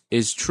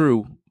is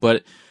true,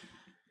 but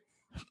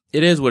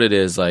it is what it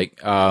is.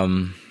 Like,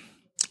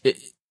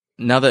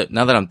 now that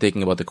I'm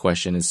thinking about the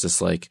question, it's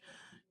just like,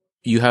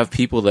 you have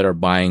people that are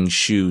buying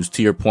shoes,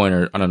 to your point,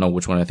 or I don't know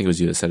which one, I think it was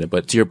you that said it,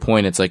 but to your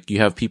point, it's like you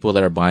have people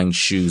that are buying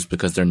shoes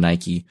because they're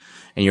Nike,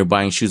 and you're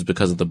buying shoes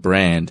because of the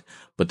brand,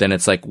 but then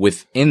it's like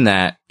within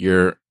that,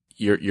 you're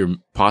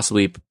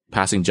possibly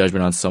passing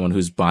judgment on someone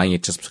who's buying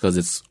it just because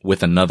it's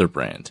with another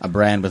brand. A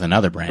brand with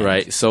another brand.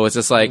 Right. So it's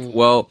just like,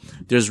 well,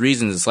 there's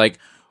reasons. It's like,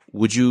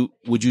 would you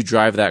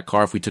drive that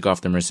car if we took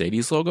off the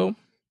Mercedes logo?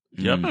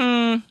 Yep.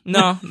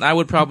 No, I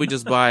would probably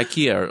just buy a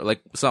Kia or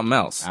like something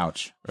else.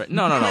 Ouch. Right?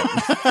 No.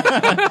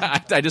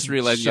 I just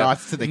realized.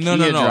 Shots to the no,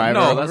 Kia no, driver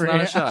no, that's over not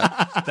here. a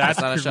shot. That's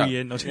not a shot.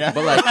 Korean. No, But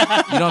like,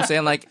 you know what I'm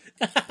saying? Like,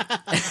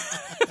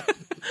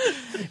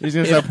 He's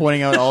gonna start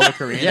pointing out all the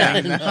Korean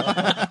things now.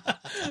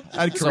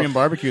 I had Korean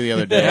barbecue the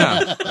other day.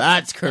 Yeah.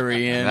 That's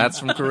Korean. that's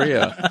from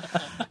Korea.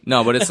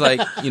 No, but it's like,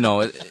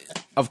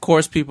 of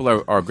course people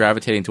are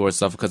gravitating towards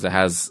stuff because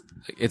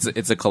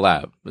it's a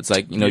collab. It's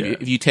like,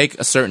 if you take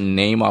a certain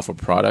name off a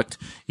product,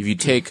 if you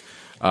take,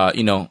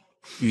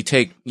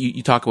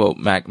 you talk about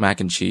mac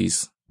and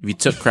cheese. If you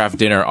took Kraft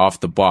Dinner off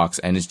the box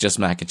and it's just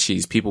mac and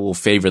cheese, people will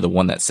favor the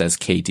one that says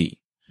KD.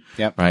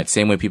 Yep. Right.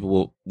 Same way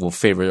people will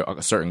favor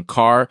a certain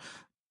car.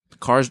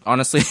 Cars,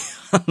 honestly,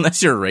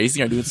 unless you're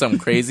racing or doing something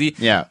crazy,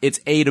 Yeah.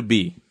 it's A to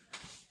B.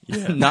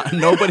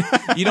 Nobody.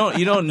 You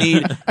don't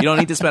need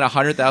to spend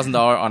 $100,000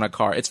 on a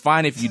car. It's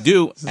fine if you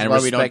do, This is and why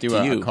we don't respect do to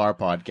a you. car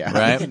podcast.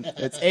 Right?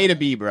 It's A to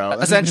B, bro.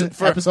 Essentially,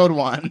 for episode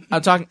 1.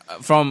 I'm talking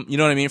from, you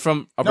know what I mean,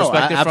 from a No,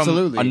 perspective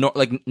absolutely. from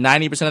like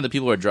 90% of the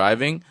people who are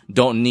driving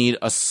don't need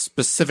a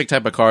specific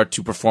type of car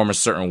to perform a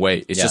certain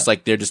way. It's Yeah. just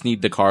like they just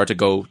need the car to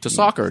go to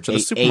soccer, to the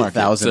supermarket,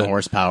 8,000 to-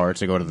 horsepower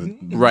to go to the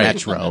Right.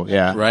 metro.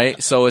 Yeah.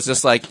 right? So it's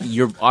just like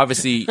you're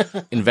obviously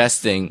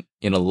investing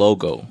in a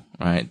logo,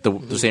 right?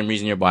 The same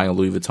reason you're buying a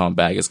Louis Vuitton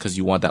bag is because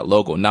you want that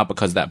logo, not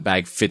because that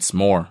bag fits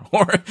more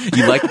or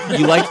you like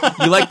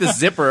the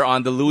zipper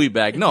on the Louis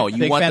bag. No, you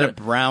Big want fan the of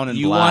brown and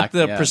you black, want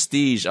the yeah.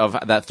 prestige of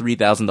that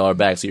 $3,000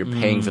 bag, so you're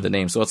paying for the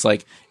name. So it's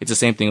like it's the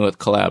same thing with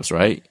collabs,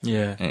 right?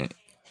 Yeah. And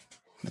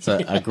That's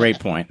a great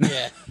point.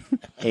 Yeah.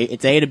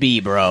 It's A to B,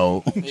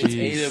 bro. it's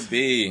A to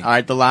B. All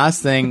right, the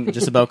last thing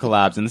just about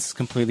collabs, and this is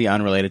completely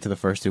unrelated to the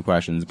first two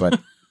questions, but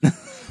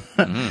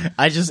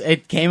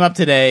It came up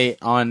today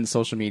on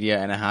social media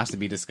and it has to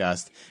be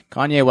discussed.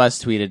 Kanye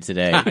West tweeted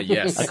today.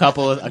 Yes. A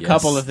couple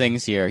of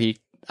things here.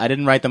 I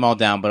didn't write them all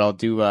down, but I'll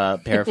do a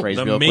paraphrase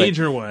The real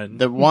major quick. one.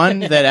 The one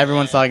that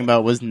everyone's talking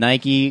about was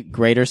Nike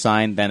greater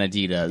sign than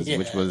Adidas,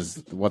 which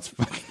was what's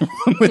fucking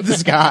wrong with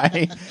this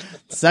guy.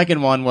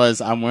 Second one was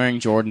I'm wearing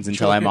Jordans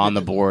until I'm on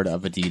the board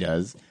of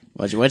Adidas.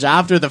 Which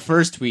after the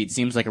first tweet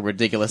seems like a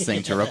ridiculous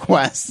thing to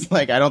request.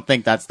 Like, I don't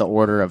think that's the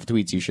order of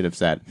tweets you should have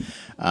said.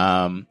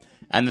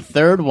 And the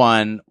third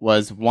one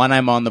was when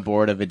I'm on the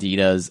board of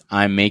Adidas,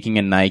 I'm making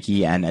a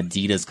Nike and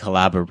Adidas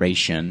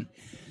collaboration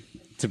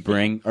to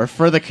bring, or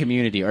for the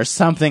community, or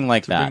something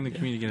like that. Bring the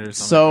community together or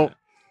something So, like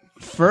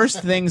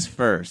first things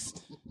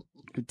first.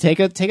 Take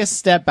a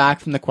step back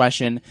from the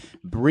question.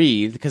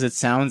 Breathe, because it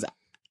sounds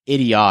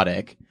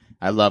idiotic.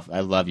 I love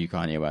you,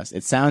 Kanye West.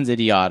 It sounds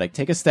idiotic.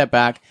 Take a step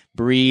back,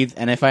 breathe,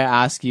 and if I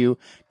ask you,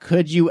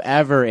 could you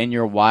ever in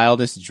your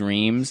wildest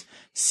dreams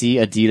see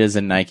Adidas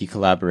and Nike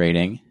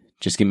collaborating?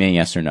 Just give me a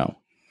yes or no.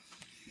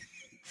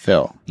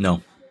 Phil.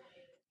 No.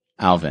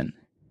 Alvin.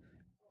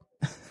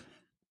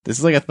 This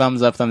is like a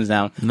thumbs up, thumbs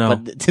down. No.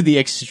 But to the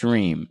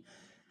extreme.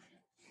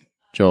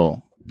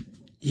 Joel.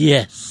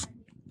 Yes.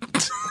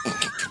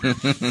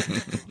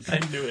 I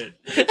knew it.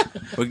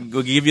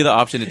 We'll give you the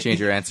option to change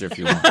your answer if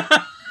you want.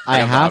 I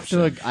have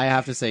option. to. I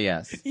have to say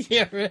yes.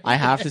 Yeah, right. I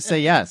have to say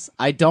yes.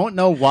 I don't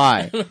know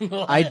why.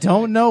 I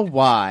don't know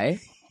why.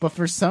 But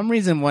for some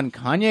reason, when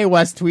Kanye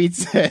West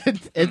tweets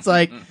it, it's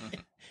like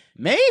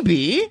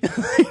maybe,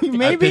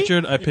 maybe.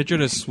 I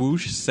pictured a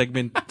swoosh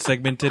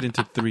segmented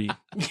into 3.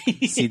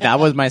 See, that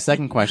was my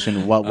second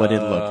question. What would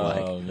it look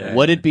like? man.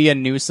 Would it be a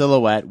new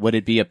silhouette? Would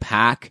it be a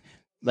pack?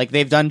 Like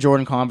they've done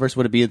Jordan Converse,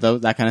 would it be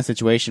that kind of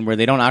situation where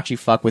they don't actually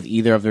fuck with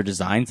either of their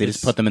designs? They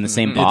just put them in the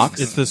same box.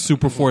 It's the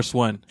Super Force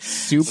 1.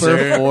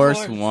 Super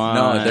Force One.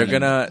 No,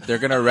 they're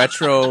gonna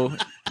retro.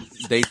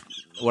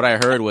 What I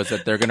heard was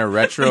that they're gonna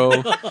retro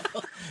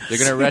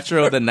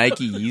the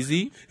Nike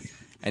Yeezy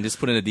and just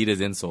put an Adidas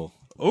insole.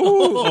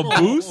 Oh, a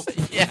boost?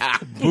 Yeah,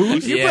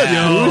 Boost? You put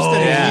Boost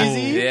in yeah.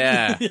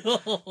 an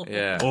Yeezy?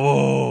 Yeah.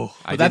 Oh.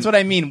 But that's what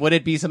I mean. Would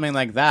it be something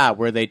like that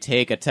where they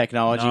take a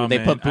technology, No, they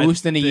man. put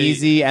Boost in a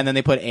Yeezy, and then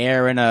they put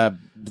Air in a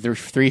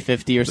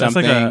 350 or That's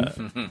something?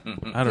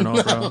 like I don't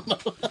know, bro.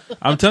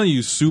 I'm telling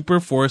you, Super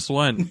Force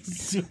 1.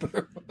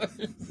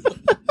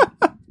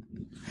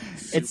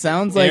 It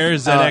sounds like Air It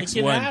ZX1.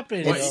 can happen.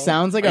 it you know?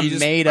 sounds like Are a you just-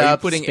 made are you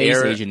up putting space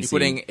air, agency. You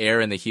putting air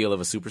in the heel of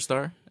a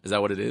superstar? Is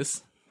that what it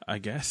is? I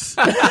guess.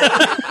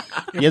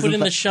 You're putting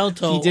the shell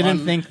toe. He didn't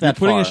on, think that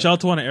Putting far. a shell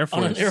toe on an Air on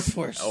Force. an Air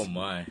Force. Oh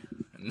my!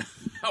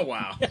 Oh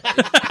wow!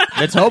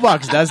 The toe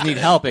box does need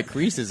help. It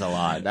creases a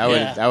lot.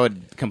 Yeah. That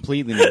would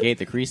completely negate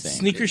the creasing.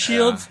 Sneaker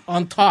shields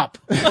on top.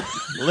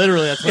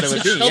 Literally, that's what It's it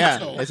would a be. shell Yeah,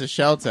 toe. it's a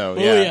shell toe.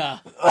 Oh Yeah.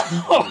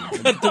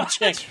 Cut the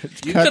check.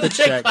 Cut the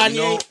check, check.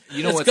 Kanye.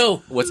 You know Let's go.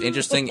 what's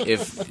interesting?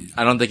 If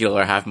I don't think it'll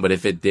ever happen, but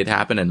if it did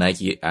happen, a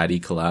Nike Adi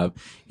collab,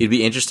 it'd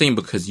be interesting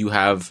because you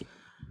have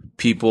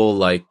people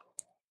like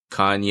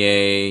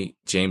Kanye,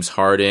 James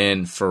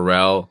Harden,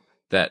 Pharrell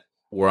that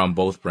were on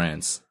both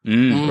brands,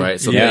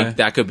 right? So Yeah.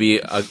 that could be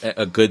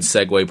a good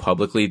segue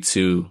publicly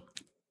to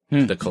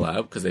the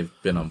collab because they've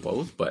been on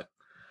both. But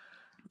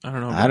I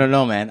don't know. I don't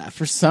know, man.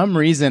 For some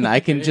reason, I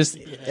can just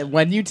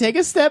when you take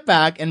a step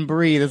back and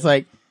breathe, it's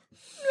like,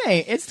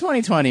 hey, it's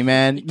 2020,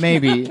 man.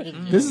 Maybe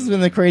this has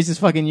been the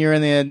craziest fucking year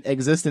in the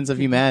existence of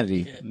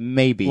humanity.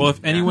 Maybe. Well, if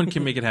anyone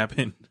can make it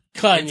happen.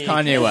 Kanye.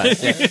 Kanye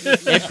West.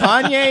 If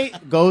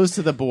Kanye goes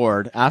to the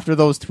board after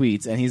those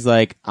tweets and he's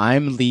like,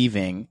 I'm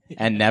leaving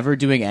and never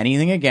doing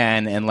anything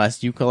again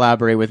unless you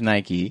collaborate with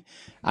Nike,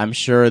 I'm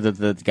sure that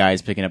the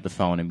guy's picking up the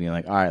phone and being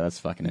like, all right, let's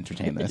fucking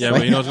entertain this. Yeah, Like,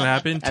 but you know what's going to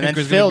happen? And then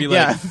Tinker's Phil- going to be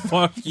yeah. like,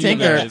 fuck you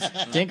Tinker,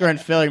 guys. Tinker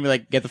and Phil are gonna be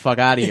like, get the fuck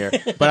out of here.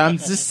 But I'm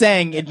just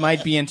saying it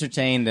might be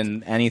entertained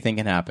and anything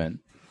can happen.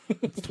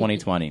 It's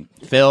 2020.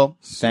 Phil,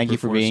 thank you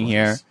for Force being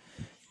here. ones.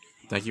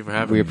 thank you for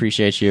having We me.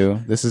 appreciate you.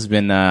 This has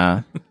been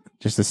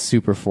just a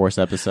Super Force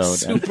episode.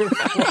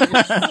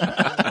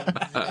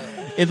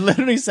 It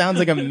literally sounds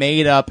like a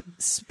made up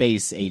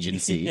space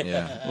agency.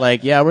 Yeah.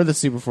 Like, yeah, we're the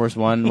Super Force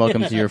One.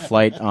 Welcome to your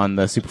flight on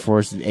the Super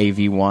Force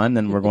AV1,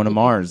 and we're going to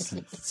Mars.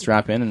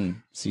 Strap in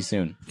and see you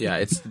soon. Yeah,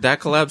 it's that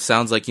collab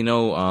sounds like you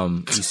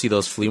see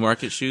those flea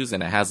market shoes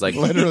and it has like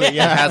Literally,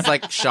 yeah. it has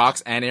like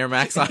Shocks and Air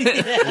Max on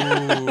it.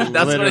 That's what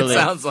literally. it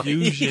sounds like.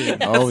 Fusion.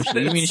 Oh, That's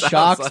what you it mean sounds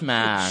Shock like.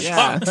 Smash?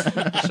 Yeah,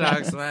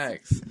 Shocks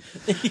Max.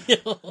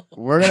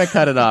 We're gonna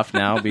cut it off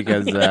now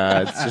because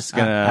it's just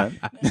gonna.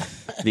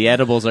 The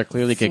edibles are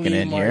clearly kicking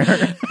in here.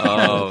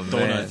 Oh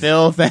man,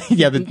 Phil, the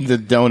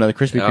donut, the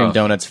Krispy Kreme Oh.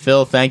 donuts.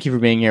 Phil, thank you for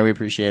being here. We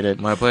appreciate it.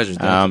 my pleasure.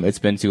 Dad. It's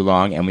been too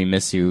long, and we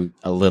miss you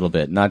a little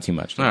bit. Not too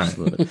much, just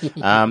All a little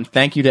bit.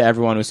 Thank you to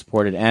everyone who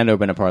supported and or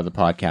been a part of the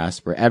podcast.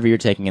 Wherever you're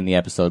taking in the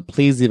episode,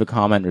 please leave a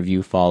comment,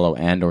 review, follow,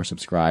 and or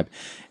subscribe.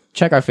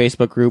 Check our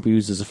Facebook group we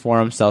use as a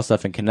forum, sell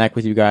stuff, and connect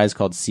with you guys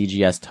called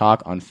CGS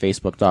Talk on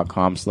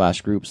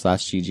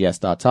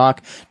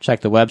facebook.com/group/cgs.talk.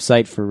 Check the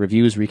website for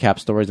reviews, recap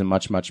stories, and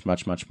much, much,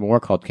 much, much more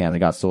called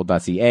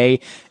CanadaGotSold.ca.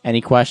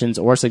 Any questions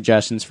or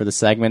suggestions for the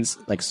segments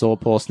like Soul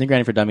Pull, Sneaker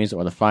Grinding for Dummies,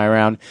 or the Fire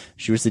Round,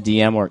 shoot us a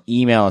DM or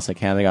email us at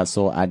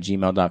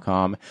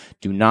CanadaGotSoul@gmail.com.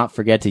 Do not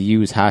forget to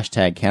use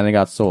hashtag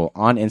CanadaGotSoul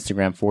on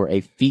Instagram for a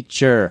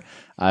feature.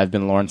 I've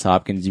been Lawrence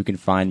Hopkins. You can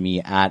find me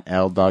at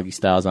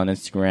LDoggyStyles on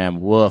Instagram.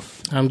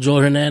 Woof. I'm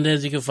Joel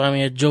Hernandez. You can find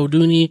me at Joe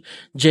Dooney,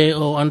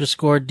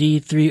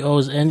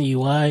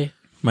 JO_D3OsNEY.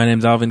 My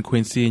name's Alvin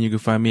Quincy, and you can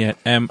find me at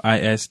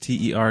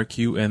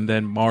MISTERQ and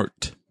then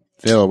Mart.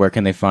 Phil, where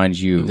can they find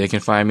you? They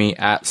can find me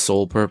at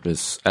Soul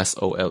Purpose,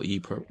 SOLE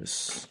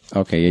Purpose.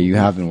 Okay, yeah, you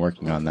have been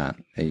working on that.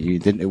 You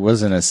didn't. It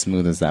wasn't as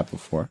smooth as that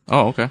before.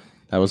 Oh, okay.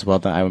 That was well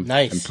done. I'm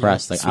Nice.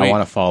 impressed. Like, Sweet. I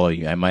want to follow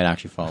you. I might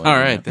actually follow you. All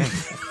right, Yeah.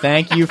 thanks.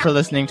 Thank you for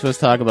listening to us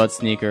talk about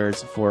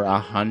sneakers for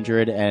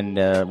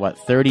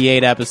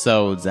 38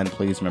 episodes. And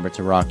please remember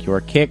to rock your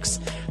kicks.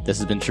 This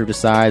has been True to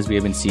Size. We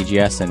have been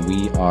CGS, and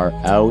we are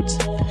out.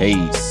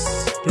 Peace.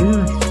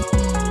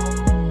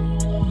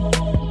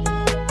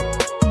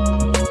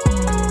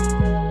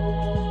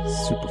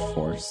 Super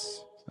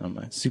Force. Oh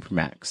my. Super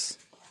Max.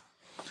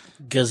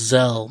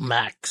 Gazelle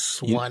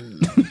Max 1.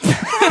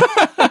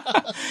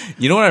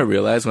 You know what I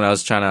realized when I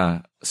was trying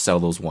to sell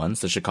those ones,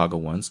 the Chicago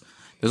ones?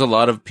 There's a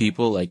lot of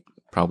people, like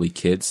probably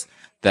kids,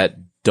 that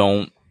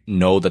don't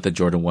know that the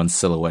Jordan 1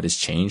 silhouette has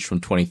changed from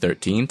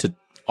 2013 to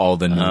all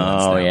the new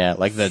ones now. Oh yeah,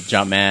 like the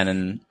Jumpman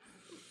and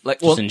Like,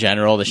 just in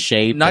general, the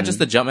shape. not and- just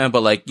the Jumpman,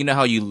 but like, you know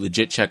how you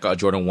legit check out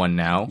Jordan 1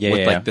 now? Yeah, with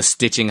yeah, like yeah. the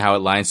stitching, how it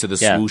lines to the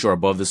Yeah. swoosh or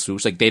above the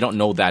swoosh. Like, they don't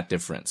know that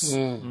difference.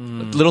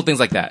 Little things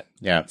like that.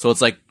 Yeah. So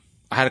it's like,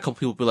 I had a couple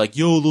people be like,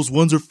 yo, those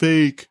ones are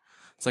fake.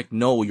 It's like,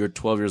 no, you're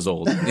 12 years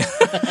old.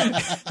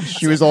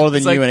 She was older than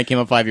It's you like- and it came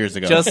up 5 years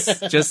ago.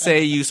 just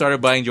say you started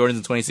buying Jordans in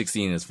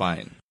 2016. It's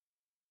fine.